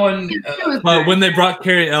third one, but when they brought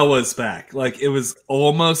Carrie Elwes back, like it was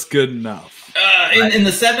almost good enough. In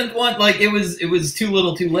the seventh one, like it was too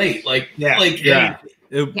little, too late. But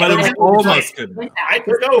it was almost good enough. I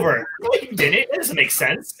took over. No, you didn't. It doesn't make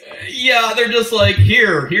sense. Yeah, they're just like,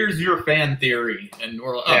 here's your fan theory, and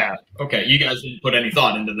we're like, okay, you guys didn't put any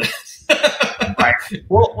thought into this.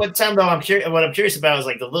 Well, what Tom though, what I'm curious about is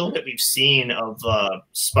like the little bit we've seen of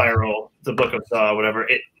Spiral, the Book of Saw, whatever.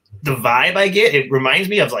 The vibe I get, it reminds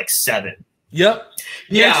me of like Seven. Yep.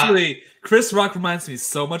 Yeah. Actually, Chris Rock reminds me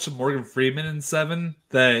so much of Morgan Freeman in Seven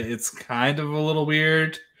that it's kind of a little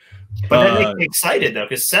weird. But that makes me excited though,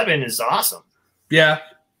 because Seven is awesome. Yeah.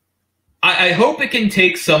 I hope it can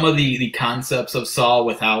take some of the concepts of Saw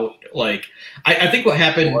without like I think what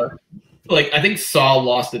happened like I think Saw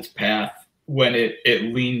lost its path when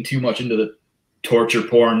it leaned too much into the torture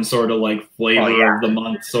porn sort of like flavor of the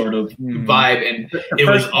month sort of vibe, and it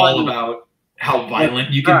was all about how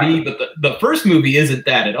violent you can be. But the first movie isn't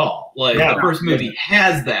that at all. Like the first movie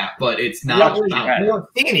has that, but it's not. You don't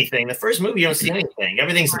see anything. The first movie, you don't see anything.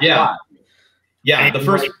 Everything's yeah. The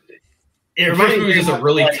first. The first movie is a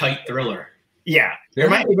really tight thriller. Yeah, it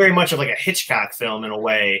reminds me very much of like a Hitchcock film in a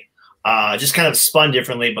way, just kind of spun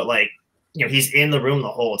differently. But like, you know, he's in the room the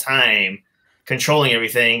whole time, controlling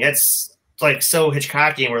everything. That's like so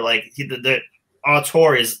Hitchcockian, where like the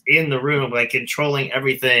auteur is in the room, like controlling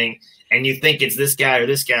everything, and you think it's this guy or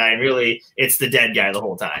this guy, and really it's the dead guy the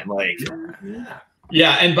whole time. Like,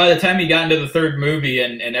 yeah, and by the time you got into the third movie,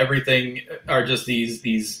 and everything are just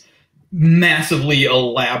these massively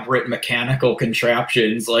elaborate mechanical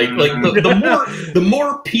contraptions. Like the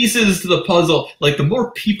more pieces to the puzzle, like the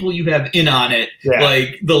more people you have in on it,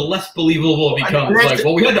 like the less believable it becomes. Like,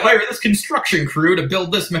 well, we had to hire this construction crew to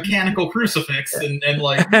build this mechanical crucifix, and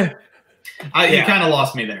like, you kind of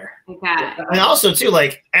lost me there. Okay. And also too,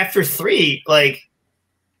 like after 3, like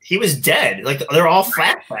he was dead. Like they're all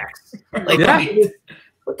flashbacks. Like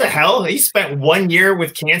what the hell? He spent 1 year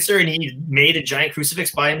with cancer and he made a giant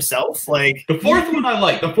crucifix by himself. Like the fourth one, I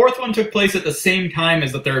like. The fourth one took place at the same time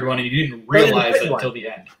as the third one, and you didn't realize it until the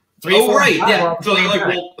end. 3, 4, right, 5, yeah. So like,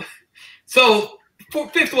 well, so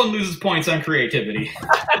fifth one loses points on creativity.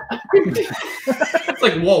 It's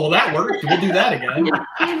like, whoa, well that worked. We'll do that again.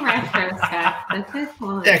 In retrospect, the fifth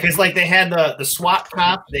one. Yeah, because like they had the SWAT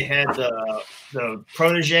cop, they had the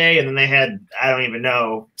protege, and then they had, I don't even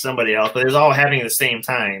know, somebody else, but it was all happening at the same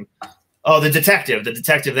time. Oh, the detective,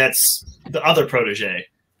 that's the other protege.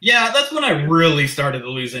 Yeah, that's when I really started to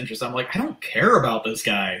lose interest. I'm like, I don't care about this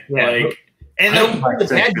guy. Yeah. Like, and then the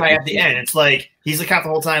bad guy at the end, it's like he's the cop the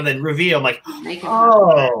whole time, then reveal, I'm like,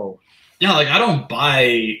 oh. Yeah, like I don't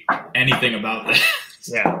buy anything about this.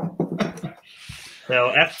 Yeah.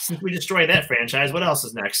 So since we destroyed that franchise, what else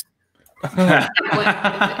is next? While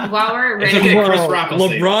we're ready, okay, Chris Rock will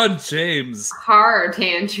LeBron James. Horror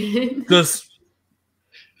tangent. Just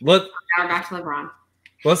now we're back to LeBron.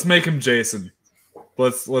 let's make him Jason.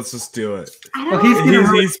 Let's just do it.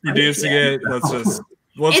 He's producing it. Let's Is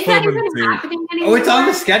that even happening anymore? Oh, it's on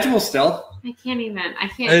the schedule still. I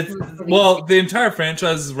can't. Well, the entire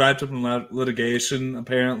franchise is wrapped up in litigation,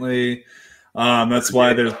 apparently. That's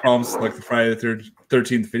why there's problems like the Friday the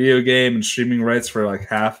 13th video game and streaming rights for like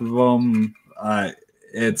half of them.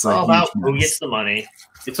 It's all about who gets the money.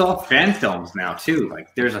 It's all fan films now too.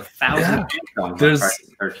 Like there's 1,000 fan films on Friday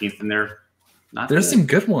the 13th, and they're not. There's some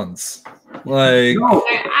good ones. Like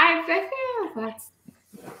I feel that's.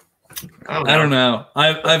 I don't know.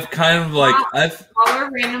 I've kind of like While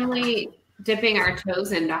we're randomly dipping our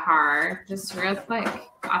toes into horror, just real quick,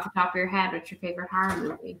 off the top of your head, what's your favorite horror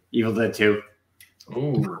movie? Evil Dead 2.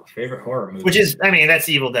 Ooh, favorite horror movie. Which is, I mean, that's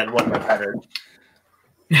Evil Dead 1 but better.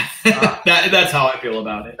 That's how I feel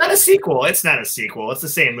about it. Not a sequel. It's not a sequel. It's the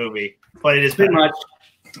same movie, but it is Pretty better. much.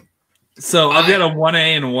 So I've got a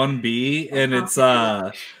 1A and a 1B, and it's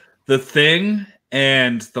The Thing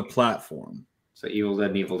and The Platform. So Evil Dead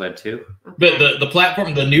and Evil Dead 2. The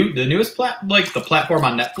platform, the newest like the platform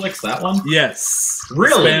on Netflix, that one? Yes.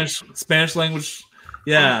 Really? Spanish language.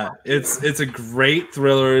 Yeah, it's a great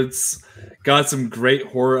thriller. It's got some great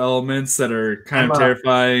horror elements that are kind of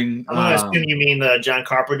terrifying. I'm gonna assume you mean the John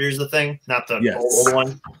Carpenter's The Thing, not the old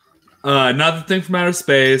one. Not The Thing from Outer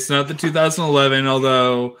Space, not the 2011,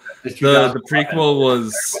 although the prequel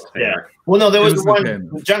was Well, no, there was the one.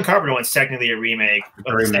 John Carpenter one's technically a remake.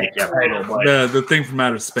 The Thing from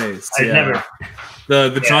Outer Space.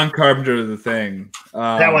 The John Carpenter The Thing.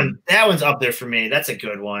 That one's up there for me. That's a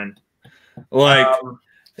good one. Like, have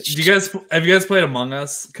you guys played Among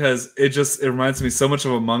Us? Because it reminds me so much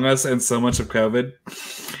of Among Us and so much of COVID.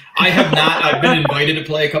 I have not. I've been invited to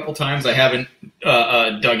play a couple times. I haven't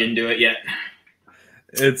dug into it yet.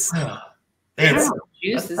 Juice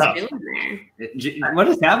is doing there. What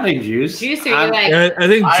is happening, Juice? Juice, are you like? I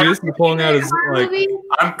think Juice is pulling out his like.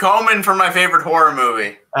 I'm combing for my favorite horror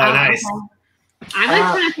movie. Oh, nice. I'm like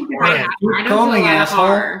trying to think about combing, I don't do a lot of asshole.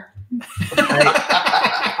 horror.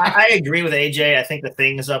 I agree with AJ. I think The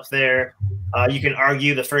Thing is up there. You can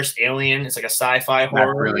argue the first Alien. It's like a sci-fi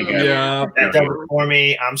horror. really good. Yeah. That does it for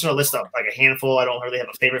me. I'm just gonna list up like a handful. I don't really have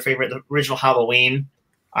a favorite. The original Halloween.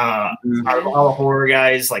 Out of all the horror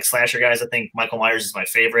guys, like slasher guys, I think Michael Myers is my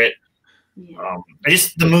favorite. Yeah.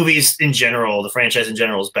 The movies in general, the franchise in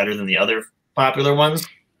general, is better than the other popular ones.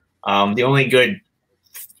 The only good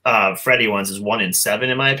Freddy ones is 1 and 7,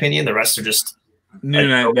 in my opinion. The rest are just New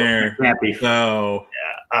Nightmare. Happy. So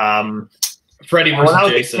Freddy when I versus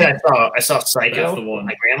was a Jason. kid, I saw Psycho That's the with one.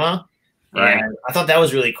 my grandma. Right. And I thought that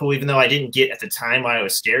was really cool, even though I didn't get at the time why it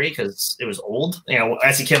was scary because it was old. You know,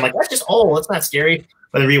 as a kid, I'm like, that's just old. It's not scary.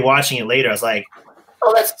 But then rewatching it later, I was like,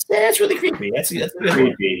 oh, that's really creepy. That's a good one.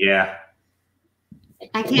 Creepy, yeah.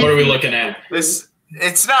 I can't. What are we looking at? It's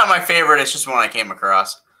not my favorite. It's just one I came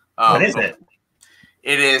across. What is it?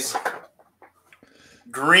 It is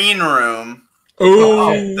Green Room.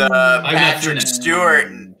 oh, The I've not seen Patrick it. Stewart.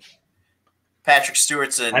 And Patrick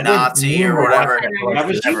Stewart's a I Nazi didn't or whatever. watch That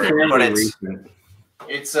was Never, fairly but recent.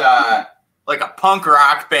 It's like a punk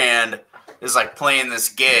rock band is like playing this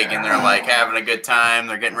gig and they're like having a good time.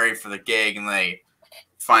 They're getting ready for the gig and they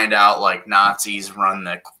find out like Nazis run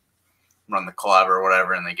the club or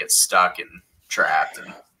whatever and they get stuck and trapped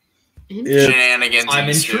and shenanigans I'm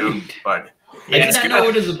ensue. intrigued. But I it's didn't good. know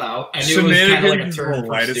what it's about. I knew it was kind of like a shenanigans turn the for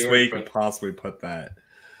lightest Stewart, way you but- could possibly put that.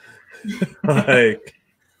 Like,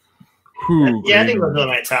 Yeah, I think those are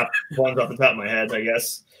my top ones off the top of my head, I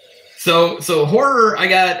guess. So horror, I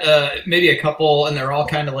got maybe a couple, and they're all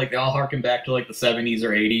kind of like they all harken back to like the 70s or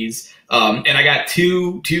 80s. And I got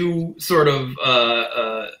two sort of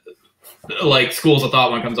like schools of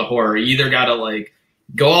thought when it comes to horror. You either got to like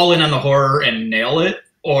go all in on the horror and nail it,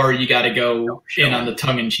 or you got to go in on the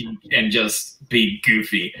tongue in cheek and just be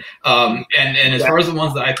goofy. And as far as the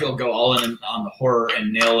ones that I feel go all in on the horror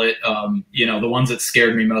and nail it, you know, the ones that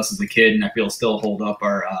scared me most as a kid and I feel still hold up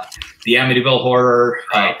are the Amityville Horror,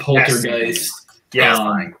 Poltergeist. Yeah,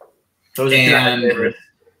 Um, those are two of my and favorites.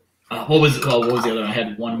 what was the other one? I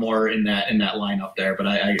had one more in that lineup there, but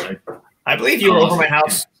I I believe you were over my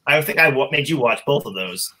house. I think I made you watch both of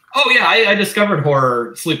those. oh yeah, I discovered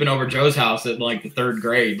horror sleeping over Joe's house at like the 3rd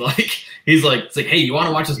grade. Like he's like, it's like, hey, you want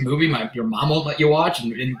to watch this movie? Your mom won't let you watch,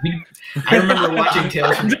 and I remember watching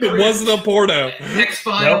Tales from the it wasn't a porno.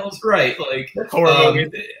 X-Files, right? Like Horror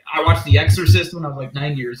movie. I watched The Exorcist when I was like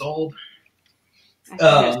 9 years old.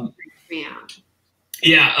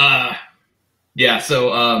 Yeah. So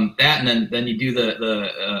that, and then you do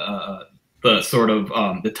the sort of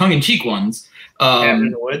the tongue-in-cheek ones. Cabin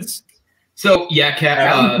in the Woods. So yeah,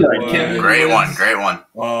 Cabin in the Great Woods. one.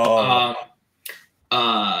 Oh,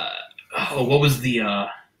 What was the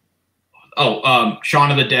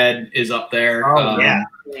Shaun of the Dead is up there. Oh, yeah.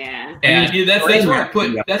 Yeah. And that's where I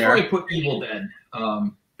put Yeah, that's where I put Evil Dead.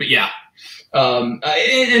 But yeah.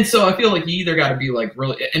 And so I feel like you either got to be like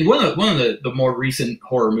really, and one of the more recent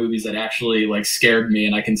horror movies that actually like scared me,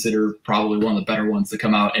 and I consider probably one of the better ones to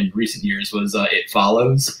come out in recent years was It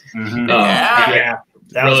Follows. Mhm. Yeah.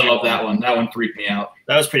 I really love that one. That one freaked me out.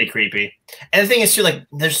 That was pretty creepy. And the thing is, too, like,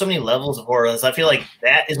 there's so many levels of horror. I feel like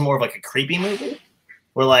that is more of like a creepy movie,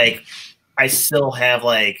 where like I still have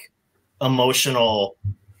like emotional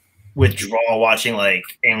withdrawal watching like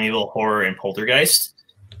Amityville Horror and Poltergeist.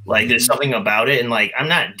 Like, there's something about it, and like I'm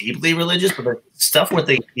not deeply religious, but the stuff with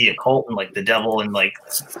the occult and like the devil and like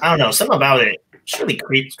I don't know, something about it just really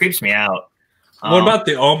creeps me out. what about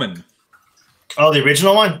The Omen? Oh, the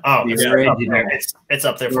original one? Oh, The it's up original. there. It's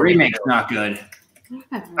up there The for me. remake's not good.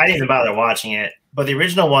 I didn't even bother watching it, but the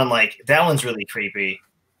original one, like that one's really creepy.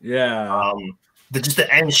 Yeah. Just the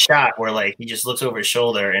end shot where like he just looks over his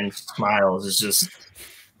shoulder and smiles is just,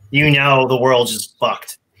 you know, the world's just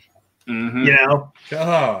fucked. Mhm. You know,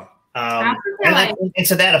 Oh. and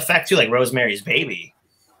to that effect too, like Rosemary's Baby.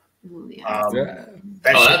 Yeah.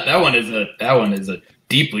 That one is a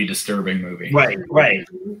deeply disturbing movie. Right.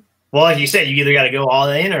 Well, like you said, you either got to go all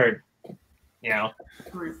in or, you know.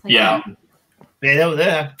 Yeah.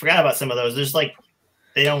 I forgot about some of those. There's like,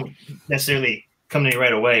 they don't necessarily come to me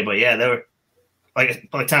right away, but yeah, they were like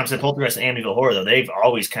Tom said, Poltergeist and Amityville Horror, though, they've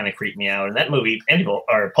always kind of creeped me out. And that movie, Amityville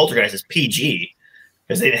or Poltergeist, is PG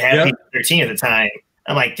because they had PG-13 at the time.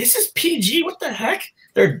 I'm like, this is PG? What the heck?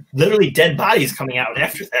 There are literally dead bodies coming out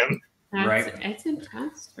after them. Right. It's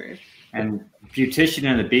impressed for. And Beautician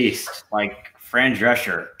and the Beast, like Fran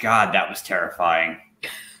Drescher, God, that was terrifying.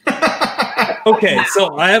 Okay,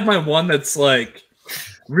 so I have my one that's like,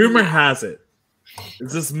 rumor has it,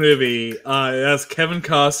 it's this movie. It has Kevin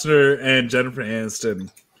Costner and Jennifer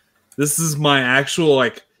Aniston. This is my actual,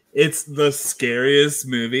 like, it's the scariest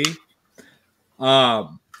movie.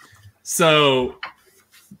 So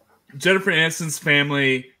Jennifer Aniston's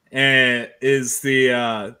family is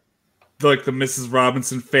the Mrs.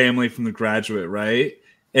 Robinson family from The Graduate, right?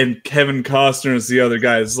 And Kevin Costner is the other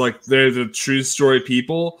guy. It's like they're the true story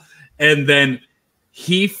people. And then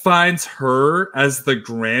he finds her as the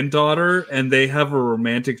granddaughter, and they have a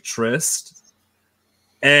romantic tryst.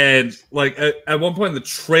 And like at one point in the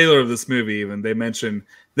trailer of this movie, even they mention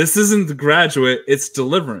this isn't The Graduate, it's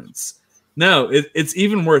Deliverance. No, it's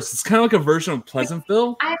even worse. It's kind of like a version of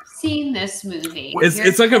Pleasantville. I've seen this movie.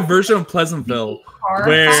 It's like a version of Pleasantville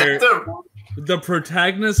where the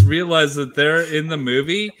protagonists realize that they're in the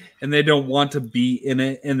movie and they don't want to be in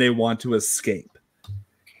it and they want to escape.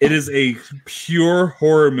 It is a pure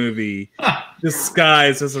horror movie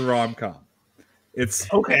disguised as a rom-com.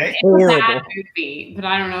 It's okay. Horrible. It's a bad movie, but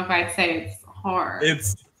I don't know if I'd say it's horror.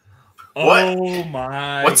 It's What? Oh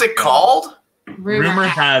my! What's it called? Rumor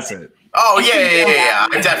has it. Oh yeah.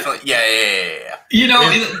 I definitely, yeah. You know,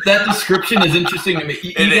 that description is interesting to me.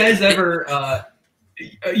 You guys ever?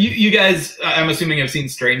 You guys, I'm assuming, have seen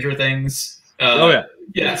Stranger Things. Oh yeah.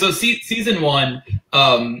 Yeah. So season 1,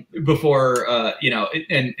 before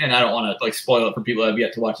and I don't want to like spoil it for people that have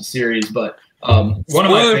yet to watch the series, but one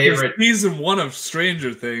of my favorite season 1 of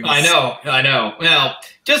Stranger Things. I know. Well,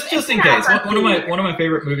 just in case, one of my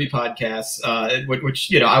favorite movie podcasts,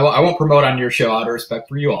 which I won't promote on your show out of respect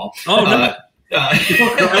for you all. Oh no.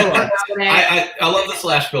 I love the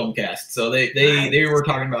Slash Filmcast. So they were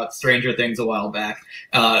talking about Stranger Things a while back,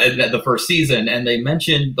 the first season, and they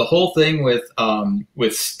mentioned the whole thing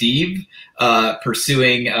with Steve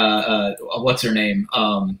pursuing what's her name?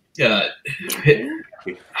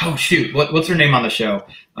 Oh shoot! What's her name on the show?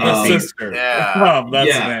 Sister. Yeah.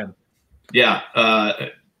 That's the name. Yeah.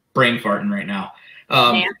 Brain farting right now.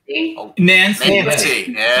 Nancy.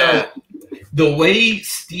 Nancy. Yeah. So, the way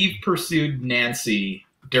Steve pursued Nancy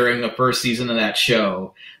during the first season of that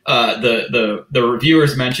show, the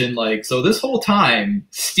reviewers mentioned so this whole time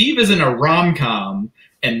Steve is in a rom-com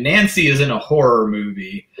and Nancy is in a horror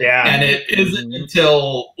movie. Yeah. And it isn't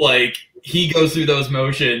until he goes through those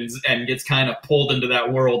motions and gets kind of pulled into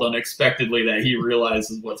that world unexpectedly that he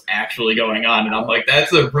realizes what's actually going on. And I'm like,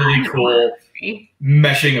 that's a really cool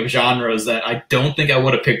meshing of genres that I don't think I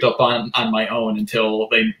would have picked up on my own until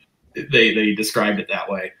they described it that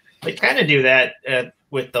way. They kind of do that in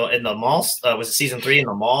the mall. Was it season 3 in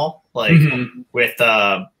the mall? With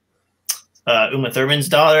Uma Thurman's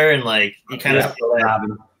daughter, and you kind of feel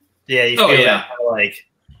that. Yeah, you feel that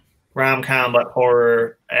rom-com but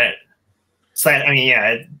horror.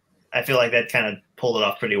 I feel like that kind of pulled it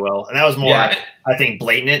off pretty well, and that was more, I think,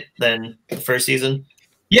 blatant than the first season.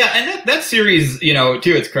 Yeah, and that series, to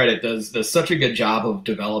its credit, does such a good job of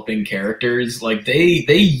developing characters. They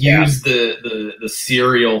use the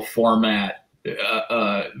serial format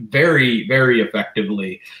very, very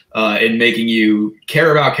effectively in making you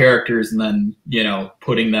care about characters and then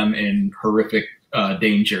putting them in horrific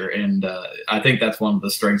danger. And I think that's one of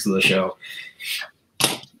the strengths of the show.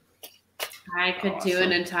 I could do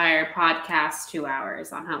an entire podcast 2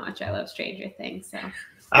 hours on how much I love Stranger Things. So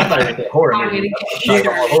I thought it was a horror movie.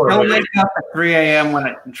 I'll wake up at 3 a.m. when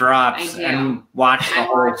it drops and watch the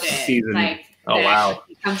whole season. Oh wow!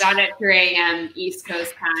 It comes out at 3 a.m. East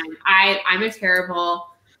Coast time. I'm a terrible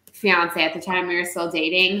fiance. At the time we were still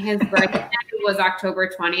dating. His birthday was October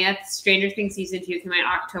 20th. Stranger Things season 2 came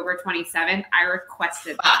out October 27th. I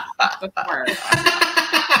requested that before.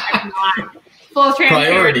 I'm not full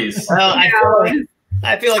priorities. Well,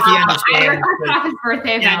 I feel like he understands. I his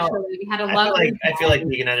birthday eventually. We had a lovely. I feel like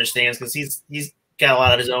he can understand because he's got a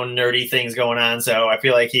lot of his own nerdy things going on. So I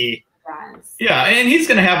feel like he. Yeah, and he's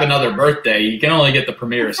going to have another birthday. You can only get the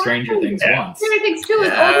premiere of Stranger Things once. Stranger Things 2 is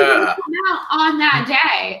only going to come out on that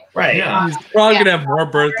day. Right. Yeah. He's probably going to have more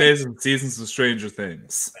birthdays and seasons of Stranger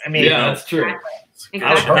Things. I mean, that's true.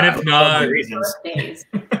 Exactly. And if not, birthdays.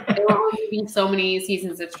 There will only be so many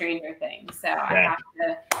seasons of Stranger Things, so I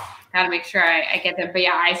have to make sure I get them. But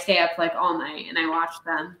yeah, I stay up all night and I watch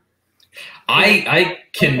them. I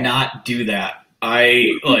cannot do that.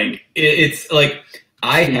 It's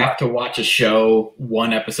I have to watch a show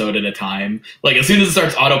one episode at a time. As soon as it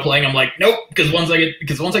starts auto playing, I'm like, nope. Because once I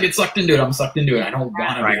get sucked into it, I'm sucked into it. I don't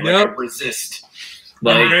want to I resist.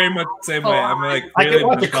 I'm very much the same way. I'm I can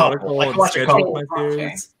watch a couple.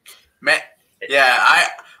 Man, yeah,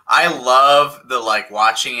 I love the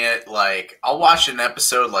watching it. I'll watch an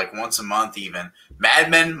episode once a month even. Mad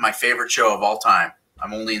Men, my favorite show of all time.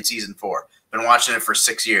 I'm only in season 4. Been watching it for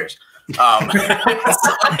 6 years. I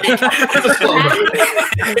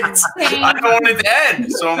don't want it to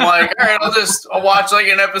end, so I'm like, all right, I'll watch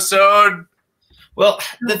an episode Well,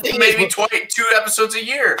 the thing maybe is, 2 episodes a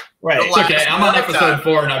year. Right. It'll It's okay. last I'm on a episode lifetime.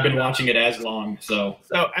 4 and I've been watching it as long. So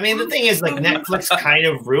I mean, the thing is, like, Netflix kind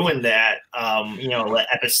of ruined that,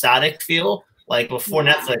 episodic feel. Like, before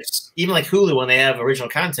Netflix, even like Hulu, when they have original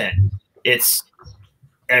content, it's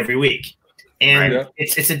every week. And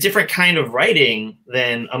it's a different kind of writing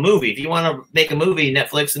than a movie. If you want to make a movie,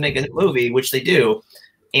 Netflix and make a movie, which they do.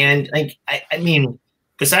 And I mean,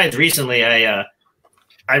 besides recently, I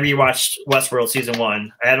rewatched Westworld season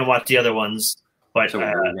 1. I haven't watched the other ones, but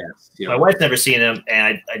my wife's never seen them.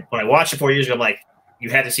 And when I watched it 4 years ago, I'm like,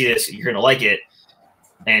 you have to see this. You're gonna like it.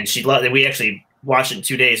 And she loved it. We actually watched it in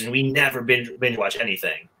 2 days, and we never binge watch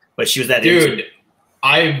anything. But she was that dude.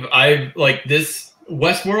 I've like this.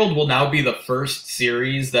 Westworld will now be the first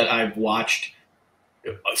series that I've watched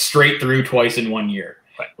straight through twice in 1 year.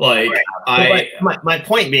 Like, my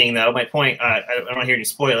point being, though, I don't hear any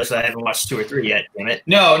spoilers. So I haven't watched 2 or 3 yet. Damn it!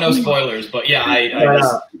 No spoilers. But yeah, I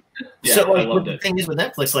loved it. The thing is with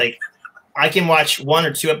Netflix, like, I can watch 1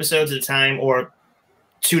 or 2 episodes at a time, or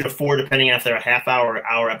 2 to 4, depending on if they're a half-hour or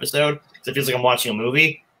hour episode. So it feels like I'm watching a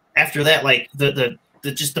movie. After that, like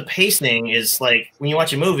the pacing is like, when you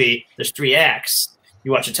watch a movie, there's 3 acts.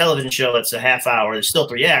 You watch a television show that's a half hour. There's still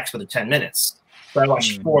 3 acts, but they're 10 minutes. So I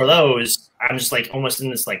watched 4 of those. I'm just like almost in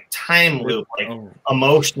this like time loop, like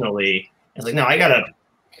emotionally. It's like, no, I gotta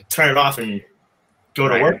turn it off and go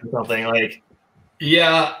to work or something. Like,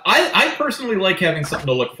 yeah, I personally like having something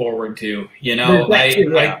to look forward to. You know,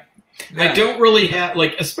 I don't really have,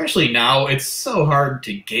 like, especially now, it's so hard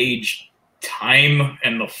to gauge time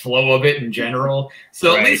and the flow of it in general.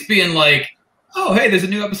 So at least being like, oh, hey, there's a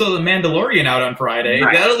new episode of The Mandalorian out on Friday.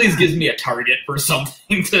 That at least gives me a target for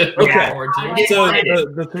something to look forward to. So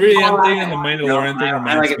the 3 AM thing and the Mandalorian thing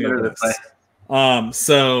reminds me of this.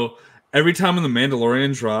 So every time when The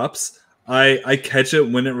Mandalorian drops, I catch it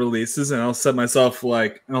when it releases, and I'll set myself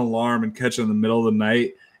like an alarm and catch it in the middle of the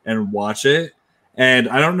night and watch it. And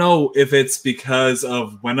I don't know if it's because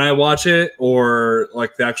of when I watch it or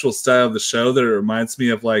like the actual style of the show that it reminds me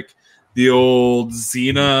of like the old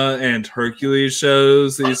Xena and Hercules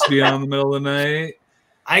shows that used to be on in the middle of the night.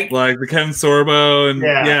 Like the Ken Sorbo and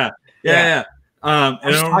yeah. And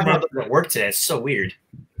I don't remember at work today. It's so weird.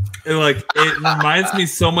 It reminds me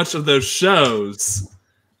so much of those shows.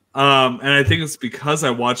 And I think it's because I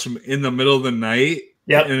watch them in the middle of the night.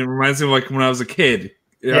 Yep. And it reminds me of like when I was a kid.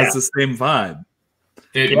 It has the same vibe.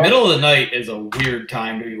 Dude, middle of the night is a weird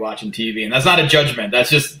time to be watching TV, and that's not a judgment. That's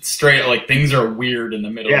just straight, like, things are weird in the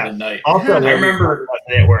middle of the night. Also, I remember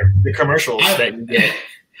at work, the commercials that you get.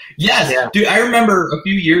 Yes, dude. I remember a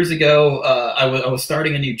few years ago, I was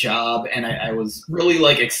starting a new job, and I was really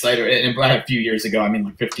like excited. And by a few years ago, I mean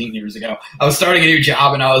like 15 years ago, I was starting a new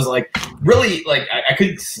job, and I was like really like I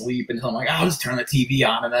couldn't sleep until I'm like, I'll just turn the TV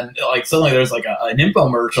on, and then like suddenly there's like an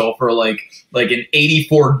infomercial for like an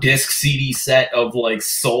 84 disc CD set of like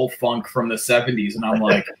soul funk from the 70s, and I'm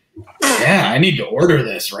like, yeah, I need to order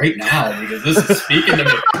this right now because this is speaking to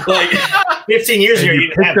me. Like 15 years ago, you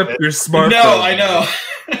picked up your smartphone. No, I know.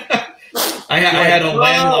 I had a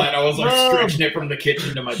landline. I was like stretching it from the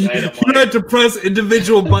kitchen to my bed. I'm like, you had to press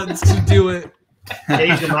individual buttons to do it.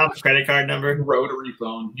 Use your mom's credit card number. Rotary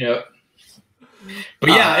phone. Yep. But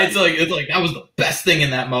yeah, it's like that was the best thing in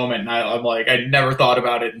that moment. And I'm like, I never thought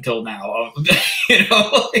about it until now. You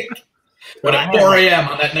know, like, but at 4 a.m.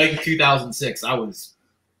 on that night in 2006, I was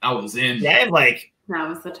in. Yeah, I have like that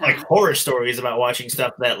was the time. Like horror stories about watching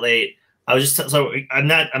stuff that late. I was just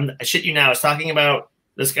I shit you now. I was talking about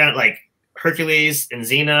this kind of like Hercules and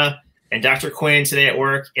Xena and Dr. Quinn today at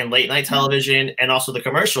work and late night television and also the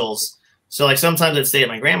commercials. So like sometimes I'd stay at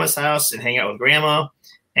my grandma's house and hang out with grandma,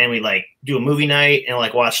 and we like do a movie night and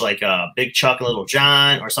like watch like Big Chuck and Little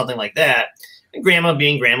John or something like that. And grandma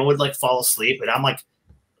being grandma would like fall asleep, and I'm like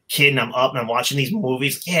kid and I'm up and I'm watching these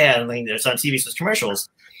movies. Yeah, and like, it's on TV, so it's commercials.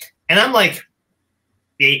 And I'm like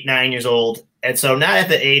 8, 9 years old. And so not at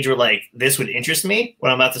the age where like this would interest me,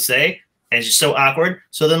 what I'm about to say. And it's just so awkward.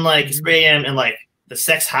 So then like it's 3 a.m. and like the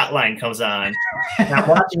sex hotline comes on. And I'm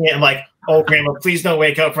watching it. I'm like, oh, grandma, please don't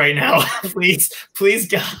wake up right now. please,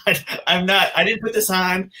 God. I didn't put this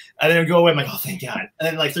on. And then go away. I'm like, oh, thank God. And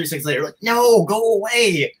then like 3 seconds later, like, no, go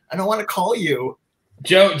away. I don't want to call you.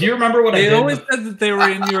 Joe, do you remember what I did? They always said that they were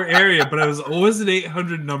in your area, but it was always an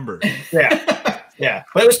 800 number. Yeah. Yeah.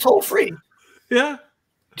 But it was toll free. Yeah.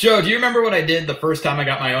 Joe, do you remember what I did the first time I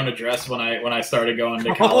got my own address when I started going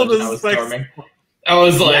to college and I was storming? I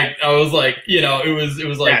was like, you know, it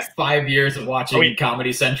was like 5 years of watching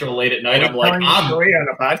Comedy Central late at night. I'm like, story on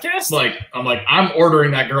a podcast. I'm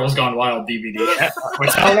ordering that Girls Gone Wild DVD.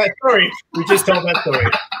 Let's tell that story. We just told that story.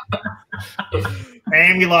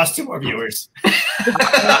 And we lost 2 more viewers. Hey,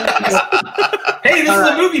 this is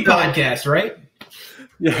a movie podcast, right?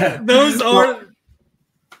 Yeah, those are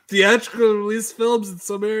theatrical release films in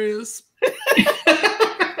some areas.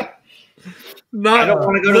 Not I don't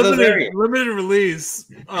want to go to those areas. Limited release.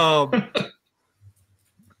 All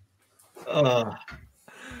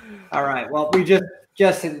right. Well, we just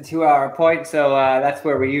hit the 2-hour point, so that's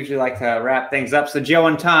where we usually like to wrap things up. So, Joe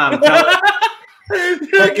and Tom, tell us.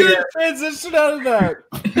 You're gonna transition out of that.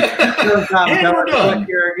 Tom, tell us what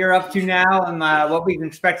you're up to now and what we can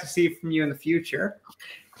expect to see from you in the future.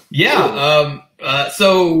 Yeah.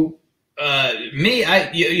 So me,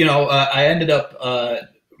 I ended up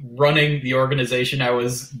running the organization I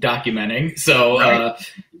was documenting. So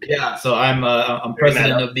so I'm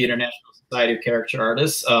president of the International Society of Caricature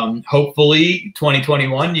Artists. Hopefully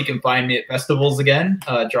 2021 you can find me at festivals again,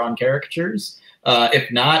 drawing caricatures.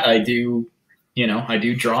 If not, I do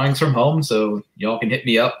drawings from home, so y'all can hit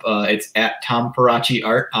me up. It's at Tom Parachi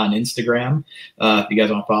Art on Instagram. If you guys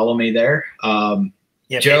want to follow me there.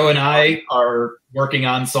 Joe and I are working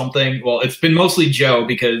on something. Well, it's been mostly Joe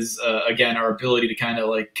because, again, our ability to kind of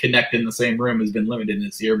like connect in the same room has been limited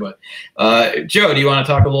this year. But Joe, do you want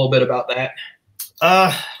to talk a little bit about that?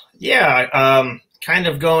 Kind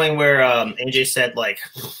of going where AJ said, like,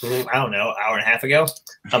 I don't know, hour and a half ago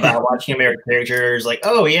about watching American Caricatures. Like,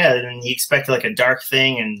 oh, yeah, and he expected like a dark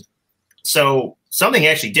thing. And so something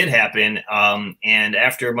actually did happen. And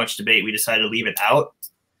after much debate, we decided to leave it out.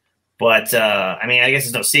 But, I mean, I guess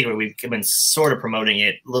it's no secret. We've been sort of promoting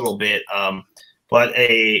it a little bit. But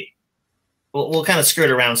we'll kind of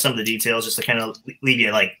skirt around some of the details just to kind of leave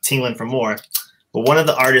you, like, tingling for more. But one of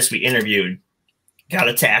the artists we interviewed got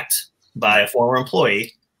attacked by a former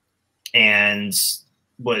employee and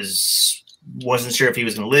wasn't sure if he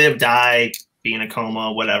was going to live, die, be in a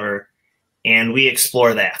coma, whatever. And we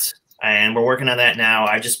explore that. And we're working on that now.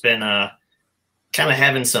 I've just been kind of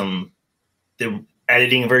having the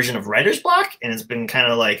editing version of writer's block, and it's been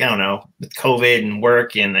kind of like, I don't know, with COVID and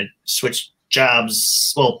work, and I switched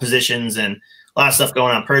jobs, positions, and a lot of stuff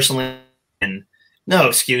going on personally, and no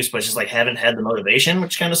excuse, but just like haven't had the motivation,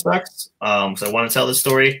 which kind of sucks. So I want to tell this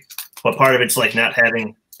story, but part of it's like not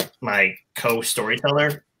having my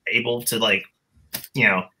co-storyteller able to, like,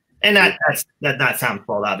 and that's not Tom's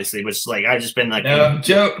fault, obviously, but it's like I've just been like, no,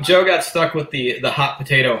 Joe got stuck with the hot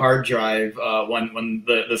potato hard drive when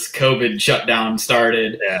this COVID shutdown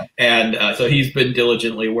started, and so he's been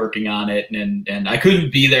diligently working on it, and I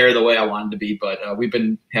couldn't be there the way I wanted to be, but we've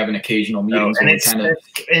been having occasional meetings and kind of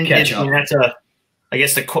catch up. I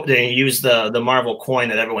guess they use the Marvel coin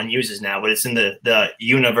that everyone uses now, but it's in the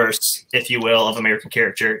universe, if you will, of American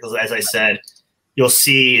Caricature. As I said, you'll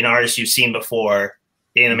see an artist you've seen before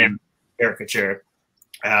in American Caricature.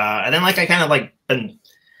 And then, like, I kind of like when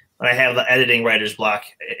I have the editing writer's block,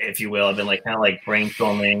 if you will, I've been like kind of like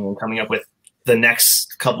brainstorming and coming up with the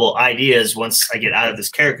next couple ideas once I get out of this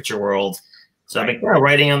caricature world. So I've been kind of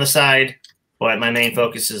writing on the side, but my main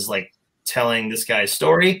focus is like telling this guy's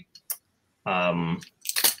story. Thought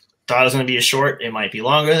it was going to be a short. It might be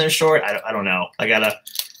longer than a short. I don't know. The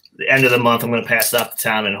end of the month, I'm going to pass it off to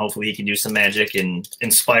Tom, and hopefully he can do some magic and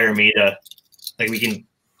inspire me to, like, we can,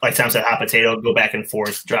 like Tom said, hot potato, go back and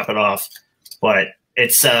forth, drop it off. But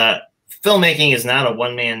it's filmmaking is not a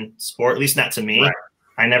one-man sport, at least not to me. Right.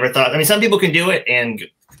 I never thought. I mean, some people can do it, and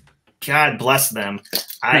God bless them.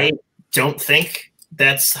 I don't think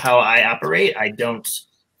that's how I operate. I don't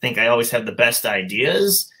think I always have the best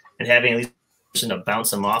ideas. And having at least a person to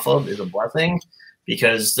bounce them off of is a blessing,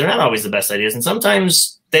 because they're not always the best ideas. And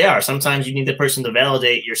sometimes they are. Sometimes you need the person to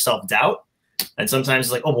validate your self-doubt. And sometimes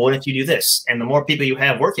it's like, oh, well, what if you do this? And the more people you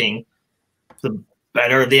have working, the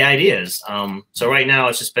better the ideas. So right now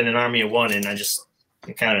it's just been an army of one, and I'm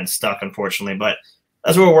kind of been stuck, unfortunately. But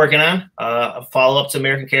that's what we're working on. A follow-up to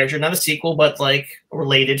American Caricature, not a sequel, but like a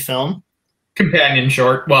related film. Companion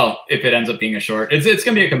short. Well, if it ends up being a short, it's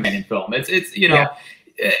going to be a companion film. It's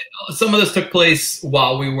some of this took place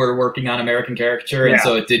while we were working on American Caricature, and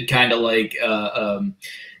so it did kind of like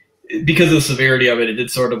because of the severity of it, it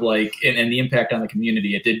did sort of like and the impact on the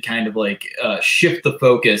community, it did kind of like shift the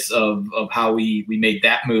focus of how we made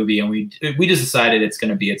that movie, and we just decided it's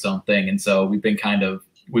going to be its own thing, and so we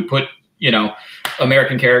put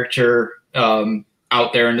American Caricature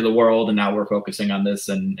out there into the world, and now we're focusing on this,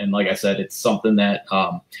 and like I said, it's something that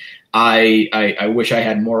I wish I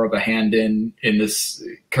had more of a hand in this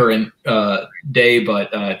current day,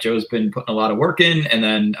 but Joe's been putting a lot of work in, and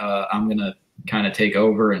then I'm gonna kind of take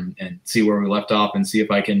over and see where we left off, and see if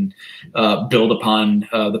I can build upon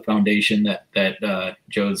the foundation that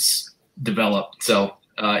Joe's developed. So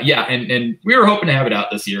and we were hoping to have it out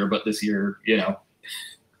this year, but this year,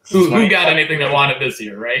 who got anything they wanted this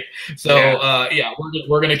year, right? So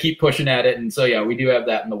we're gonna keep pushing at it, and so we do have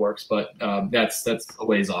that in the works, but that's a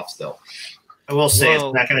ways off still. I will say it's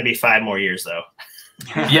not going to be 5 more years though.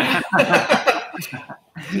 Yeah,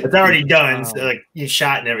 it's already done. So like you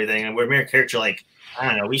shot and everything, and we're Caricature. Like I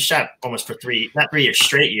don't know, we shot almost for not 3 years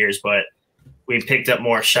straight years, but we picked up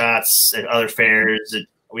more shots at other fairs.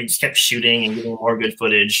 We just kept shooting and getting more good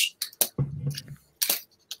footage.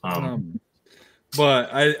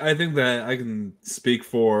 But I think that I can speak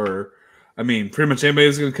for, I mean, pretty much anybody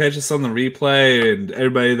who's going to catch us on the replay and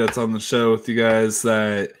everybody that's on the show with you guys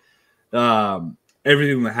that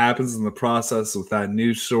everything that happens in the process with that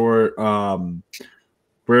news short, we're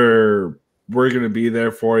going to be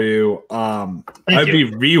there for you. I'd be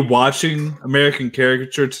rewatching American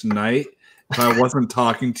Caricature tonight if I wasn't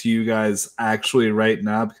talking to you guys actually right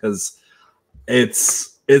now, because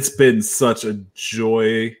it's been such a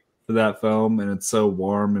joy for that film, and it's so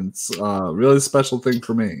warm, and it's a really special thing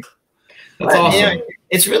for me. That's awesome. Yeah,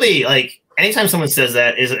 it's really like anytime someone says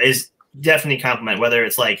that is definitely a compliment, whether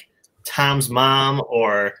it's like Tom's mom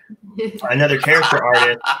or another character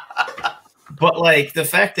artist. But like the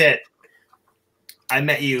fact that I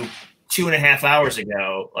met you 2.5 hours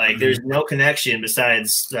ago, like there's no connection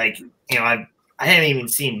besides like, you know, I haven't even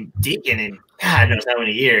seen Deacon in God knows how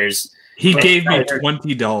many years. He gave me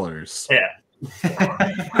 $20. Yeah.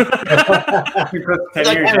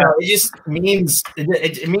 It just means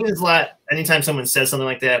it means a lot anytime someone says something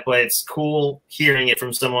like that, but it's cool hearing it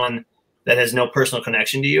from someone that has no personal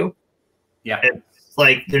connection to you. Yeah. It's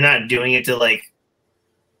like they're not doing it to like,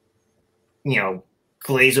 you know,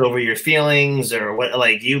 glaze over your feelings or what.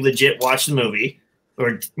 Like you legit watched the movie,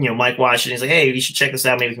 or you know, Mike watched it and he's like, hey, you should check this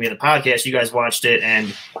out, maybe we can be on the podcast. You guys watched it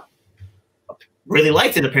and really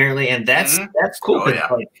liked it apparently, and that's cool.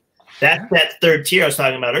 Like that's that third tier I was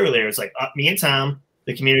talking about earlier. It's like me and Tom,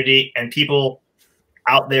 the community, and people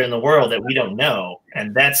out there in the world that we don't know,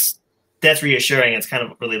 and that's reassuring. It's kind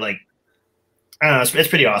of really like, I don't know, it's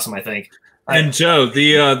pretty awesome, I think. And Joe,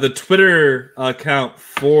 the Twitter account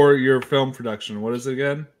for your film production, what is it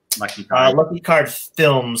again? Lucky Card. Lucky Card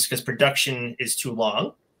Films, because production is too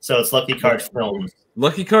long, so it's Lucky Card Films.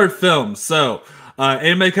 Lucky Card Films. So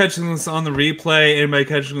anybody catching this on the replay, anybody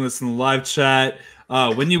catching this in the live chat,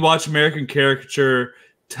 when you watch American Caricature,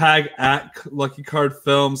 tag at Lucky Card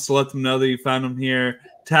Films to let them know that you found them here.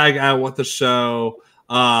 Tag at What the Show.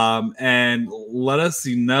 And let us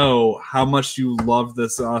know how much you loved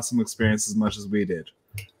this awesome experience as much as we did.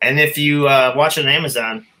 And if you watch it on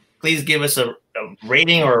Amazon, please give us a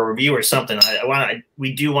rating or a review or something.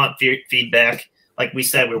 We do want feedback. Like we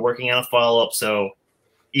said, we're working on a follow-up, so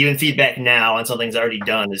even feedback now on something's already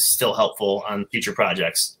done is still helpful on future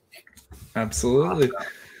projects. Absolutely.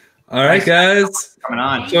 All right, guys. Coming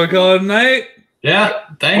on. Shall we call it a night? Yeah,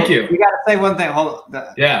 thank you. We got to say one thing. Hold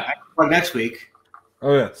on. Yeah. Next week.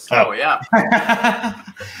 Oh, yes. Oh, yeah.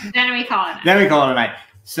 Then we call it. Then we call it a night.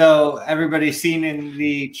 So everybody's seen in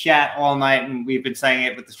the chat all night, and we've been saying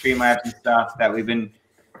it with the Streamlabs and stuff, that we've been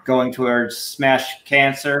going towards Smash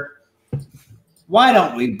Cancer. Why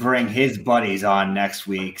don't we bring his buddies on next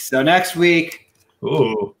week? So next week,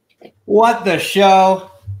 What the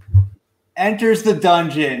Show enters the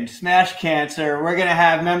dungeon. Smash Cancer. We're going to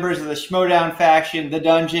have members of the Schmodown faction, the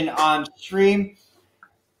dungeon, on stream.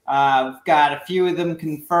 We've got a few of them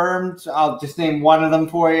confirmed. I'll just name one of them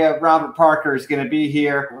for you. Robert Parker is going to be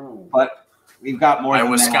here, but we've got more. My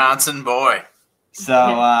than Wisconsin that. boy. So,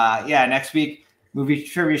 yeah, next week, Movie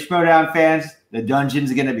Trivia Schmodown fans, the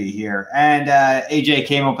dungeon's going to be here. And AJ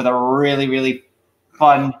came up with a really, really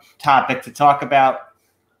fun topic to talk about.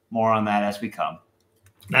 More on that as we come.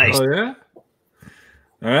 Nice. Oh, yeah?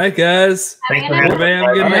 All right, guys. Thanks for having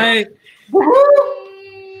us. Good night.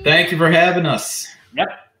 Thank you for having us.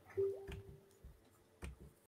 Yep.